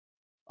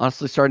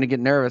 Honestly, starting to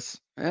get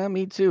nervous.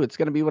 Me too. It's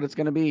gonna be what it's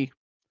gonna be.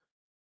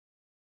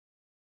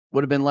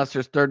 Would have been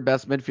Leicester's third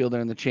best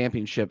midfielder in the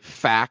championship.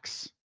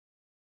 Facts.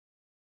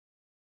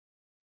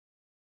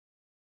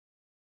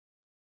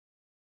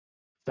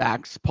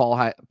 Facts.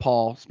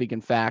 Paul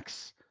speaking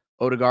facts.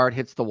 Odegaard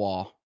hits the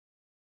wall.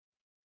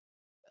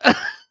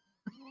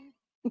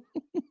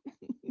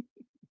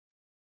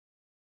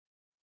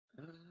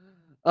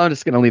 I'm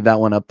just gonna leave that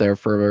one up there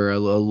for a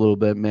little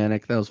bit.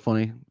 Manic. That was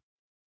funny.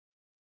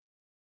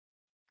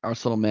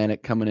 Arsenal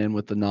Manic coming in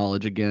with the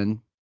knowledge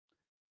again.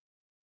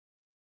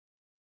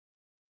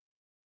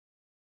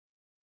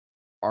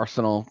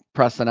 Arsenal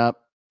pressing up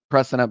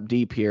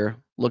deep here,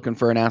 looking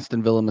for an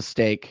Aston Villa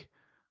mistake.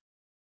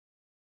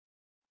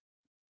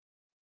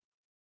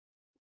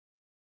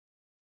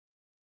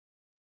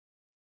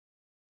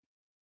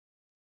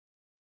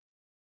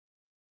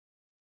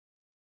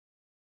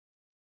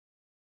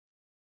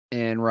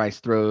 And Rice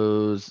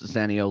throws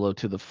Zaniolo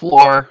to the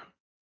floor.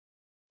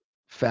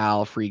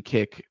 Foul, free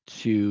kick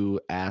to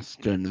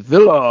Aston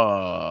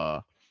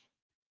Villa.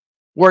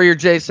 Warrior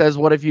J says,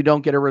 "What if you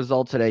don't get a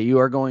result today? You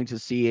are going to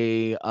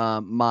see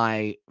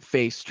my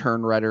face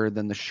turn redder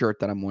than the shirt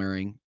that I'm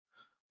wearing.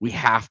 We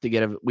have to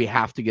get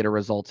a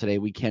result today.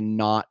 We can't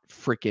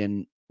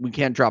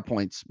drop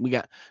points.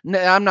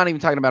 I'm not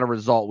even talking about a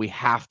result. We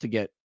have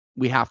to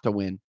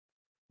win.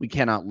 We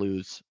cannot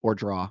lose or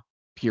draw.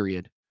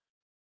 Period.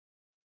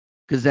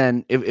 Because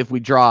then if we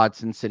draw,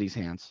 it's in City's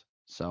hands.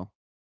 So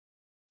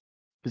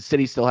because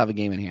City still have a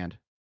game in hand,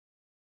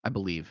 I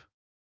believe.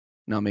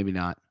 No, maybe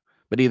not.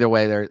 But either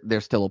way,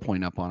 they're still a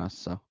point up on us.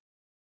 So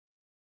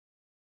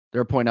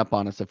they're a point up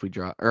on us if we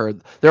draw, or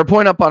they're a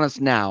point up on us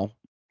now.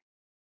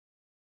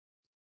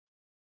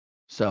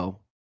 So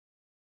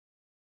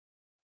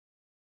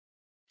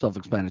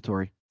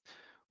self-explanatory.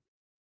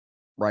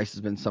 Rice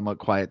has been somewhat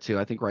quiet too.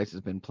 I think Rice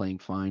has been playing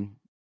fine.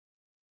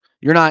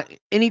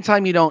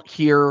 Anytime you don't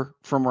hear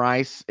from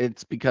Rice,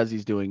 it's because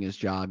he's doing his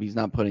job. He's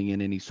not putting in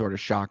any sort of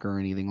shocker or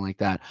anything like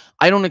that.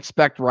 I don't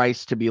expect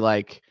Rice to be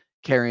like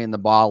carrying the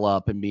ball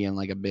up and being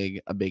like a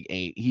big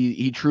 8.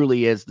 He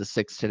truly is the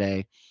 6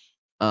 today,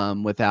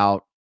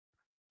 without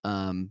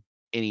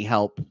any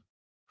help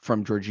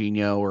from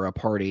Jorginho or a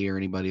party or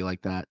anybody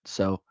like that.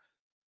 So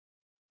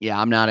yeah,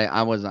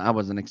 I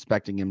wasn't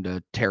expecting him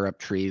to tear up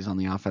trees on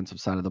the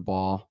offensive side of the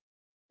ball,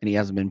 and he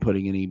hasn't been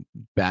putting any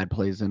bad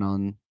plays in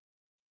on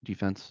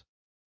defense.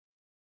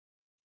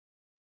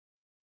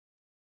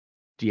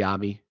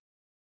 Diaby.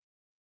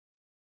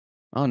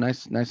 Oh,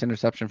 nice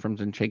interception from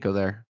Zinchenko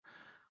there.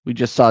 We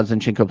just saw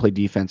Zinchenko play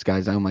defense,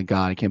 guys. Oh my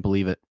god, I can't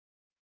believe it.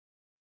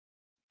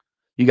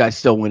 You guys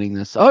still winning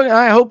this. Oh,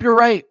 I hope you're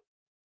right.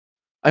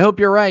 I hope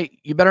you're right.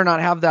 You better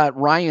not have that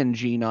Ryan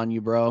gene on you,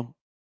 bro.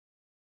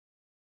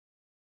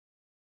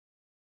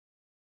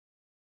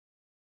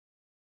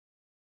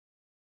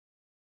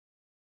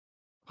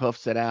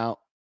 Hoofs it out.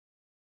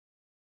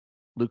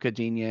 Luca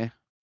Digne.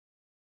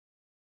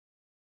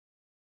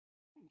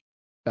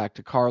 Back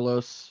to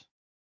Carlos.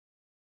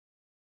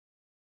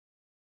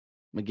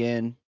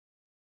 McGinn.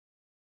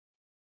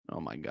 Oh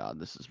my God,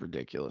 this is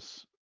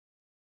ridiculous.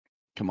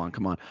 Come on,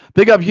 come on.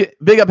 Big up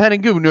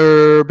Henning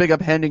Gooner. Big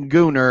up Henning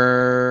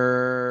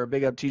Gooner.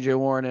 Big up TJ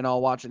Warren and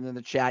all watching in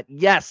the chat.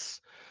 Yes.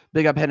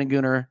 Big up Henning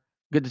Gooner.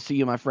 Good to see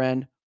you, my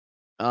friend.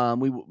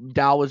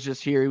 Dow was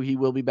just here. He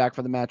will be back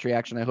for the match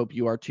reaction. I hope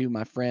you are too,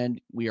 my friend.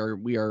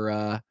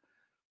 We're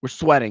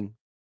sweating.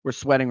 We're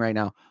sweating right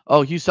now.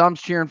 Oh,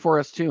 Husam's cheering for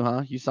us too,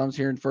 huh? Husam's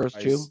cheering for us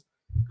too.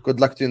 Good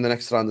luck to you in the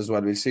next round as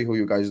well. We'll see who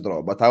you guys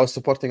draw. But I was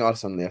supporting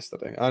Arsenal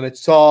yesterday, and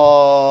it's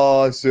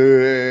Arsenal.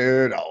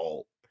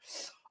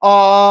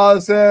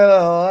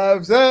 Arsenal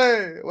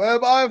FC, where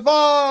by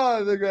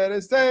far the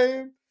greatest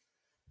team.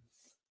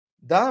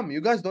 Damn,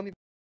 you guys don't even.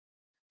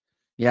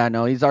 Yeah,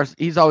 no, he's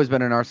always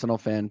been an Arsenal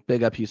fan.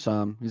 Big up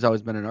Husam. He's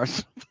always been an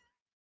Arsenal fan.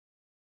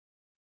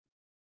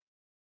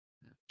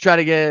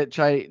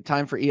 Try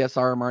time for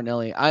ESR or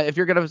Martinelli. If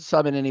you're gonna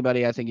sub in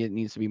anybody, I think it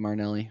needs to be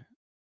Martinelli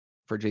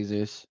for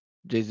Jesus.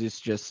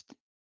 Jesus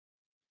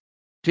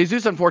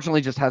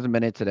unfortunately just hasn't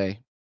been it today.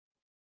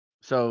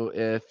 So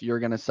if you're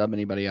gonna sub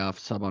anybody off,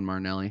 sub on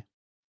Martinelli.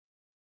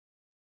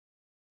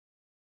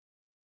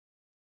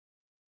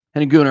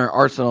 And Gunnar,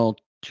 Arsenal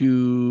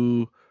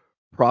to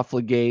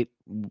profligate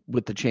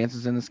with the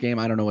chances in this game.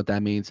 I don't know what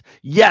that means.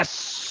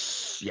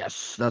 Yes,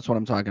 that's what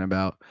I'm talking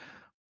about.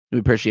 We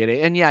appreciate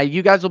it. And yeah,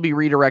 you guys will be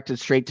redirected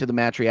straight to the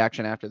match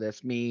reaction after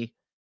this. Me,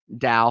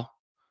 Dow,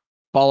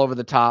 ball over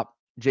the top,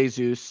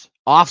 Jesus,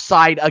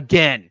 offside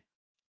again.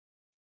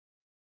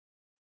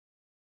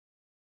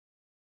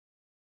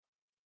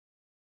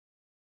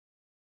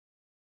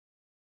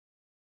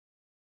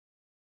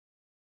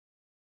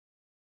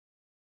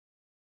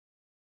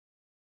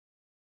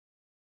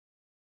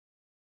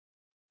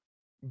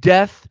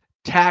 Death,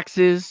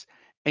 taxes,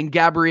 and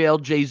Gabriel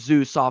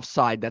Jesus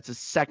offside. That's a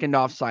second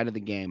offside of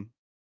the game.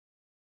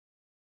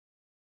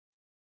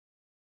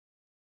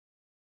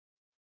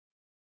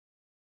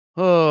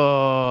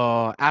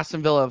 Oh,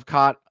 Aston Villa have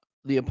caught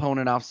the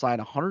opponent offside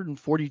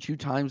 142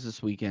 times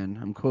this weekend.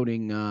 I'm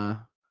quoting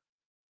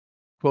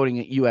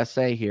at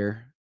USA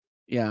here.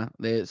 Yeah,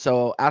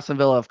 so Aston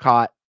Villa have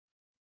caught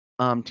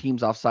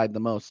teams offside the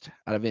most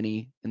out of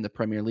any in the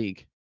Premier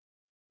League.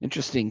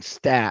 Interesting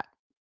stat.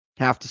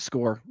 Have to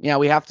score. Yeah,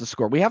 we have to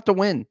score. We have to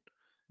win.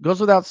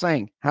 Goes without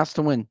saying. Has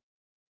to win.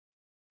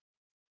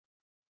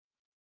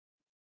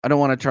 I don't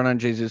want to turn on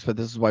Jesus, but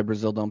this is why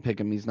Brazil don't pick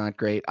him. He's not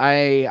great.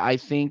 I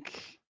think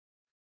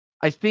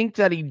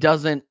that he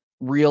doesn't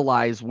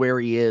realize where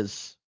he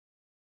is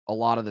a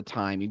lot of the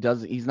time.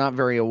 He's not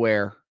very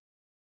aware.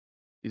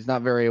 He's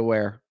not very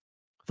aware.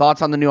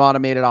 Thoughts on the new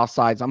automated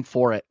offsides? I'm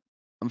for it.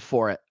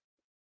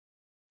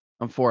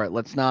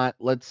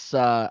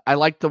 I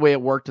like the way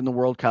it worked in the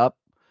World Cup.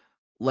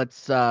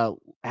 Let's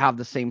have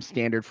the same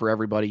standard for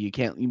everybody. You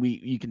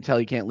can tell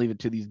you can't leave it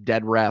to these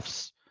dead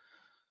refs.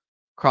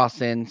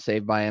 Cross in,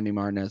 saved by Emi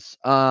Martinez.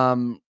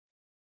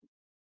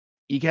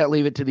 You can't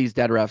leave it to these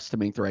dead refs to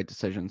make the right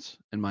decisions,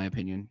 in my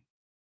opinion.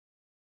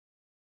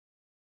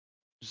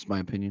 Just my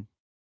opinion.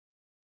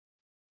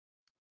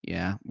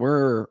 Yeah,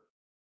 the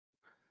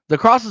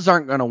crosses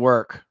aren't going to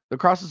work. The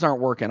crosses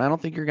aren't working. I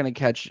don't think you're going to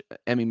catch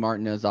Emi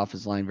Martinez off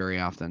his line very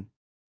often.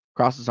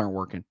 Crosses aren't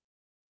working.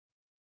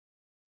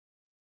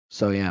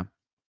 So, yeah.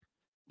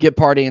 Get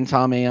Party and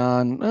Tommy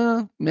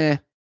on. Meh.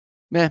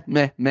 I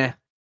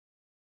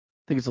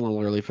think it's a little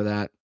early for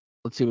that.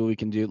 Let's see what we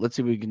can do. Let's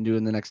see what we can do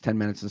in the next 10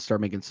 minutes and start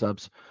making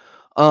subs.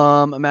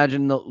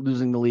 Imagine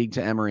losing the league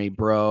to Emery,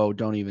 bro.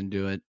 Don't even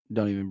do it.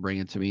 Don't even bring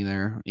it to me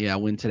there. Yeah,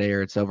 win today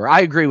or it's over. I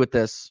agree with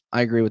this.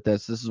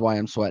 This is why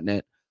I'm sweating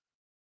it.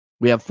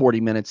 We have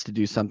 40 minutes to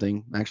do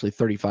something. Actually,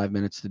 35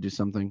 minutes to do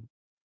something.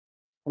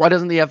 Why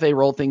doesn't the FA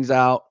roll things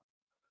out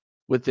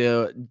with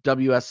the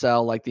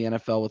WSL like the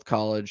NFL with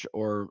college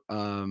or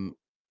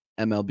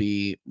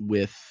MLB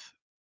with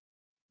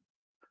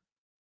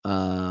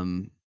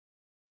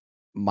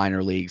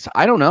minor leagues?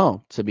 I don't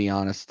know, to be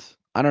honest.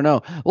 I don't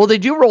know. Well, they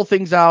do roll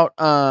things out.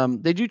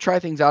 They do try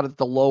things out at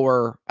the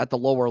lower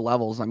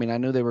levels. I mean, I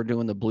knew they were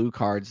doing the blue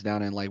cards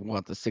down in like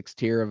the 6th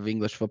tier of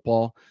English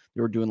football.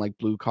 They were doing like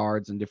blue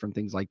cards and different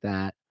things like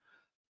that.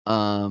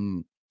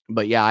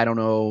 But yeah, I don't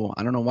know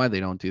why they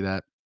don't do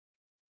that.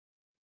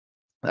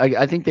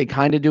 I think they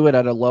kind of do it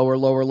at a lower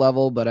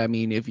level, but I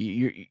mean, if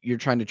you're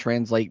trying to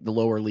translate the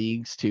lower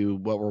leagues to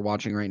what we're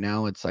watching right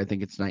now, I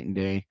think it's night and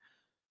day.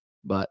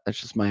 But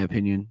that's just my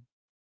opinion.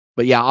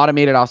 But yeah,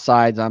 automated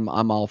offsides,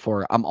 I'm all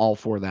for it. I'm all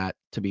for that,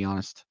 to be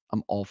honest.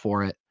 I'm all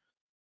for it.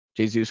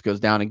 Jesus goes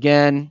down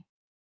again.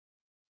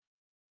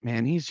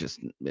 Man, he's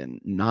just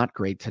been not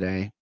great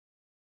today.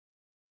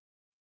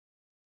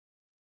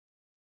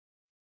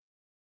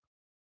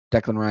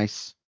 Declan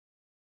Rice.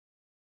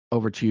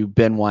 Over to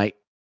Ben White.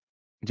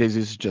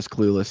 Jesus is just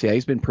clueless. Yeah,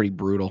 he's been pretty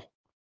brutal.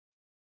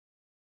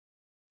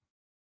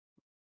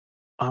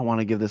 I want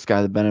to give this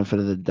guy the benefit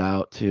of the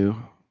doubt, too.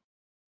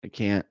 I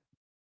can't.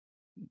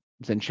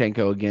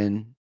 Zinchenko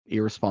again,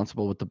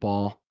 irresponsible with the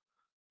ball.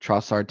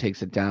 Trossard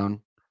takes it down.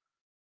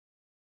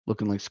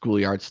 Looking like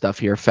schoolyard stuff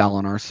here. Foul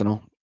on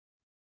Arsenal.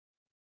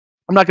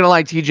 I'm not going to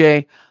lie,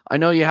 TJ. I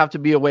know you have to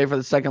be away for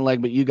the second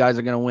leg, but you guys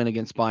are going to win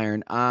against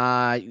Bayern.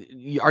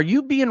 Are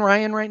you being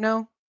Ryan right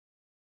now?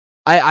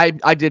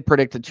 I did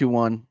predict a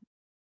 2-1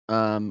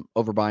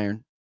 over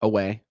Bayern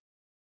away.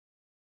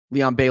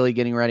 Leon Bailey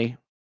getting ready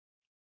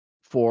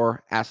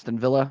for Aston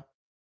Villa.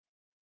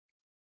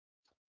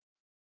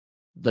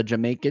 The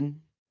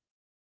Jamaican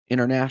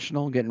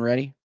international getting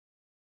ready.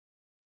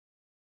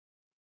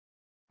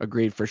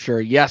 Agreed for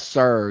sure. Yes,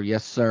 sir.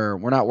 Yes, sir.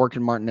 We're not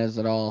working Martinez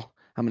at all.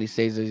 How many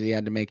saves has he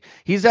had to make?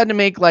 He's had to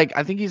make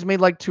I think he's made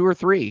 2 or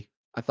 3.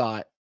 I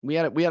thought we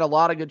had a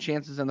lot of good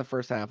chances in the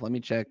first half. Let me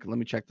check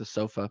the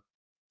sofa.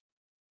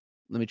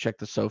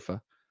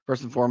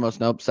 First and foremost,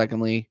 nope.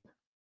 Secondly,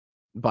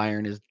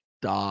 Bayern is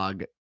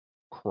dog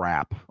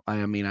crap.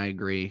 I mean, I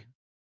agree.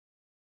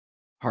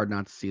 Hard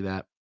not to see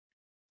that.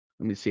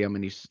 Let me see how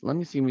many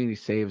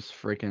saves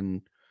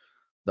freaking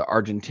the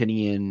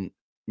Argentinian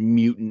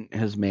mutant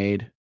has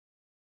made.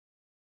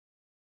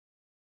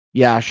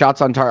 Yeah,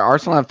 shots on target.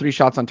 Arsenal have 3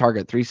 shots on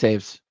target, 3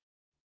 saves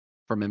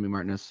from Emi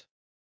Martinez.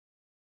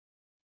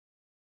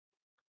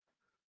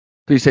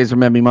 3 saves from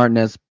Emi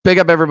Martinez. Big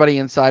up everybody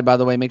inside, by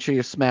the way. Make sure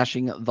you're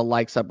smashing the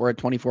likes up. We're at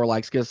 24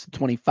 likes. Get us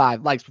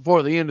 25 likes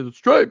before the end of the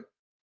stream.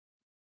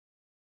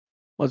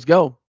 Let's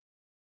go.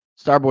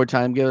 Starboard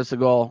time. Give us a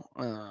goal.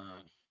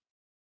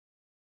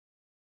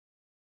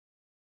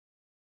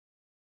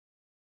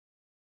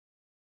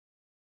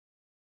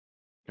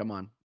 Come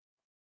on.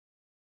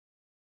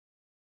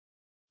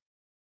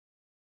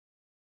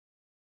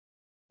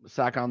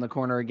 Saka on the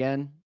corner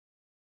again.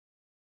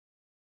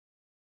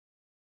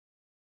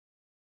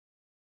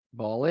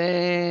 Ball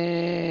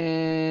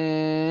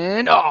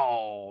in.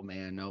 Oh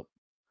man, nope.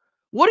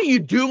 What are you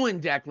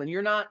doing, Declan?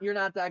 You're not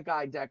that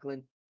guy,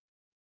 Declan.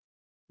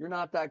 You're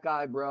not that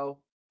guy, bro.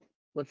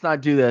 Let's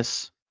not do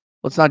this.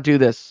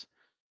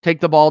 Take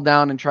the ball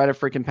down and try to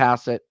freaking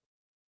pass it.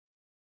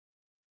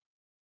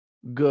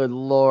 Good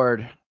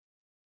Lord.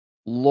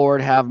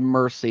 Lord have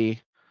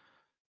mercy.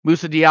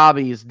 Moussa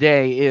Diaby's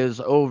day is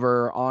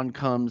over. On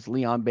comes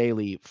Leon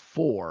Bailey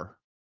for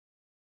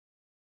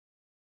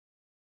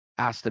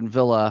Aston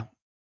Villa.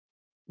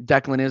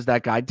 Declan is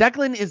that guy.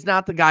 Declan is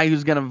not the guy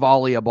who's going to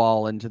volley a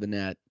ball into the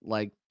net.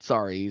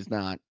 Sorry, he's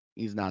not.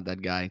 He's not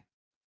that guy.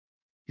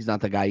 He's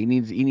not the guy. He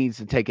needs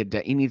to take it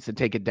down. He needs to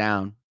take it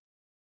down.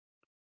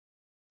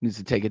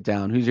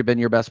 Who's been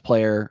your best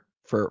player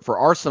for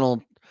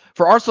Arsenal?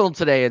 For Arsenal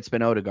today, it's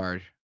been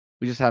Odegaard.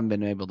 We just haven't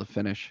been able to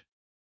finish.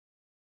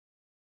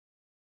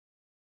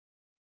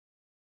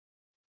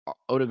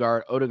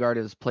 Odegaard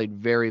has played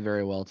very,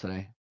 very well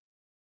today.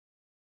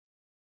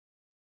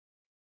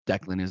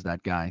 Declan is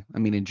that guy. I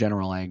mean, in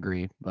general, I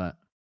agree, but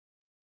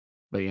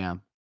yeah.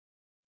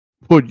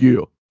 But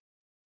yeah.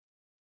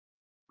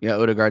 Yeah,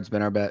 Odegaard's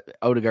been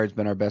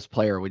our best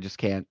player. We just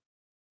can't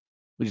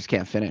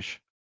finish.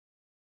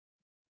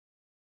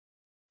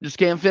 Just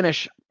can't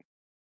finish.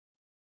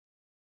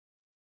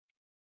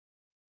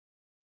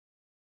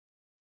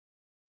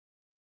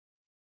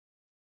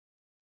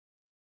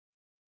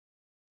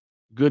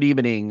 Good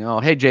evening. Oh,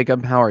 hey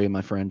Jacob, how are you,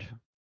 my friend?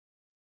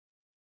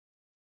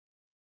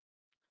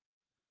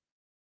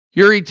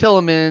 Yuri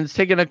Tillemans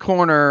taking a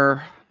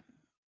corner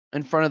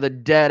in front of the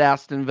dead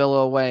Aston Villa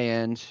away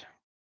end.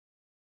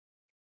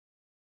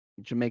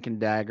 Jamaican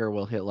dagger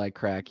will hit like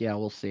crack. Yeah,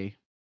 we'll see.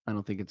 I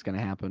don't think it's going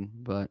to happen,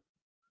 but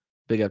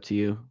big up to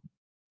you.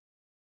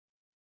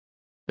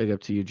 Big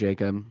up to you,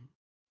 Jacob.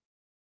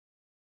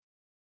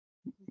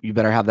 You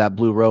better have that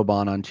blue robe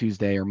on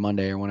Tuesday or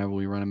Monday or whenever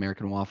we run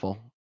American Waffle.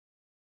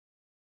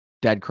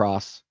 Dead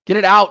cross. Get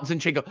it out,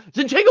 Zinchenko.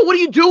 Zinchenko, what are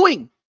you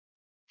doing?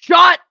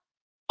 Shot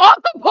off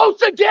the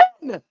post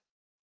again.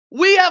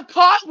 We have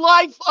caught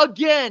life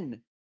again.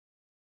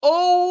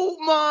 Oh,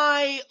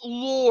 my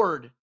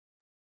Lord.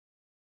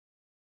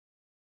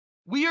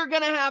 We are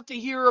going to have to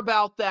hear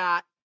about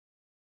that.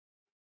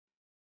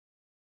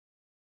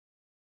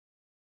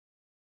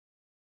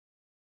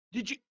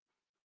 Did you?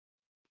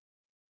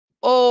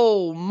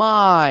 Oh,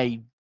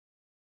 my.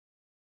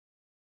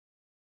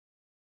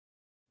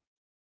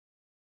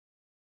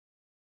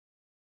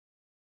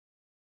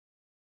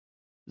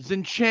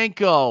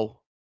 Zinchenko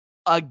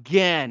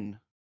again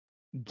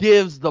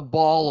gives the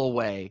ball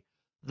away.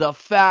 The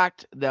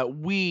fact that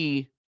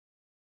we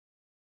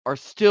are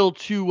still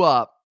 2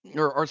 up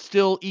or are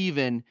still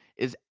even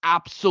is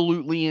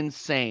absolutely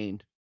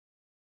insane.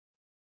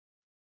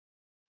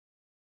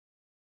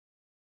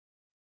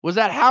 Was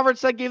that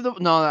Havertz that gave the?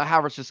 No,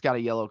 Havertz just got a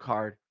yellow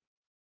card.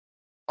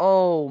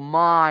 Oh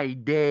my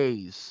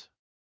days.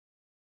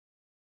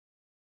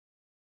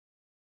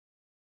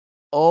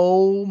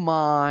 Oh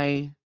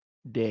my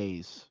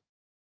days.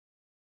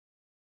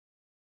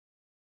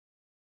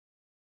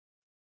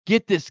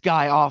 Get this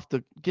guy off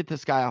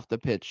the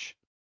pitch.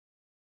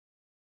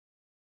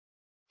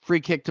 Free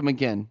kick to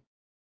McGinn.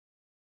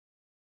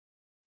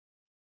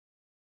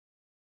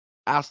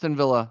 Aston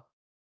Villa.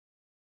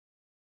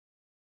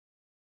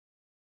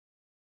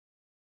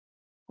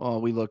 Oh,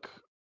 we look.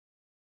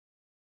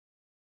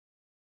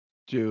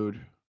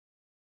 Dude.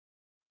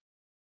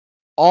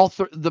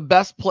 The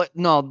best play.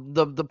 No,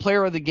 the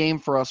player of the game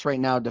for us right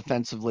now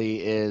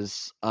defensively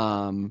is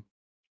all.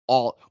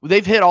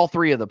 They've hit all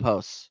 3 of the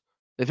posts.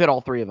 They've hit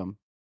all 3 of them.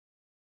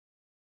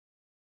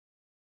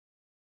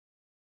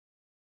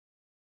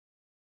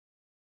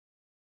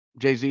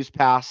 Jesus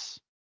pass.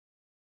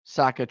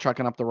 Saka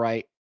trucking up the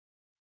right.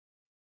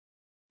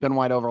 Ben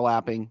White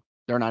overlapping.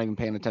 They're not even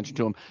paying attention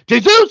to him.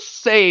 Jesus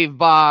saved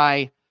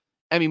by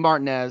Emi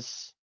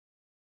Martinez.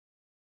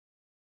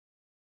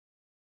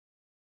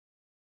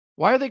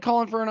 Why are they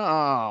calling for an?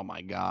 Oh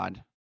my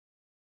God.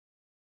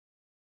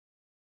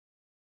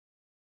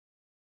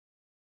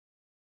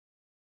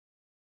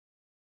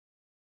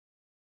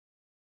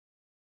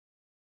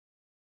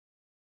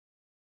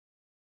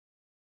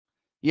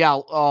 Yeah.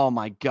 Oh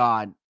my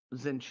God.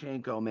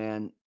 Zinchenko,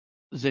 man.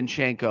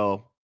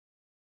 Zinchenko.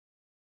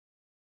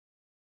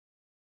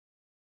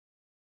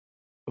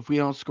 If we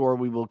don't score,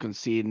 we will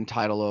concede and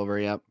title over.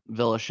 Yep.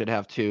 Villa should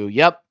have 2.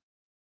 Yep.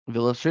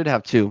 Villa should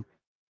have 2.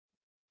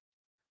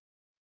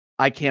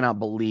 I cannot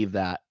believe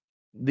that.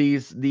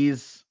 These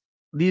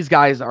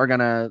guys are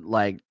gonna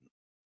like.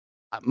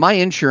 My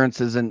insurance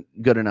isn't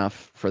good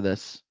enough for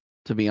this,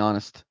 to be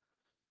honest.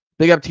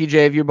 Big up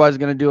TJ. If your boy's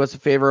gonna do us a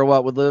favor or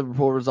what with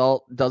Liverpool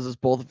result, does us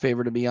both a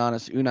favor, to be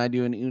honest. Unai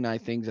doing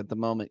Unai things at the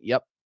moment.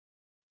 Yep.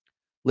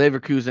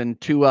 Leverkusen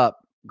 2 up.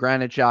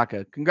 Granit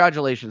Xhaka.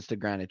 Congratulations to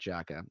Granit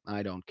Xhaka.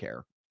 I don't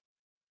care.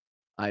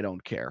 I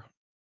don't care.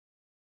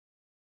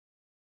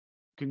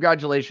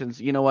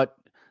 Congratulations. You know what?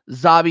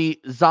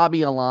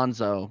 Xabi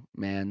Alonso,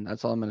 man.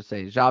 That's all I'm going to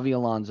say. Xavi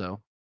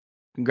Alonso.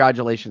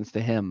 Congratulations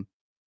to him.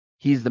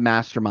 He's the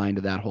mastermind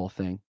of that whole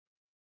thing.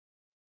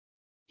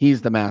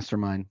 He's the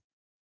mastermind.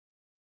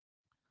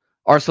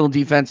 Arsenal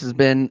defense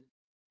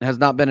has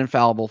not been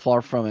infallible.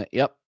 Far from it.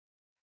 Yep.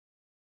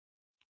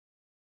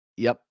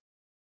 Yep.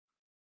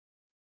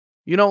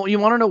 You know, you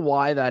want to know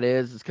why that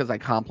is? It's because I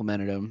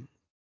complimented him.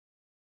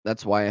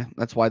 That's why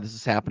this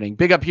is happening.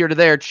 Big up here to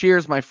there.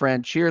 Cheers, my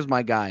friend. Cheers,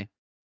 my guy.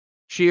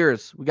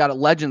 Cheers. We got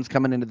legends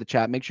coming into the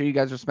chat. Make sure you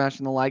guys are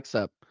smashing the likes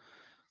up.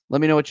 Let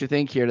me know what you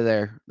think here to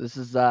there. This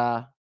is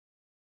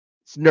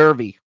it's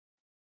nervy.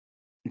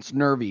 It's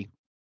nervy.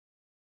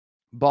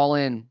 Ball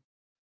in.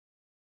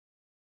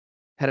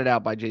 Headed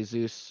out by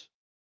Jesus.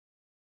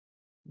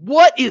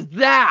 What is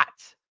that?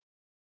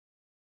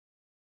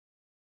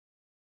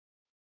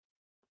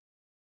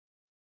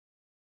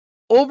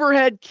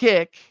 Overhead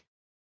kick.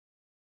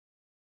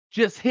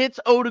 Just hits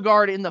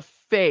Odegaard in the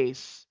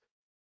face.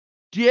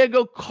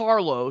 Diego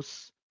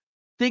Carlos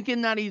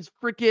thinking that he's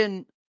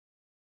freaking.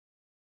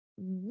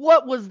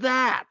 What was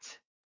that?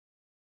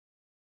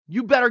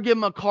 You better give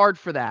him a card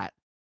for that.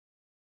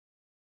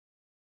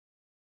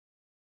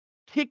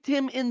 Kicked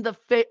him in the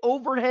face.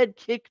 Overhead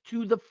kick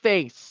to the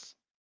face.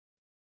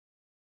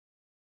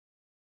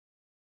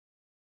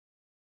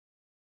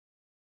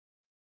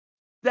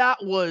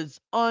 That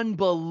was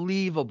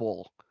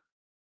unbelievable.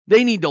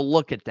 They need to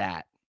look at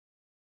that.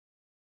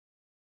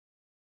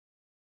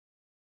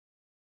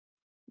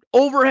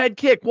 Overhead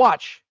kick.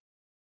 Watch.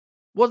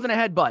 Wasn't a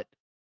headbutt.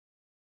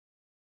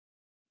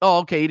 Oh,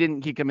 okay. He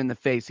didn't kick him in the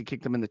face. He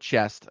kicked him in the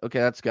chest. Okay,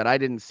 that's good. I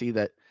didn't see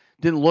that.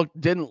 Looked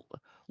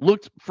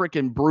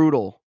freaking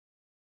brutal.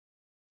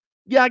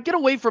 Yeah, get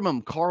away from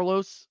him,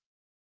 Carlos.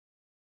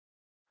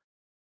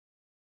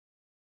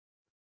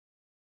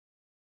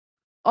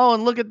 Oh,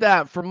 and look at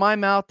that. From my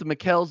mouth to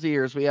Mikel's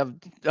ears, we have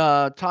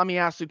Tommy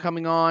Asu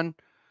coming on,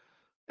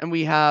 and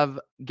we have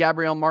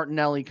Gabriel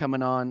Martinelli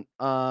coming on.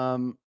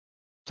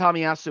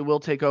 Tommy Asu will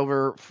take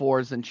over for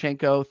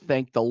Zinchenko.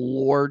 Thank the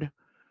Lord.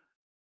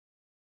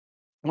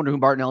 I wonder who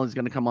Martinelli is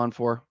going to come on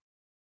for.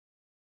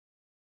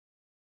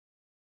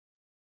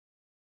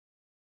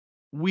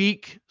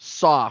 Weak,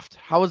 soft.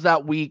 How is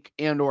that weak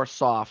and or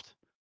soft?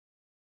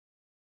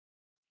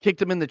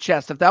 Kicked him in the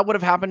chest. If that would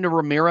have happened to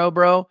Ramiro,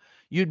 bro,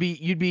 you'd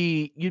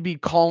be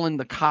calling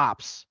the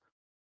cops.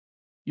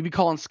 You'd be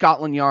calling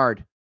Scotland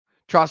Yard.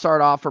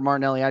 Trossard off for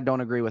Martinelli. I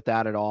don't agree with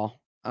that at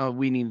all. I think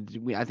we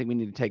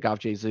need to take off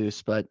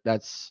Jesus, but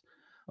that's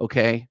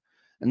okay.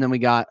 And then we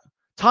got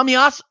Tommy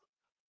Asu.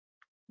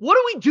 What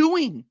are we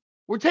doing?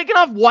 We're taking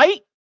off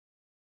White?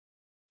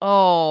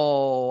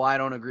 Oh, I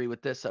don't agree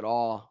with this at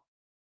all.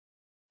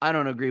 I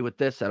don't agree with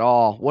this at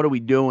all. What are we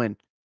doing?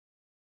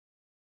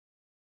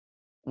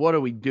 What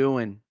are we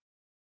doing?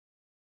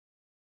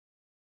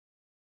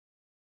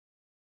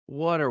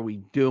 What are we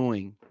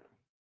doing?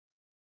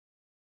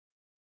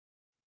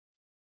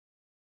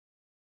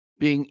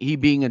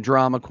 Being a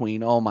drama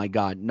queen. Oh my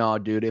God. No,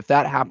 dude. If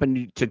that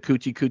happened to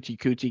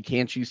Coochie,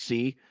 can't you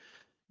see?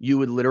 You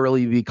would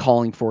literally be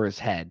calling for his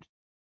head.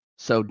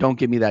 So don't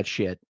give me that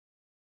shit.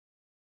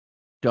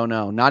 Don't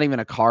know. Not even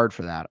a card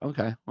for that.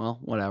 Okay. Well,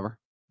 whatever.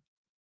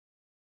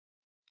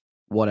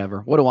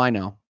 Whatever. What do I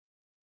know?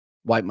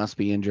 White must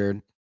be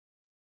injured.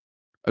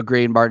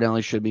 Agreed.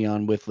 Martinelli should be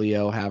on with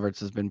Leo.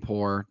 Havertz has been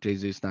poor.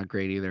 Jesus not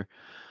great either.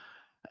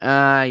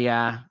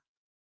 Yeah.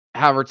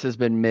 Havertz has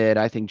been mid.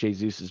 I think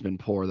Jesus has been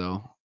poor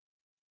though.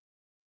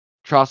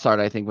 Trossard,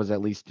 I think, was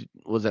at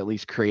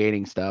least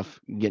creating stuff,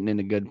 getting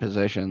into good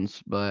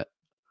positions, but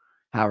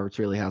Havertz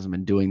really hasn't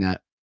been doing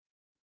that.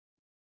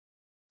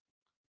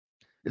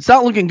 It's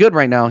not looking good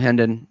right now,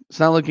 Hendon. It's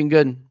not looking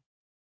good.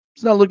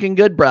 It's not looking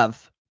good,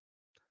 bruv.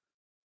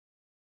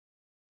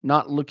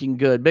 Not looking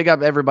good. Big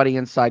up everybody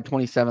inside.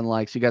 27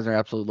 likes. You guys are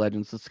absolute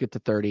legends. Let's get to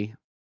 30.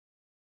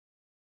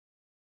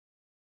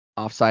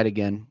 Offside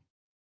again.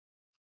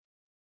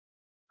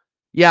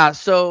 Yeah,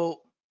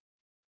 so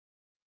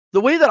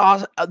the way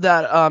that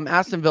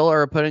Aston Villa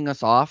are putting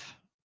us off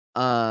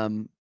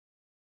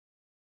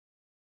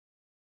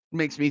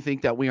makes me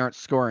think that we aren't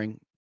scoring.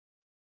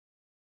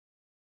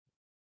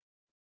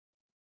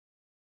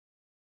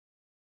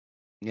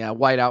 Yeah,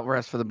 white out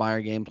rest for the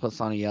Bayern game plus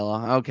on a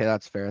yellow. Okay,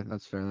 that's fair.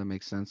 That's fair. That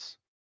makes sense.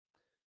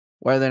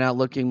 Why are they not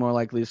looking more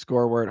likely to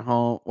score? We're at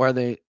home. Why are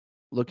they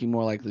looking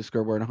more likely to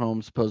score? We're at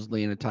home,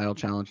 supposedly in a title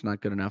challenge. Not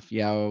good enough.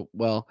 Yeah,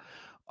 well,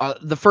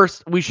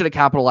 we should have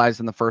capitalized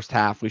in the first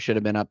half. We should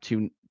have been up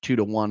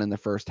 2-1 in the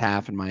first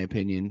half, in my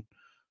opinion.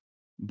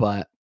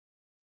 But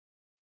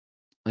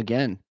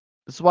again,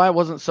 this is why I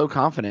wasn't so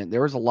confident.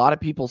 There was a lot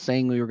of people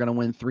saying we were going to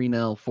win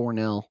 3-0,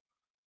 4-0,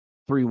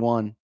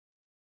 3-1.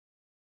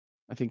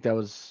 I think that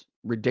was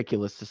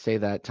ridiculous to say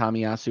that.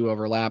 Tomiyasu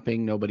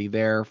overlapping, nobody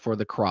there for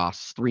the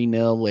cross.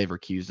 3-0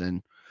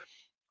 Leverkusen.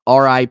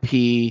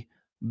 RIP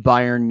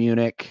Bayern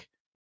Munich.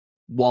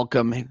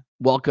 Welcome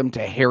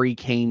to Harry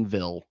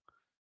Kaneville.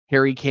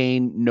 Harry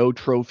Kane, no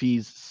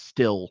trophies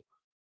still.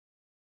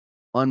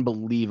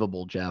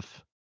 Unbelievable,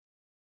 Jeff.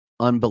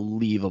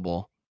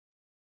 Unbelievable.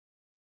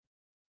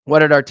 What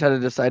did Arteta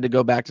decide to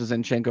go back to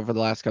Zinchenko for the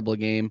last couple of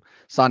games?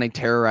 Sane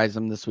terrorized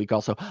him this week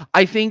also.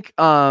 I think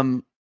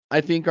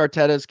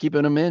Arteta's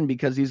keeping him in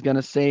because he's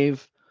gonna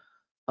save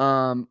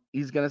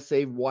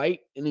White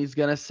and he's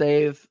gonna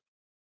save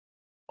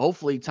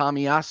hopefully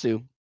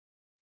Tomiyasu.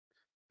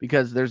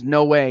 Because there's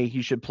no way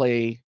he should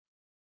play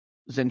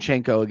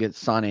Zinchenko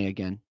against Sane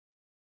again.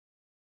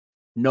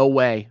 No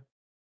way.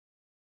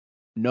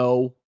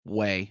 No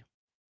way.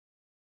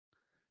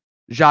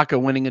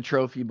 Xhaka winning a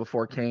trophy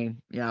before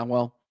Kane. Yeah,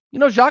 well,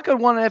 Xhaka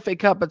won an FA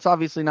Cup. It's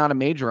obviously not a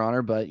major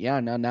honor, but yeah,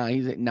 now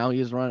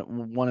he's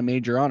won a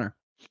major honor.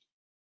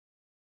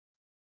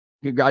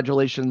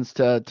 Congratulations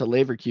to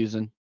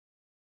Leverkusen.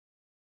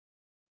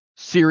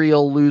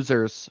 Serial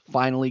losers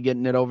finally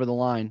getting it over the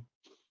line.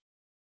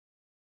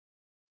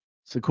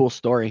 It's a cool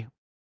story.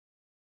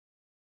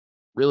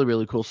 Really,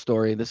 really cool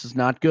story. This is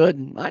not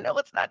good. I know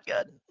it's not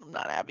good. I'm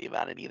not happy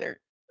about it either.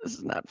 This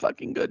is not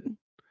fucking good.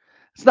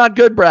 It's not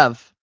good, Brev.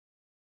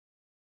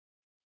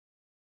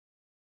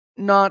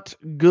 Not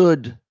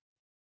good.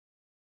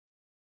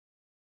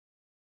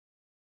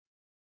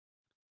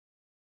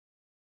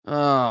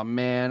 Oh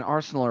man,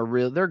 Arsenal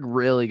they're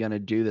really gonna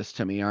do this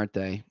to me, aren't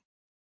they?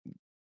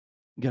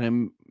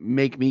 Gonna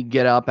make me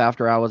get up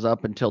after I was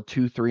up until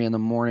 2, 3 in the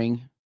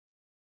morning.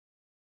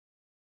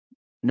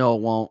 No,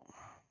 it won't.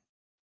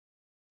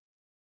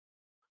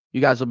 You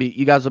guys will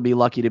be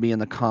lucky to be in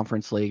the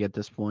Conference League at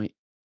this point.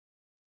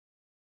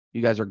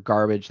 You guys are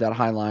garbage. That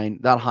high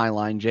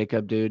line,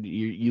 Jacob, dude.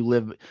 You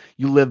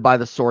live by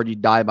the sword, you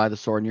die by the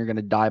sword, and you're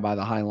gonna die by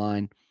the high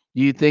line.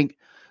 Do you think,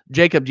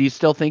 Jacob? Do you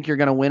still think you're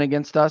gonna win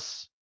against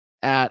us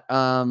at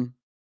Tottenham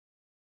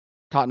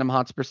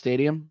Hotspur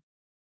Stadium?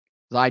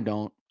 'Cause I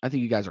don't. I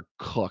think you guys are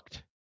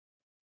cooked.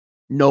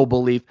 No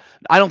belief.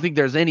 I don't think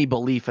there's any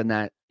belief in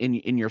that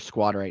in your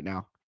squad right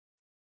now.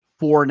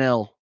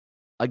 4-0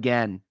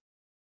 again.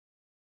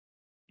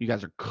 You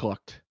guys are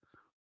cooked.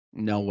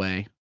 No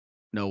way.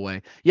 No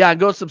way. Yeah,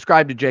 go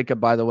subscribe to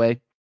Jacob, by the way.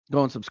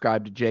 Go and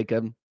subscribe to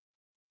Jacob.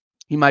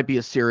 He might be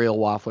a serial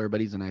waffler, but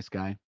he's a nice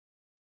guy.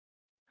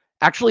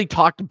 Actually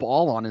talked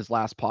ball on his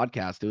last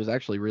podcast. It was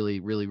actually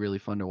really, really, really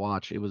fun to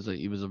watch. It was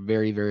a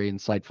very, very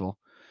insightful,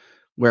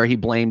 where he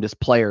blamed his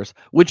players,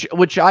 which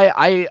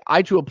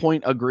I to a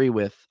point agree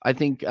with. I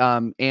think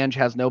Ange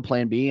has no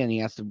plan B and he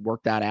has to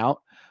work that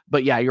out.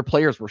 But yeah, your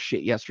players were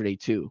shit yesterday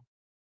too.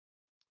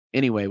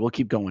 Anyway, we'll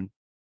keep going.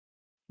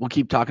 We'll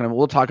keep talking.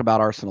 We'll talk about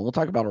Arsenal. We'll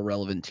talk about a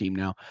relevant team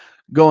now.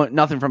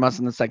 Nothing from us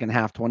in the second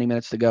half. 20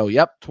 minutes to go.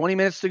 Yep, 20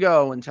 minutes to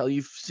go until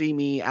you see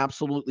me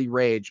absolutely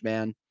rage,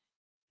 man.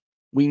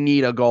 We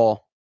need a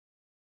goal.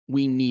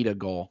 We need a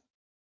goal.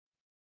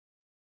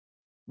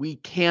 We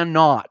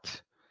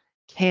cannot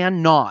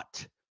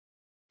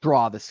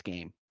draw this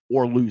game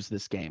or lose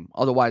this game.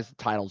 Otherwise, the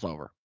title's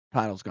over.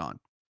 Title's gone.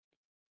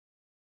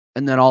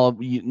 And then all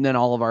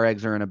of our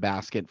eggs are in a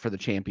basket for the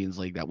Champions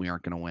League that we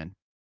aren't going to win.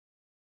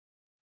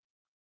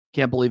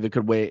 Can't believe it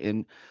could wait.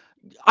 And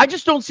I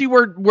just don't see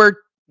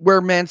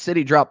where Man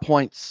City dropped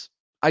points.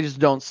 I just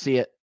don't see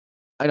it.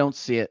 I don't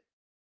see it.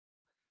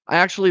 I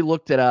actually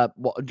looked it up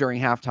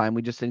during halftime.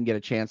 We just didn't get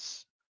a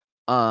chance.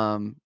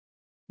 The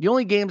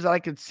only games that I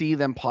could see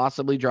them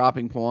possibly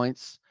dropping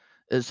points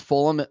is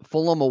Fulham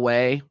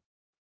away.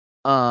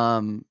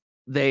 Fulham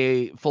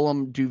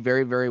do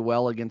very, very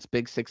well against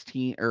Big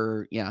 16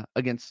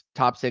 against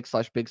top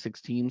 6/Big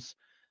 6 teams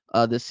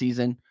this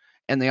season.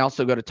 And they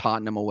also go to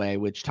Tottenham away,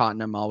 which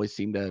Tottenham always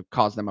seem to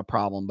cause them a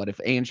problem. But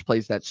if Ange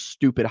plays that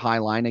stupid high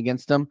line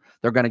against them,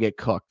 they're going to get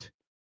cooked.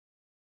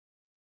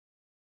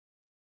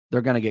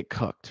 They're going to get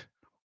cooked.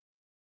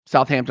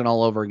 Southampton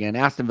all over again.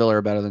 Aston Villa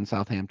are better than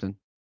Southampton.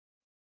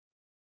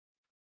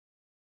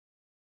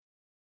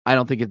 I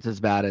don't think it's as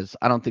bad as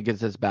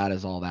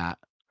all that.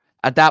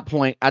 At that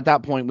point,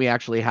 we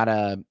actually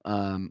had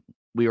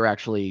we were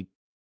actually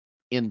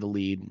in the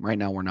lead. Right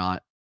now, we're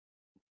not.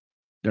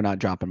 They're not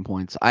dropping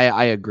points.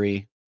 I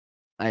agree.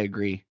 I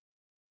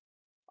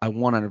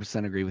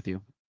 100% agree with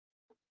you.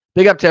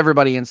 Big up to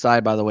everybody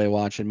inside, by the way,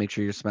 watching. Make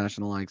sure you're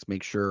smashing the likes.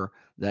 Make sure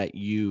that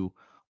you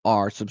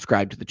are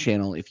subscribed to the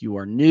channel if you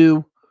are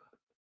new.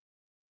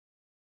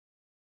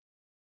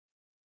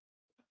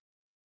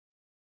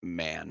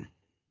 Man.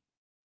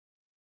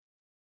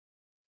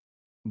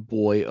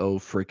 Boy, oh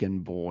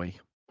freaking boy.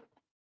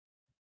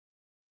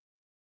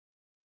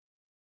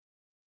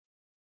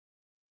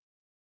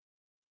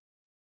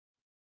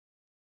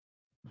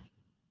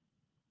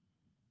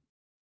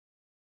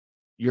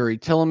 Yuri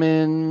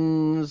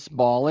Tillemans,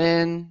 ball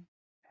in,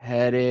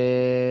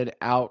 headed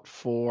out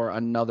for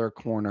another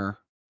corner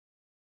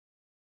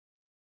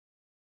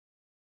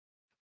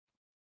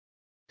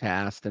to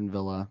Aston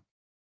Villa.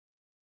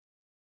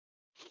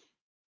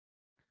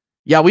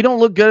 Yeah, we don't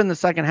look good in the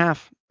second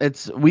half.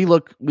 We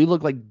look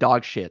like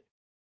dog shit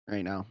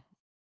right now.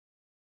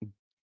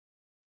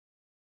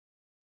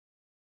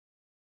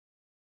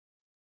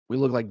 We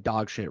look like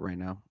dog shit right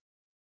now.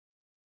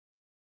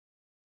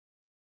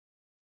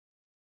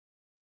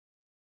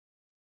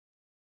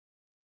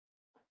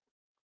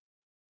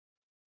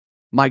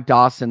 Mike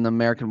Dawson, the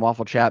American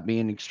Waffle Chat,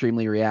 being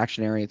extremely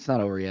reactionary. It's not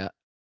over yet.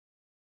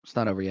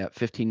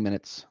 15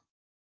 minutes.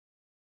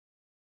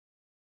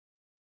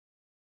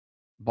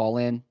 Ball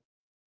in.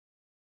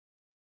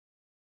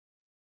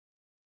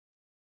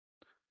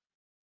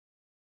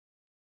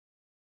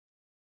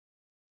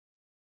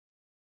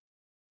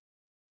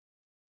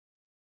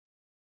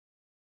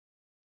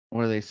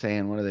 What are they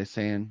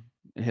saying?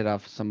 It hit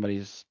off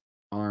somebody's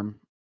arm.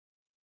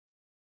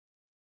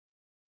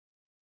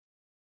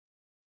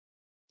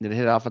 Did it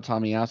hit off of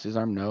Tomiyasu's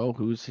arm? No.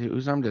 Whose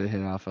arm did it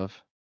hit off of?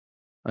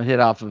 It hit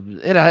off of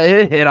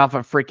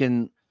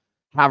freaking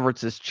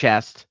Havertz's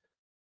chest.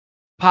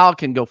 Powell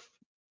can go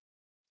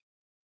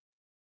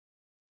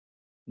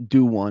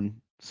do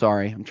one.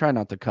 Sorry, I'm trying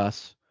not to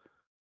cuss.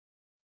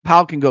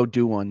 Powell can go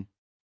do one.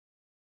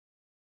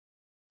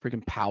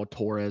 Freaking Pau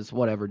Torres,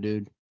 whatever,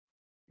 dude.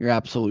 You're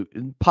absolute.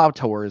 Pau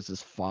Torres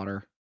is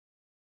fodder.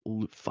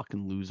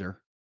 Fucking loser.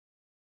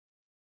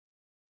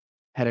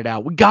 Head it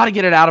out. We got to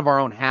get it out of our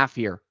own half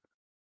here.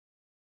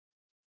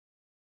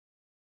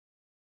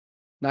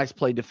 Nice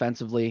play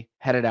defensively.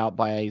 Headed out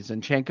by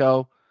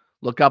Zinchenko.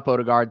 Look up,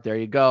 Odegaard. There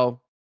you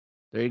go.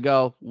 There you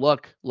go.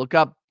 Look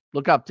up.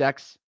 Look up,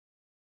 Dex.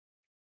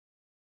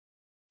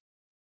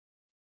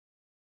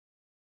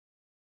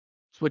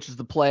 Switches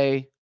the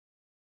play.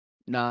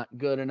 Not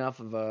good enough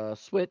of a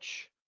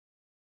switch.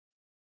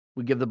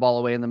 We give the ball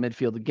away in the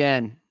midfield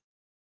again.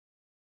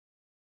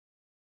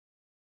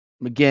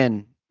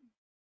 McGinn.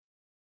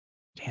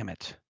 Damn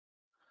it.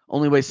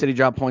 Only way City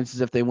drop points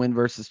is if they win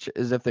versus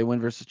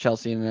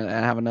Chelsea and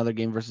have another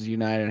game versus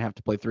United and have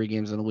to play 3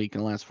 games in a week in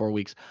the last 4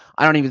 weeks.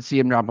 I don't even see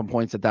them dropping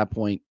points at that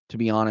point, to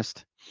be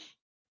honest.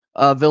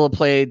 Villa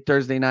played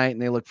Thursday night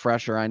and they look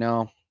fresher, I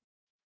know.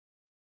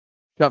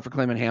 Shot for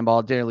claiming handball.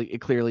 It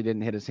clearly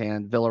didn't hit his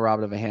hand. Villa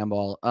robbed of a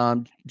handball.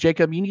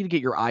 Jacob, you need to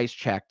get your eyes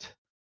checked.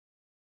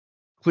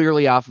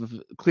 Clearly off of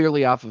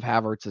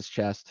Havertz's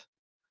chest.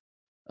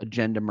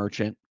 Agenda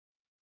merchant.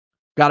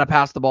 Got to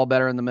pass the ball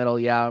better in the middle.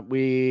 Yeah, our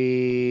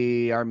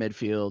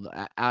midfield.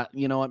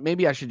 You know what?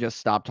 Maybe I should just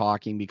stop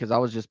talking because I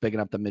was just picking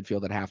up the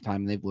midfield at halftime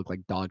and they've looked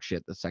like dog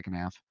shit the second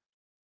half.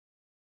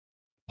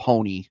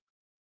 Pony.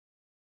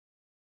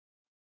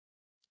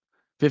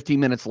 15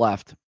 minutes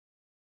left.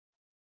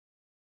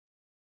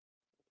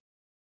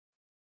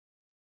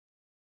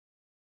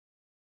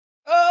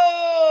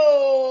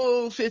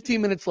 Oh,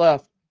 15 minutes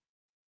left.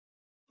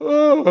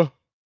 Oh.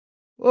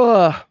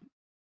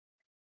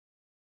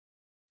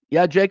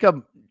 Yeah,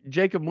 Jacob,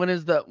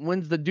 when's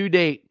the due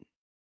date?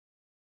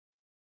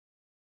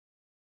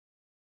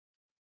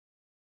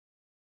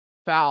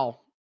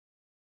 Foul.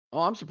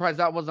 Oh, I'm surprised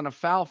that wasn't a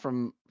foul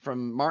from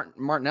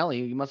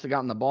Martinelli. He must have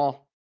gotten the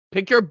ball.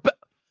 Pick your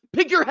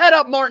head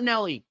up,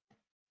 Martinelli.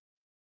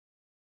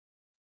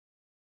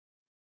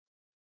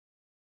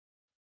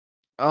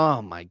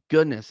 Oh my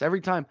goodness. Every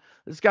time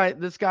this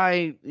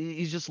guy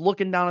he's just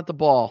looking down at the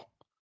ball.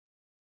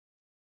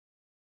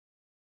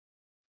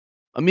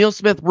 Emile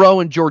Smith-Rowe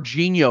and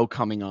Jorginho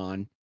coming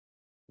on.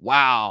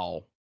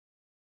 Wow.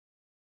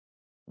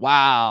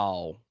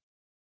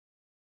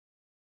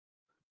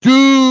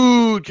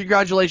 Dude,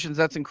 congratulations.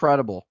 That's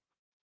incredible.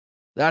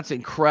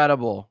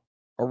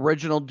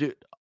 Original due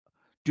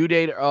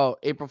date,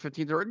 April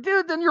 15th.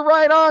 Dude, then you're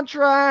right on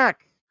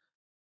track.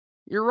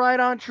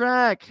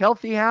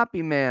 Healthy,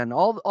 happy, man.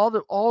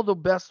 All the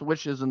best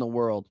wishes in the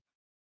world.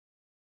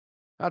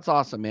 That's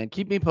awesome, man.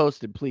 Keep me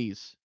posted,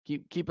 please.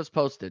 Keep us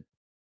posted.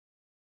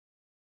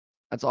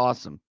 That's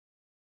awesome.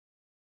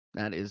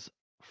 That is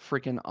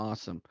freaking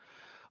awesome.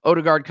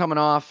 Odegaard coming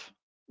off.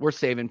 We're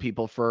saving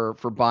people for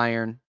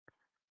Bayern.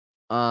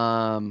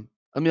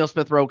 Emil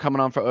Smith-Rowe coming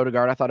on for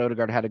Odegaard. I thought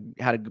Odegaard had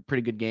a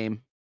pretty good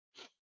game.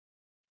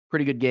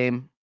 Pretty good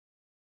game.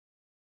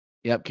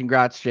 Yep.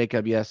 Congrats,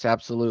 Jacob. Yes,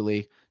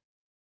 absolutely.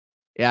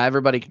 Yeah,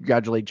 everybody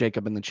congratulate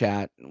Jacob in the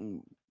chat.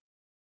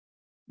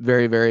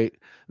 Very, very,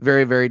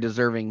 very, very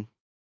deserving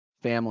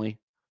family.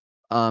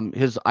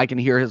 I can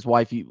hear his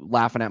wife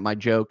laughing at my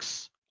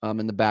jokes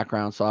in the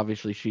background, so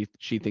obviously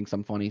she thinks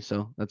I'm funny,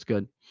 so that's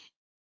good.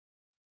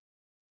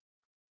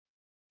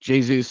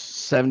 Jesus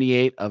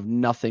 78 of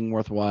nothing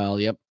worthwhile.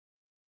 Yep.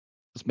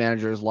 This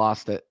manager has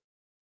lost it.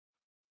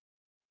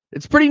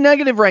 It's pretty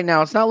negative right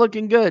now. It's not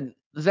looking good.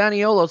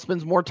 Zaniolo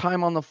spends more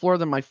time on the floor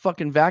than my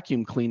fucking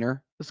vacuum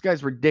cleaner. This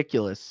guy's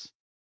ridiculous.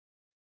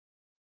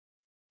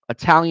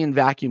 Italian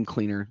vacuum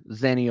cleaner,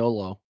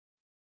 Zaniolo.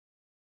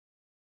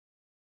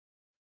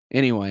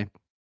 Anyway.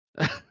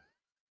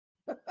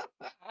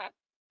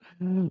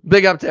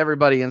 Big up to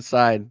everybody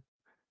inside.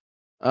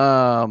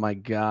 Oh my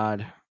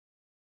God.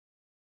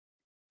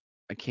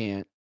 I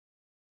can't.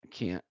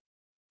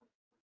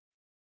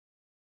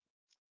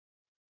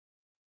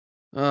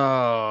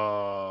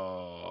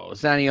 Oh,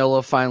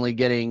 Zaniolo finally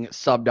getting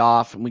subbed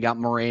off, and we got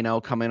Moreno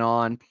coming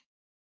on.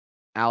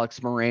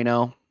 Alex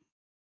Moreno.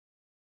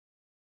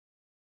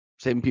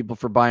 Saving people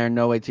for Bayern.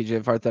 No way,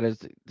 TJ Farthet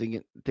is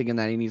thinking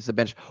that he needs the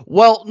bench.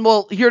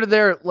 Well, here to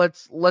there.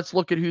 Let's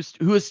look at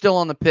who is still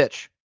on the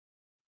pitch.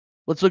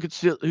 Let's look at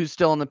who's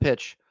still on the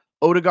pitch.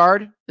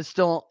 Odegaard is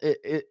still.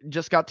 It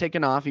just got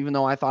taken off, even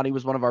though I thought he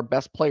was one of our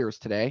best players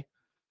today.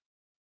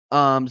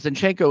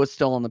 Zinchenko is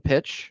still on the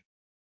pitch.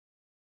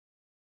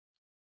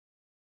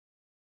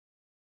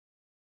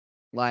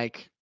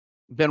 Like,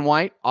 Ben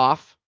White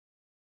off.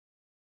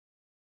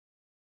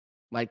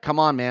 Like, come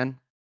on, man.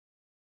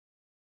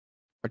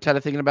 Arteta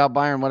thinking about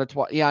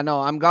Bayern. Yeah, no,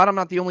 I'm glad I'm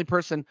not the only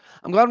person.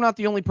 I'm glad I'm not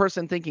the only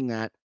person thinking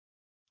that.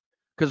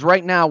 Because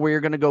right now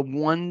we're going to go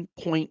 1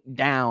 point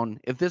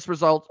down. If this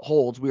result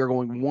holds, we are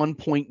going 1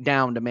 point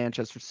down to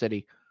Manchester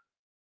City.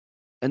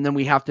 And then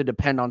we have to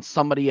depend on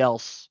somebody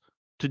else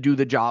to do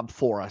the job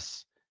for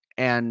us.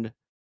 And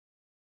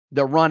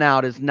the run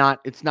out is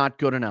not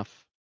good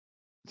enough.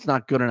 It's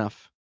not good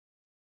enough.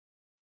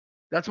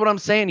 That's what I'm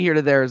saying here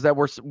to there is that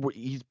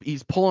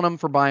he's pulling them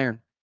for Bayern.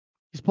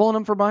 He's pulling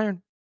them for Bayern.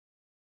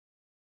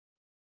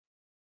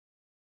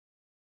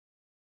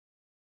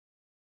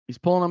 He's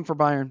pulling them for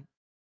Bayern.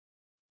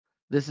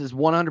 This is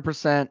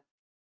 100%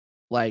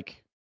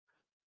 like,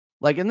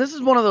 and this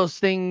is one of those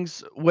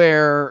things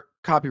where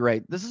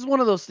copyright. This is one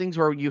of those things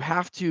where you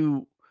have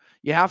to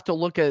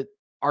look at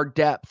our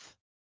depth.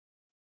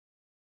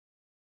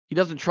 He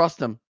doesn't trust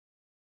him.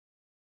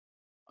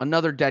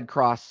 Another dead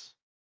cross.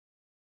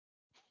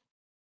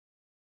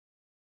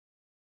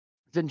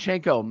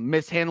 Zinchenko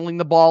mishandling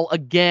the ball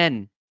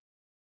again.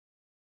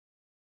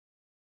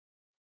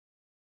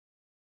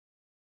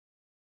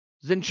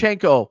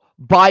 Zinchenko,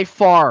 by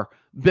far,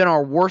 been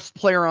our worst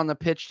player on the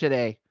pitch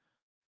today.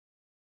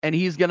 And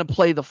he's going to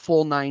play the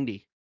full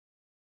 90.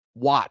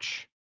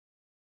 Watch.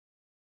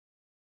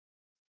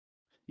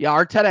 Yeah,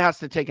 Arteta has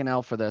to take an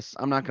L for this.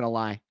 I'm not going to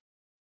lie.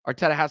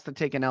 Arteta has to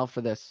take an L for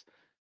this.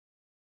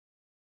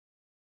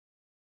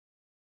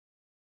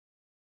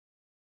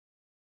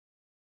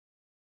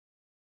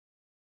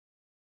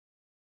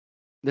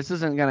 This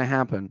isn't going to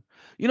happen.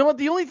 You know what?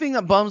 The only thing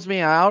that bums me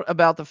out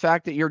about the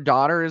fact that your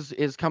daughter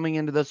is coming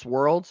into this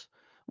world,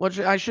 which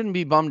I shouldn't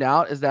be bummed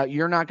out, is that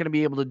you're not going to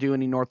be able to do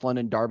any North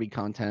London Derby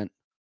content.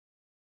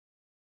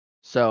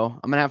 So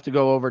I'm gonna have to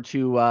go over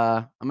to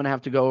the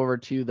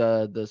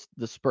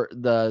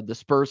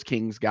Spurs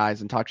Kings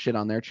guys and talk shit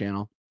on their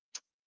channel,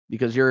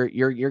 because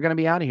you're gonna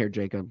be out of here,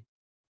 Jacob.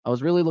 I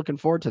was really looking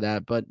forward to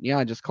that, but yeah,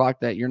 I just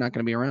clocked that you're not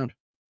gonna be around.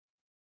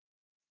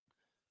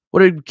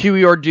 What did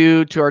QER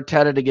do to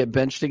Arteta to get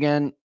benched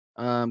again?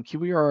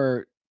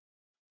 QER,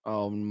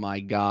 oh my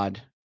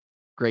God,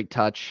 great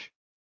touch.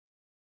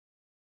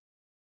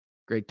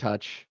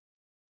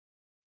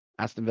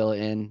 Aston Villa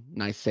in,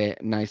 nice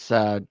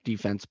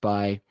defense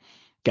by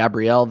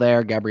Gabriel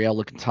there. Gabriel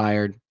looking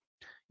tired.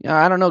 Yeah,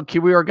 I don't know.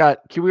 QER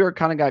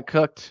kind of got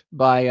cooked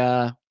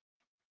by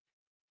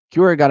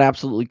QER got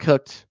absolutely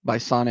cooked by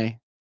Sane.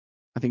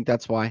 I think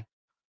that's why.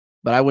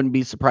 But I wouldn't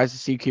be surprised to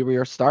see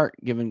QER start,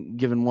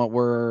 given what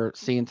we're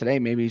seeing today.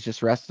 Maybe he's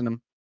just resting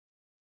him.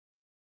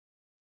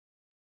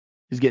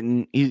 He's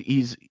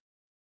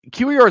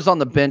QER is on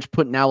the bench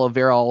putting aloe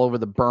vera all over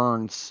the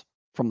burns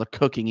from the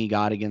cooking he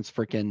got against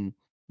freaking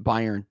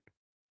Bayern.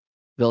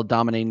 Villa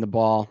dominating the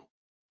ball.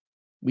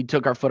 We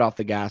took our foot off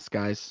the gas,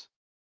 guys.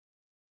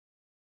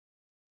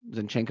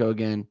 Zinchenko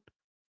again.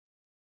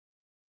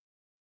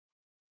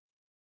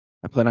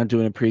 I plan on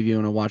doing a preview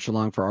and a watch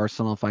along for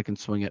Arsenal if I can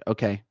swing it.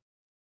 Okay.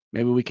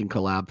 Maybe we can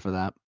collab for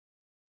that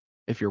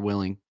if you're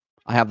willing.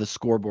 I have the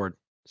scoreboard.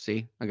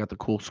 See? I got the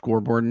cool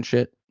scoreboard and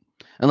shit.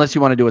 Unless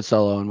you want to do it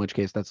solo, in which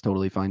case that's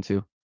totally fine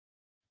too.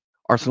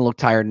 Arsenal look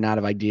tired and out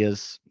of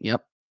ideas.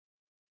 Yep.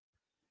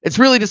 It's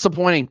really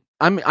disappointing.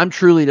 I'm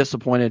truly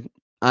disappointed.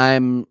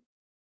 I'm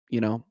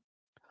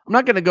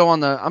not going to go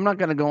on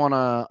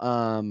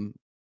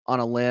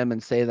a limb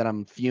and say that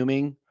I'm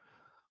fuming,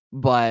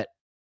 but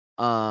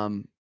I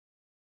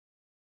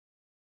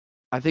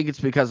think it's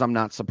because I'm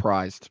not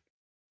surprised.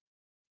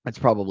 That's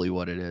probably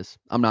what it is.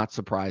 I'm not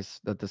surprised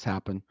that this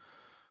happened.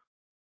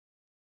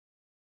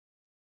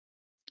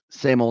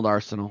 Same old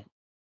Arsenal.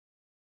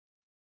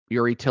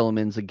 Yuri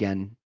Tillemans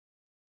again.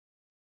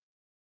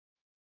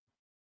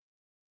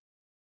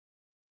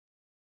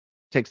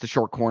 Takes the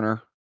short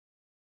corner.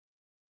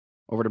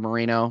 Over to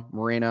Moreno.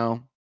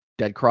 Moreno.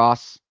 Dead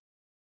cross.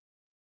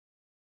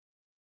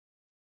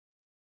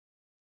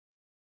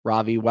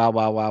 Ravi. Wow,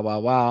 wow, wow, wow,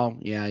 wow.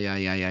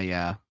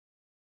 Yeah.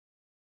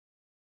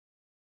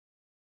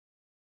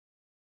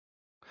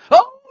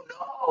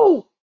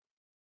 Oh,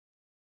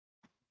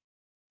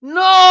 no!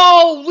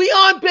 No!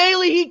 Leon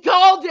Bailey, he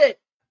called it!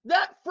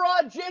 That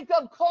fraud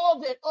Jacob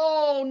called it.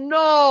 Oh,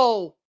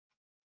 no!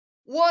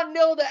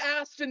 1-0 to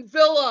Aston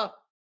Villa.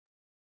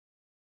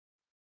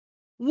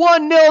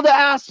 1-0 to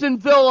Aston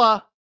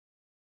Villa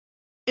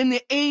in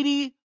the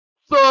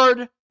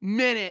 83rd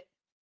minute.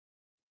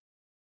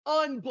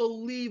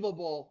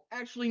 Unbelievable.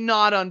 Actually,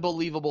 not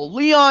unbelievable.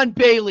 Leon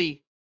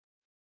Bailey.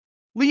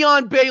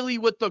 Leon Bailey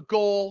with the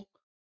goal.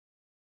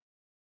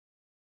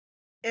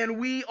 And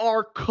we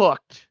are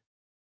cooked.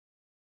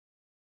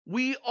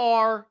 We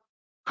are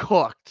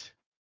cooked.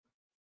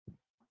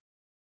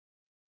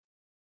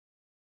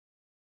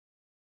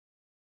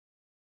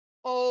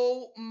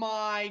 Oh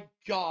my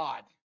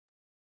God.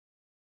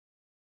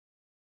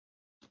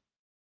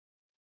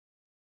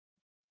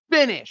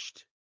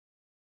 Finished.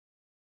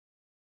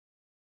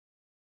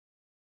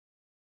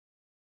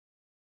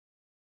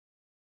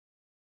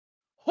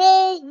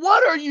 Oh,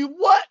 what are you?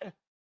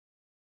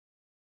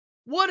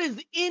 What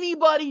is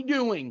anybody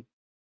doing?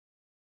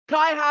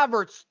 Kai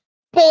Havertz,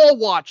 ball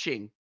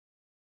watching.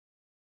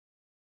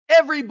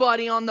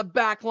 Everybody on the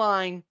back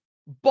line,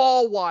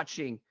 ball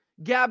watching.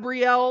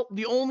 Gabriel,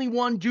 the only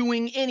one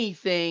doing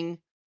anything.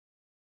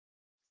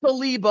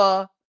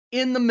 Saliba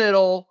in the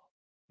middle,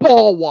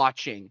 ball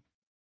watching.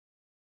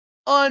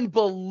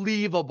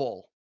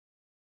 Unbelievable.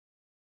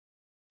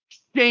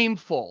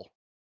 Shameful.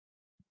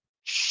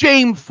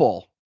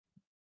 Shameful.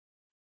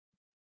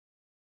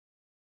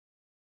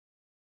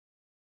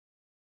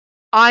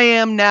 I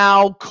am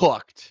now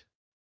cooked.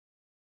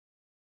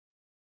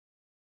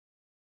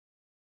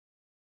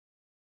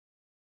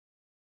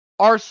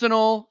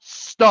 Arsenal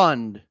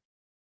stunned.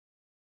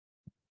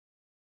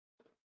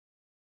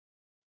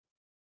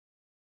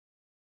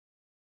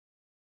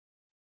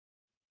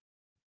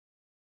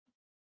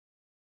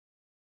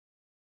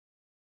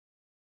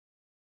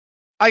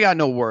 I got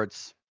no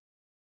words.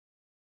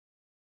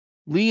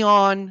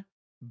 Leon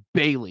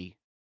Bailey.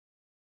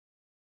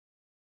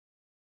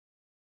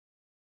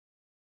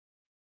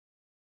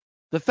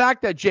 The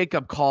fact that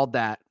Jacob called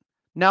that.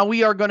 Now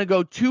we are going to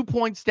go 2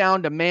 points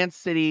down to Man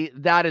City.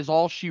 That is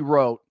all she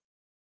wrote.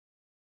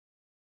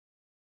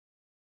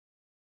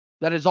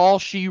 That is all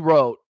she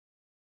wrote.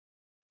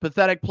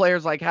 Pathetic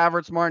players like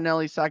Havertz,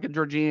 Martinelli, Saka,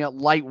 Jorginho,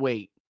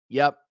 lightweight.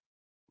 Yep.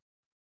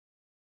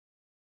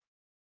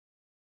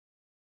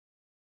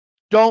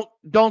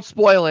 Don't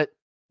spoil it.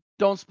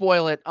 Don't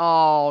spoil it.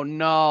 Oh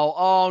no.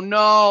 Oh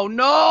no.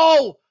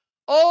 No.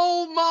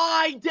 Oh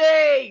my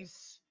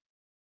days.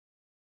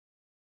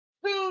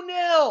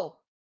 2-0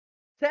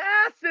 to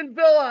Aston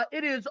Villa.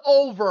 It is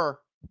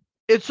over.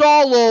 It's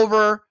all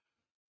over.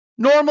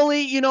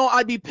 Normally,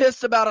 I'd be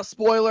pissed about a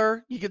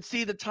spoiler. You can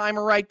see the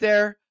timer right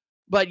there.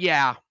 But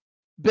yeah,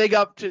 big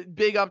up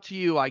to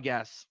you, I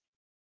guess.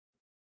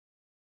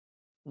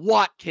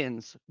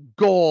 Watkins,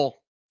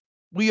 goal.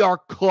 We are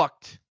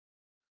cooked.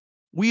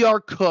 We are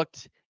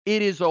cooked.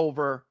 It is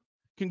over.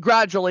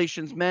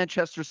 Congratulations,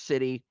 Manchester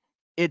City.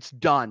 It's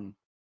done.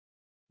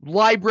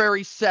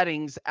 Library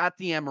settings at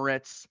the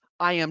Emirates.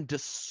 I am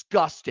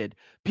disgusted.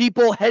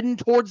 People heading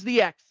towards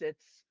the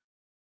exits.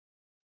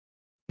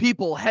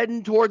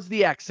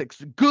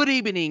 Good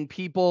evening,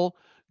 people.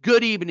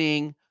 Good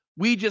evening.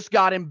 We just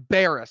got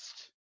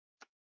embarrassed.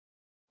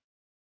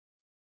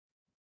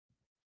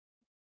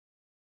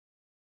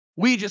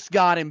 We just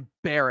got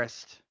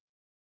embarrassed.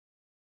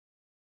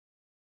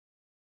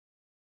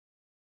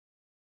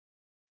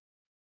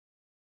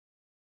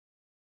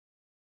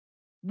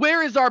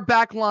 Where is our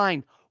back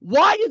line?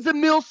 Why is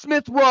Emil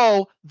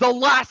Smith-Rowe the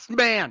last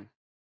man?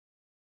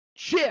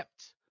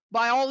 Chipped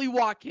by Ollie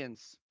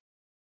Watkins.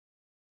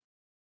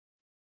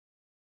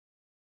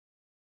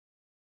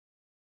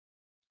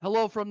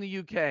 Hello from the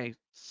UK.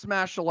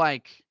 Smash a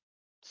like.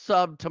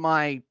 Sub to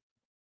my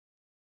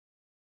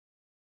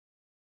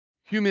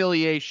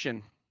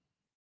humiliation.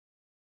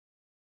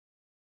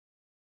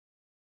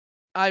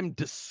 I'm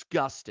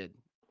disgusted.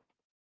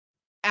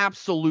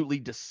 Absolutely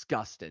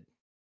disgusted.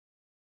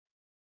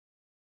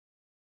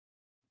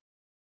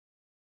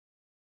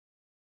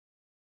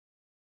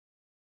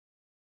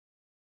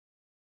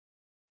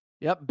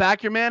 Yep,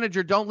 back your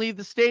manager. Don't leave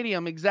the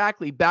stadium.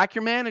 Exactly. Back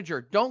your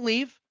manager. Don't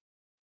leave.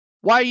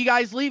 Why are you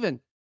guys leaving?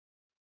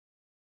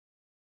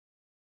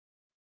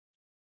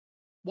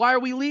 Why are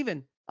we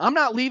leaving? I'm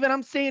not leaving.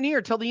 I'm staying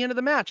here till the end of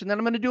the match, and then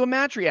I'm going to do a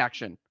match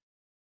reaction,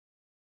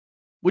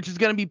 which is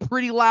going to be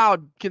pretty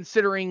loud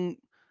considering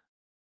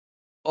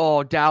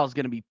Oh, Dow's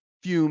gonna be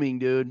fuming,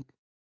 dude.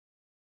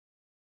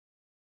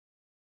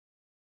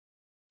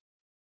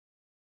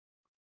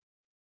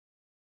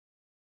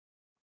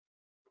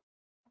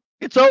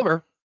 It's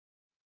over.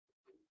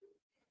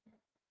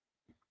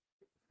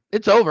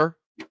 It's over.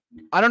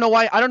 I don't know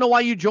why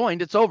you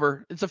joined. It's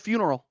over. It's a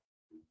funeral.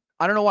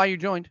 I don't know why you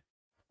joined.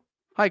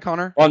 Hi,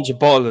 Connor. Bunch of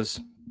bottlers.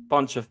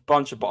 Bunch of.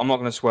 I'm not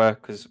going to swear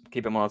because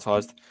keep it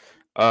monetized.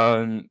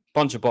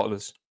 Bunch of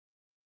bottlers.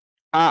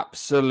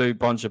 Absolute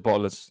bunch of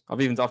bottlers.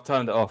 I've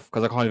turned it off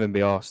because I can't even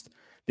be asked.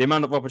 The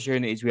amount of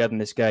opportunities we had in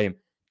this game.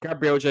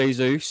 Gabriel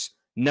Jesus,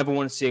 never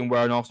want to see him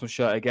wear an Arsenal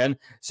shirt again.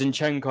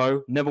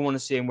 Zinchenko, never want to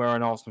see him wear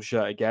an Arsenal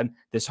shirt again.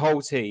 This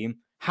whole team.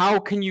 How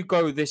can you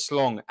go this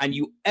long? And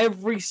you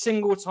every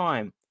single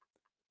time.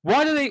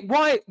 Why do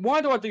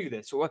I do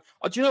this? Do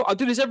you know I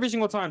do this every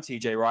single time,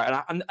 TJ,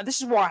 right? And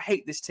this is why I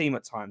hate this team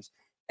at times.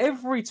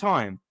 Every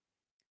time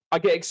I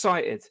get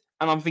excited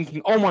and I'm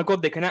thinking, oh my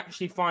God, they can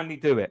actually finally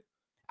do it.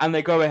 And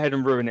they go ahead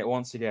and ruin it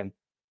once again.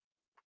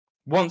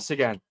 Once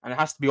again. And it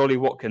has to be Ollie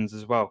Watkins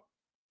as well.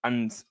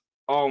 And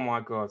oh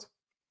my God.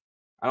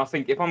 And I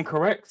think if I'm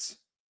correct,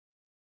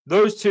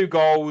 those 2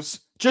 goals,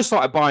 just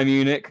like at Bayern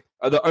Munich,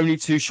 are the only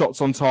 2 shots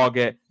on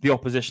target the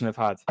opposition have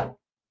had.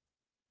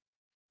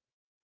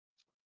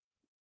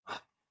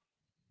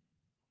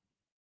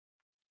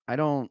 I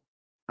don't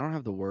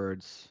have the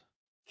words.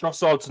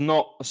 Trossard's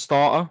not a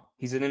starter.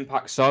 He's an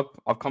impact sub.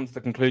 I've come to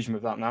the conclusion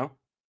with that now.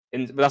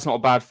 But that's not a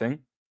bad thing.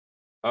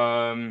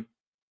 Odegaard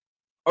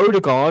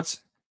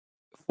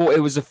thought it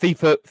was a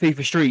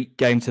FIFA Street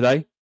game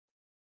today.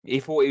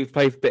 He thought he would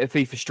play a bit of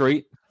FIFA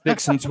Street,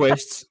 flicks and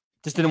twists,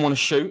 just didn't want to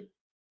shoot.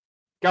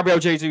 Gabriel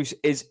Jesus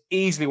is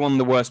easily one of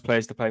the worst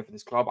players to play for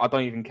this club. I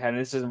don't even care.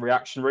 This isn't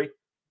reactionary.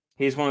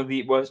 He's one of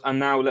the worst. And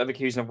now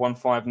Leverkusen have won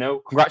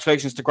 5-0.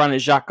 Congratulations to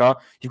Granit Xhaka.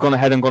 You've gone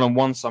ahead and gone and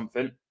won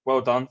something.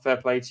 Well done. Fair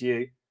play to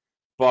you.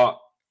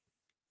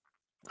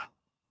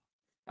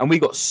 And we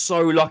got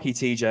so lucky,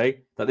 TJ,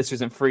 that this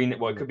wasn't 3-0.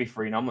 Well, it could be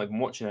 3-0. I'm not even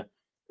watching it.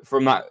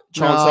 From that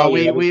chance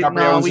earlier. We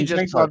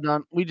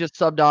just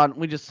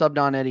subbed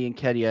on Eddie and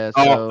Kedia.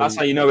 So that's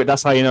how you know it.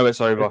 That's how you know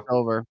it's over. It's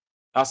over.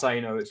 That's how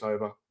you know it's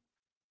over.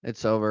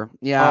 It's over.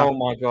 Yeah. Oh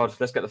my God.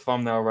 Let's get the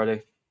thumbnail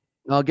ready.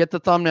 No, get the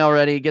thumbnail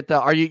ready.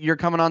 You're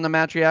coming on the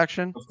match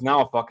reaction?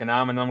 Now I fucking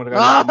am, and I'm gonna go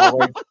let out my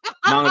rage.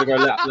 Now I'm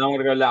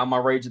gonna go let out my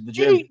rage at the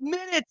gym. 8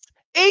 minutes.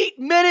 8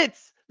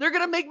 minutes. They're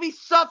gonna make me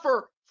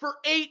suffer for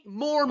 8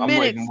 more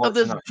minutes of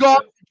this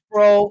garbage,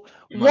 bro.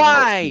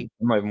 Why?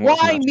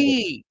 Why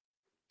me?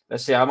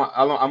 Let's see how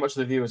much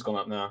the viewers gone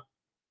up now.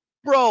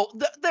 Bro,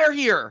 they're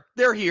here.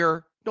 They're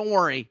here. Don't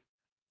worry.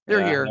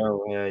 They're here.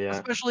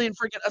 Yeah.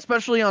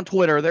 Especially on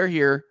Twitter. They're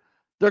here.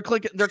 They're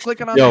clicking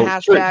on the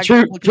hashtag.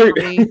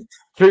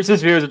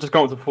 Truth's viewers have just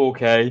gone up to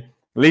 4K.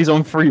 Lee's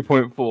on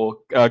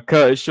 3.4.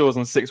 Curtis Shaw's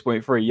on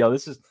 6.3. Yo,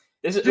 this is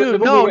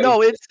dude. They've all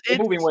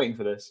been waiting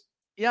for this.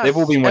 Yeah, they've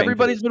all been waiting.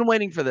 Everybody's been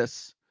waiting for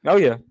this. Oh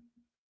yeah.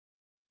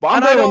 But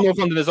I'm going on North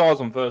London Azars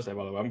on Thursday,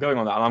 by the way. I'm going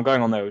on that, and I'm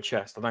going on there with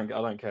chest. I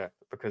don't care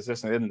because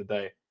listen, at the end of the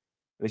day, at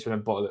least we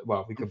didn't bottle it.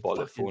 Well, we could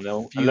bottle it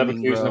 4-0. And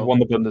Leverkusen have won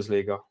the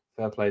Bundesliga.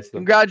 Fair play to them.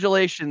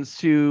 Congratulations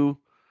to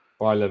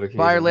Bayer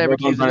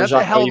Leverkusen. That's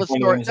a hell of a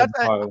story.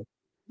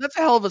 That's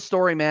a hell of a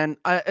story, man.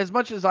 As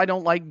much as I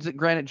don't like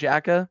Granit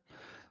Xhaka,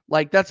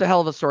 like that's a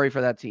hell of a story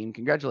for that team.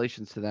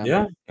 Congratulations to them.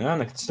 Yeah,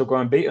 and they can still go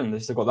unbeaten. They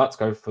still got that to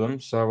go for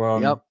them. So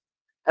yep.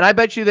 And I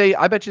bet you they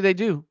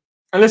do.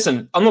 And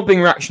listen, I'm not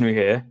being reactionary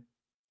here.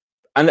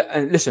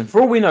 And listen, for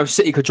all we know,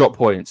 City could drop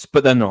points,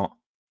 but they're not.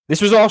 This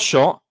was our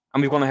shot,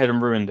 and we've gone ahead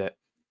and ruined it.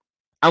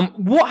 And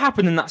what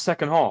happened in that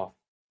second half?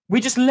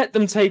 We just let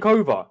them take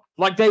over,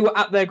 like they were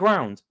at their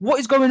ground. What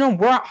is going on?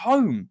 We're at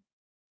home.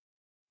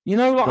 You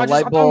know, like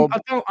I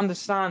don't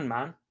understand,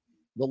 man.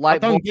 I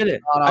don't get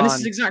it. And this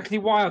is exactly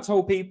why I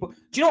told people.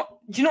 Do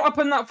you know what I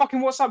put in that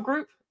fucking WhatsApp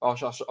group? Oh,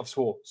 I've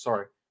swore.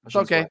 Sorry. It's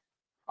okay.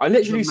 I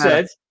literally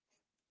said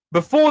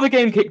before the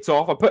game kicked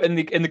off. I put in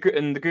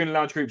the Goon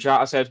Lounge group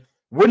chat. I said,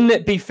 "Wouldn't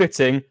it be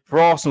fitting for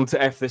Arsenal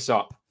to f this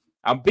up?"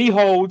 And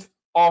behold,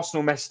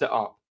 Arsenal messed it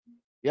up.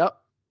 Yep.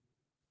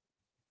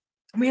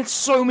 And we had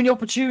so many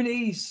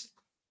opportunities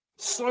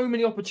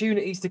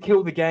to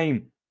kill the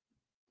game.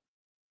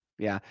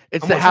 Yeah,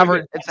 it's the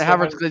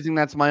Havertz glazing.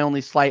 That's my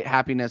only slight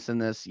happiness in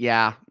this.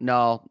 Yeah,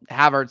 no,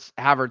 Havertz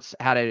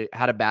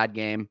had a bad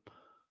game.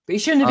 But he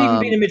shouldn't have even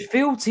been in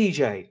midfield,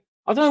 TJ.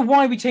 I don't know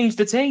why we changed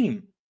the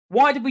team.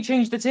 Why did we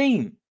change the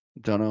team?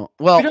 Don't know.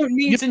 Well, we don't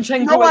need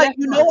Zinchenko.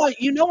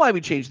 You know why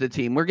we changed the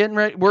team. We're getting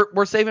ready.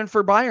 We're saving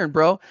for Bayern,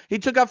 bro. He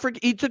took off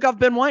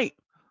Ben White.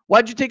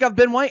 Why'd you take off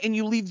Ben White and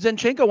you leave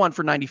Zinchenko on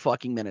for 90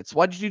 fucking minutes?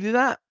 Why did you do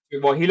that?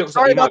 Well, he looks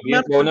like he might be.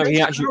 Well, no,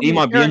 he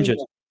might be injured.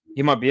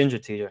 He might be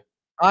injured, TJ.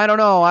 I don't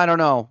know.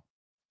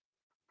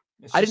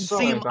 I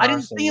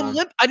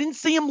didn't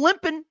see him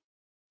limping.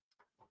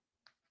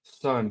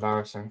 So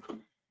embarrassing.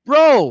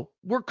 Bro,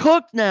 we're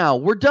cooked now.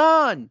 We're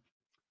done.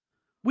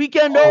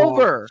 Weekend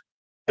over.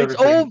 It's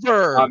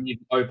over. You've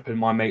opened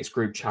my mate's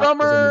group chat.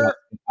 Summer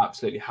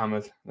absolutely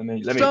hammered.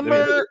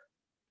 Summer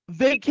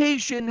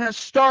vacation has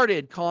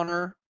started,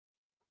 Connor.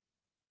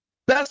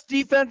 Best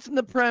defense in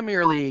the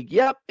Premier League.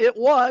 Yep, it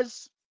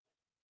was.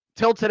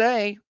 Till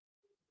today.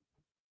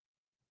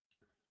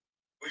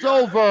 It's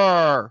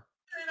over.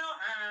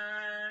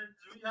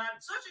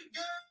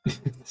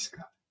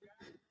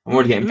 I'm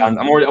already getting banned.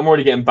 I'm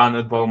already getting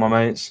bantered by all my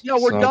mates. Yeah,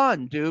 we're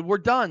done, dude. We're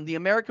done. The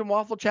American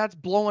Waffle Chat's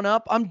blowing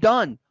up. I'm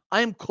done.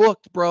 I am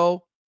cooked,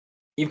 bro.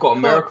 You've got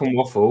American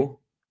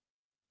Waffle.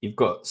 You've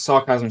got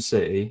Sarcasm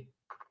City.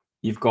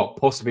 You've got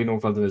possibly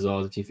North London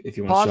Azars if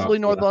you want possibly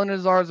to North London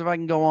Azars if I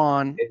can go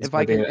on. If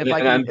I can.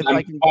 By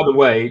the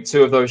way,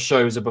 2 of those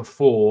shows are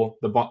before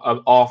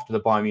after the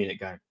Bayern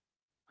Munich game.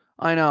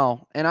 I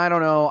know, and I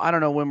don't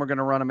know when we're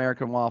gonna run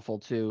American Waffle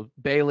too.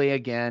 Bailey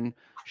again.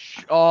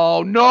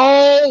 Oh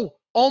no!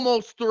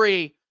 Almost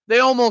 3. They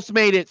almost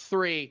made it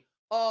 3.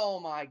 Oh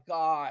my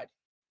God.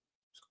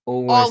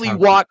 Ollie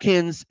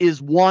Watkins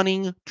is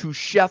wanting to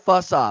chef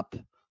us up.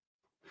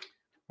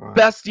 Right.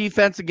 Best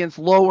defense against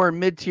lower and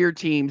mid-tier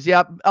teams.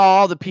 Yep,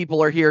 all the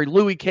people are here.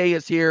 Louis K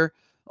is here.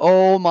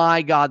 Oh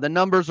my God, the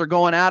numbers are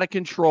going out of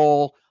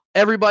control.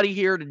 Everybody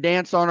here to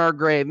dance on our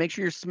grave. Make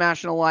sure you're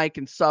smashing a like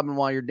and subbing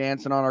while you're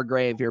dancing on our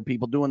grave here,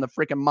 people doing the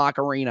freaking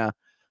Macarena.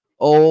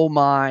 Oh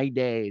my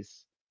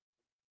days.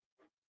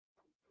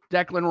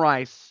 Declan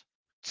Rice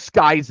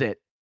skies it.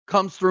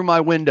 Comes through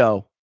my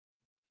window.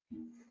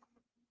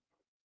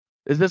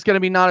 Is this going to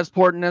be not as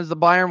important as the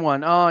Bayern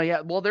one? Oh, yeah.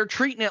 Well, they're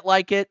treating it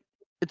like it.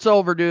 It's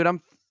over, dude.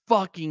 I'm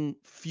fucking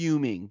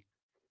fuming.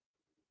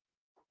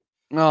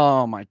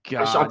 Oh, my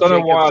God. I don't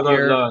know why I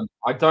don't learn.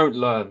 I don't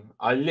learn.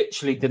 I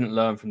literally didn't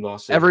learn from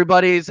last season.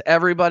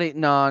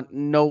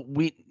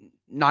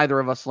 Neither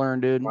of us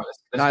learned, dude. Right,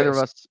 neither of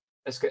us.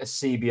 Let's get a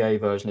CBA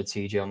version of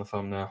TJ on the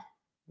thumbnail.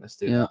 Let's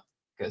do that.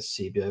 Get a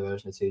CBA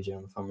version of TJ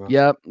on the thumbnail.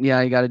 Yep.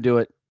 Yeah, you got to do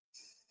it.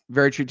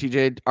 Very true,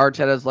 TJ.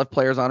 Arteta's left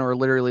players on who are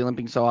literally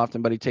limping so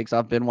often, but he takes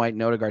off Ben White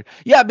and Odegaard.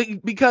 Yeah,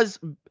 because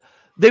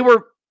they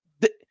were,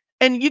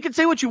 and you can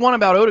say what you want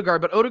about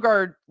Odegaard, but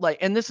Odegaard,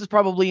 and this is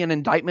probably an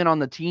indictment on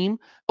the team.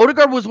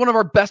 Odegaard was one of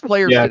our best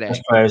players today.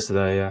 Best players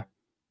today, yeah.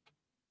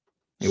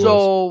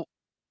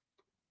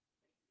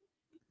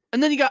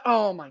 And then you got,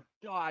 oh my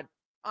God,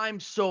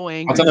 I'm so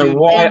angry. I don't know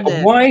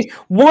why.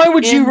 Why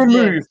would you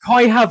remove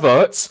Kai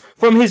Havertz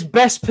from his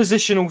best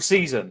positional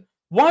season?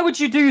 Why would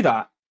you do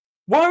that?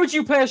 Why would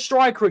you play a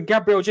striker in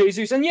Gabriel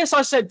Jesus? And yes,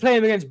 I said play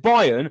him against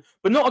Bayern,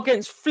 but not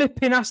against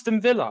flipping Aston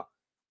Villa.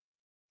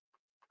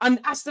 And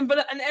Aston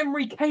Villa and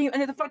Emery came,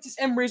 and the fact is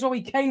Emery as well,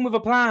 he came with a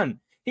plan.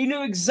 He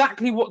knew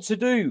exactly what to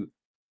do.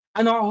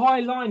 And our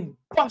high line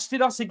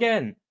busted us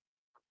again.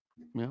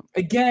 Yeah.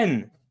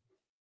 Again.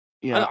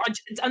 Yeah.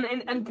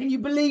 And can you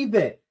believe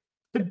it?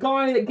 The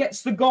guy that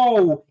gets the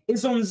goal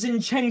is on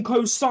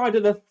Zinchenko's side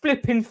of the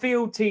flipping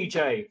field,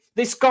 TJ.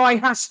 This guy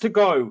has to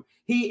go.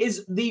 He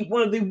is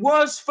one of the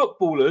worst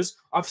footballers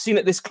I've seen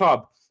at this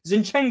club.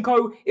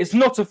 Zinchenko is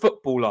not a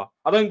footballer.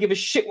 I don't give a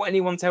shit what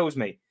anyone tells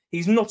me.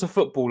 He's not a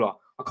footballer.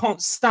 I can't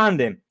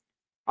stand him.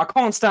 I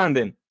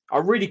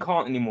really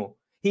can't anymore.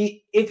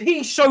 If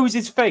he shows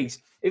his face,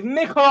 if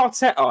Mikel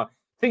Arteta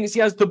thinks he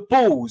has the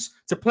balls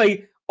to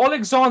play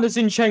Alexander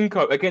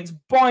Zinchenko against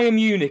Bayern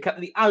Munich at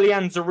the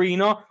Allianz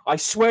Arena, I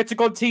swear to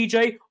God,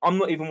 TJ, I'm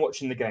not even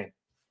watching the game.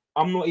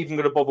 I'm not even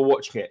going to bother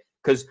watching it.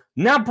 Because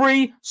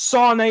Gnabry,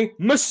 Sane,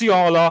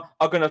 Musiala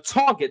are going to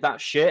target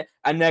that shit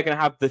and they're going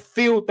to have the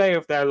field day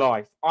of their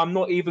life. I'm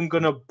not even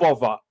going to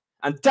bother.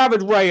 And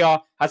David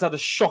Raya has had a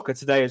shocker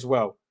today as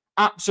well.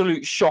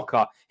 Absolute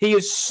shocker. He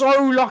is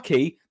so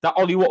lucky that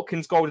Ollie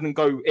Watkins' goal didn't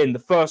go in, the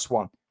first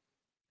one.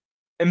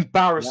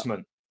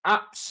 Embarrassment.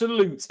 Yep.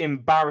 Absolute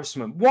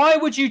embarrassment. Why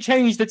would you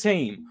change the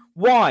team?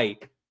 Why?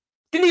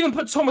 Didn't even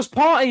put Thomas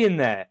Partey in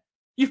there.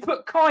 You've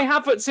put Kai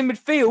Havertz in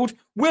midfield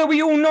where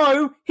we all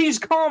know he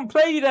can't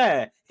play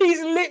there. He's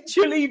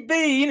literally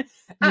been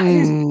at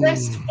his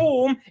best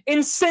form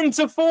in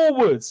centre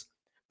forwards.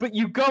 But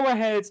you go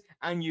ahead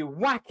and you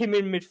whack him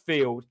in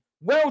midfield.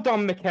 Well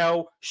done,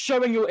 Mikel,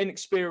 showing your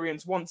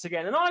inexperience once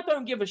again. And I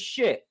don't give a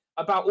shit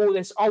about all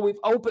this.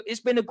 But it's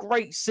been a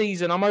great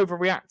season. I'm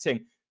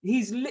overreacting.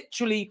 He's done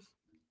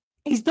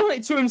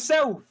it to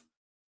himself.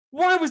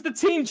 Why was the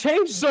team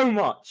changed so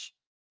much?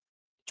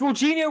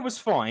 Jorginho was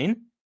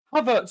fine.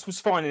 Havertz was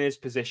fine in his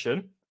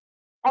position.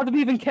 I'd have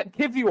even kept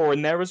Kivior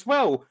in there as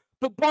well.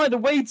 But by the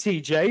way,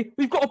 TJ,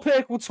 we've got a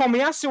player called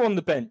Tomiyasu on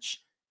the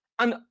bench.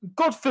 And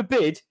God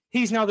forbid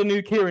he's now the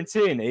new Kieran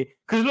Tierney,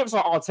 because it looks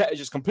like Arteta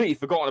just completely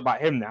forgotten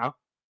about him now.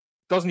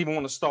 Doesn't even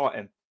want to start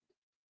him.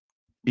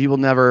 He will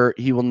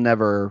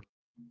never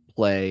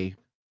play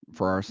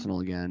for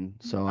Arsenal again.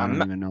 So I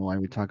don't even know why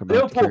we talk about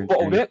Liverpool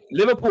bottled it.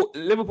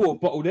 Liverpool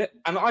bottled it.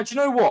 And do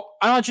you know what?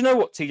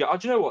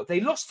 TJ? Do you know what?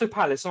 They lost to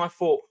Palace, and I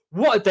thought,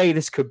 what a day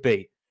this could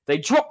be. They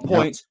drop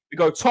points. Yep. We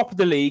go top of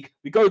the league.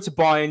 We go to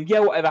Bayern.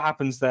 Yeah, whatever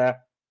happens there,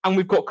 and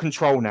we've got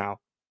control now.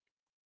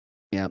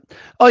 Yeah.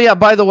 Oh yeah.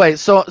 By the way,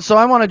 so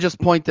I want to just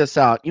point this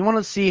out. You want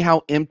to see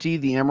how empty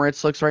the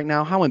Emirates looks right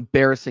now? How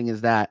embarrassing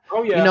is that?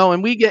 Oh yeah. You know,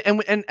 and we get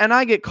and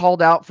I get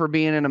called out for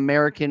being an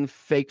American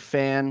fake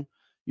fan.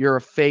 You're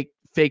a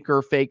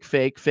faker,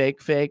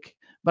 fake.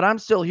 But I'm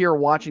still here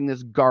watching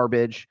this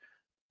garbage.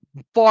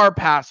 far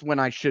past when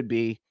I should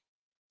be.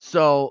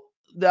 So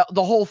the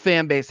whole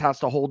fan base has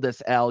to hold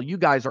this L. You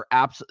guys are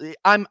absolutely.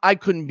 I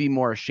couldn't be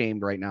more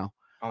ashamed right now.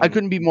 I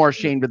couldn't be more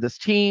ashamed of this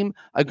team.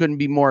 I couldn't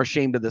be more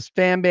ashamed of this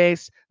fan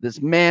base,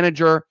 this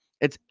manager.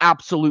 It's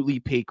absolutely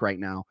peak right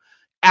now.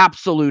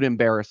 Absolute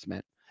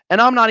embarrassment. And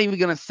I'm not even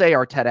going to say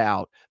Arteta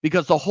out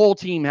because the whole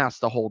team has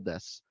to hold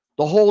this.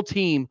 The whole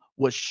team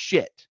was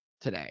shit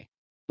today.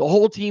 The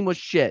whole team was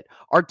shit,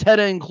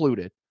 Arteta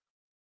included.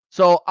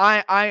 So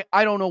I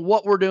don't know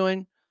what we're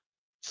doing.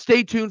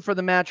 Stay tuned for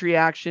the match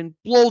reaction.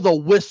 Blow the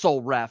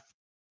whistle, ref.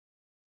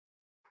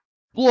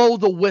 Blow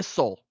the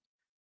whistle.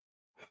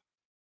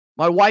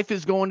 My wife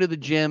is going to the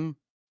gym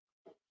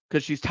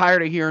because she's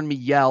tired of hearing me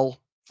yell.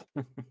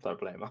 Don't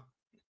blame her.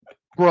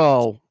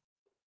 Bro.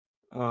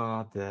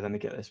 Oh, dear. Let me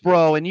get this.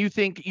 Bro, and you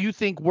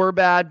think we're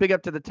bad? Big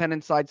up to the 10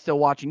 inside still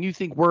watching. You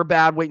think we're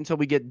bad? Wait until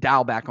we get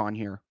Dow back on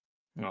here.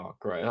 Oh,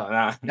 great.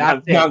 Now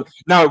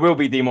it will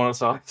be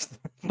demonetized.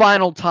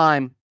 Final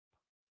time.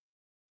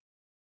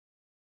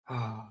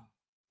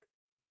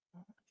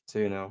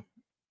 2-0.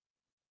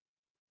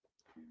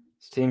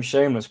 It's team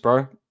shameless,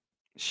 bro.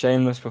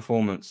 Shameless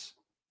performance.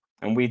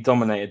 And we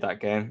dominated that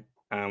game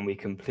and we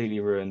completely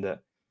ruined it.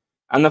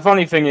 And the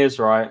funny thing is,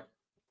 right,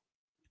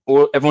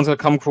 everyone's going to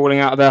come crawling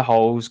out of their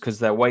holes because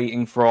they're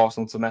waiting for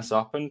Arsenal to mess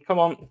up. And come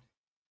on,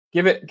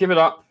 give it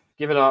up.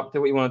 Give it up. Do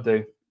what you want to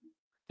do.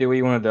 Do what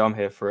you want to do. I'm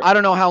here for it. I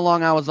don't know how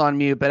long I was on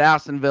mute, but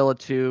Aston Villa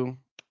 2,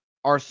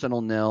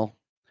 Arsenal 0.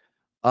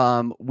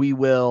 We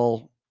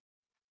will.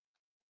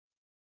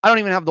 I don't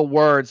even have the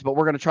words, but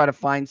we're going to try to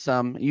find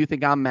some. You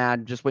think I'm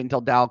mad? Just wait until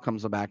Dow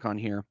comes back on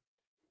here.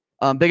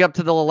 Big up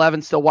to the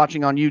 11 still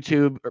watching on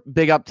YouTube.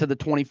 Big up to the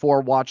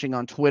 24 watching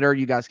on Twitter.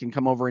 You guys can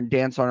come over and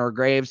dance on our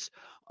graves.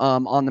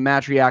 On the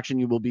match reaction,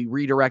 you will be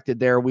redirected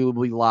there. We will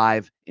be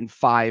live in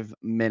 5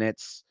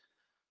 minutes.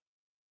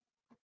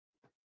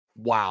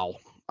 Wow.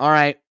 All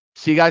right.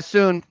 See you guys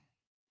soon.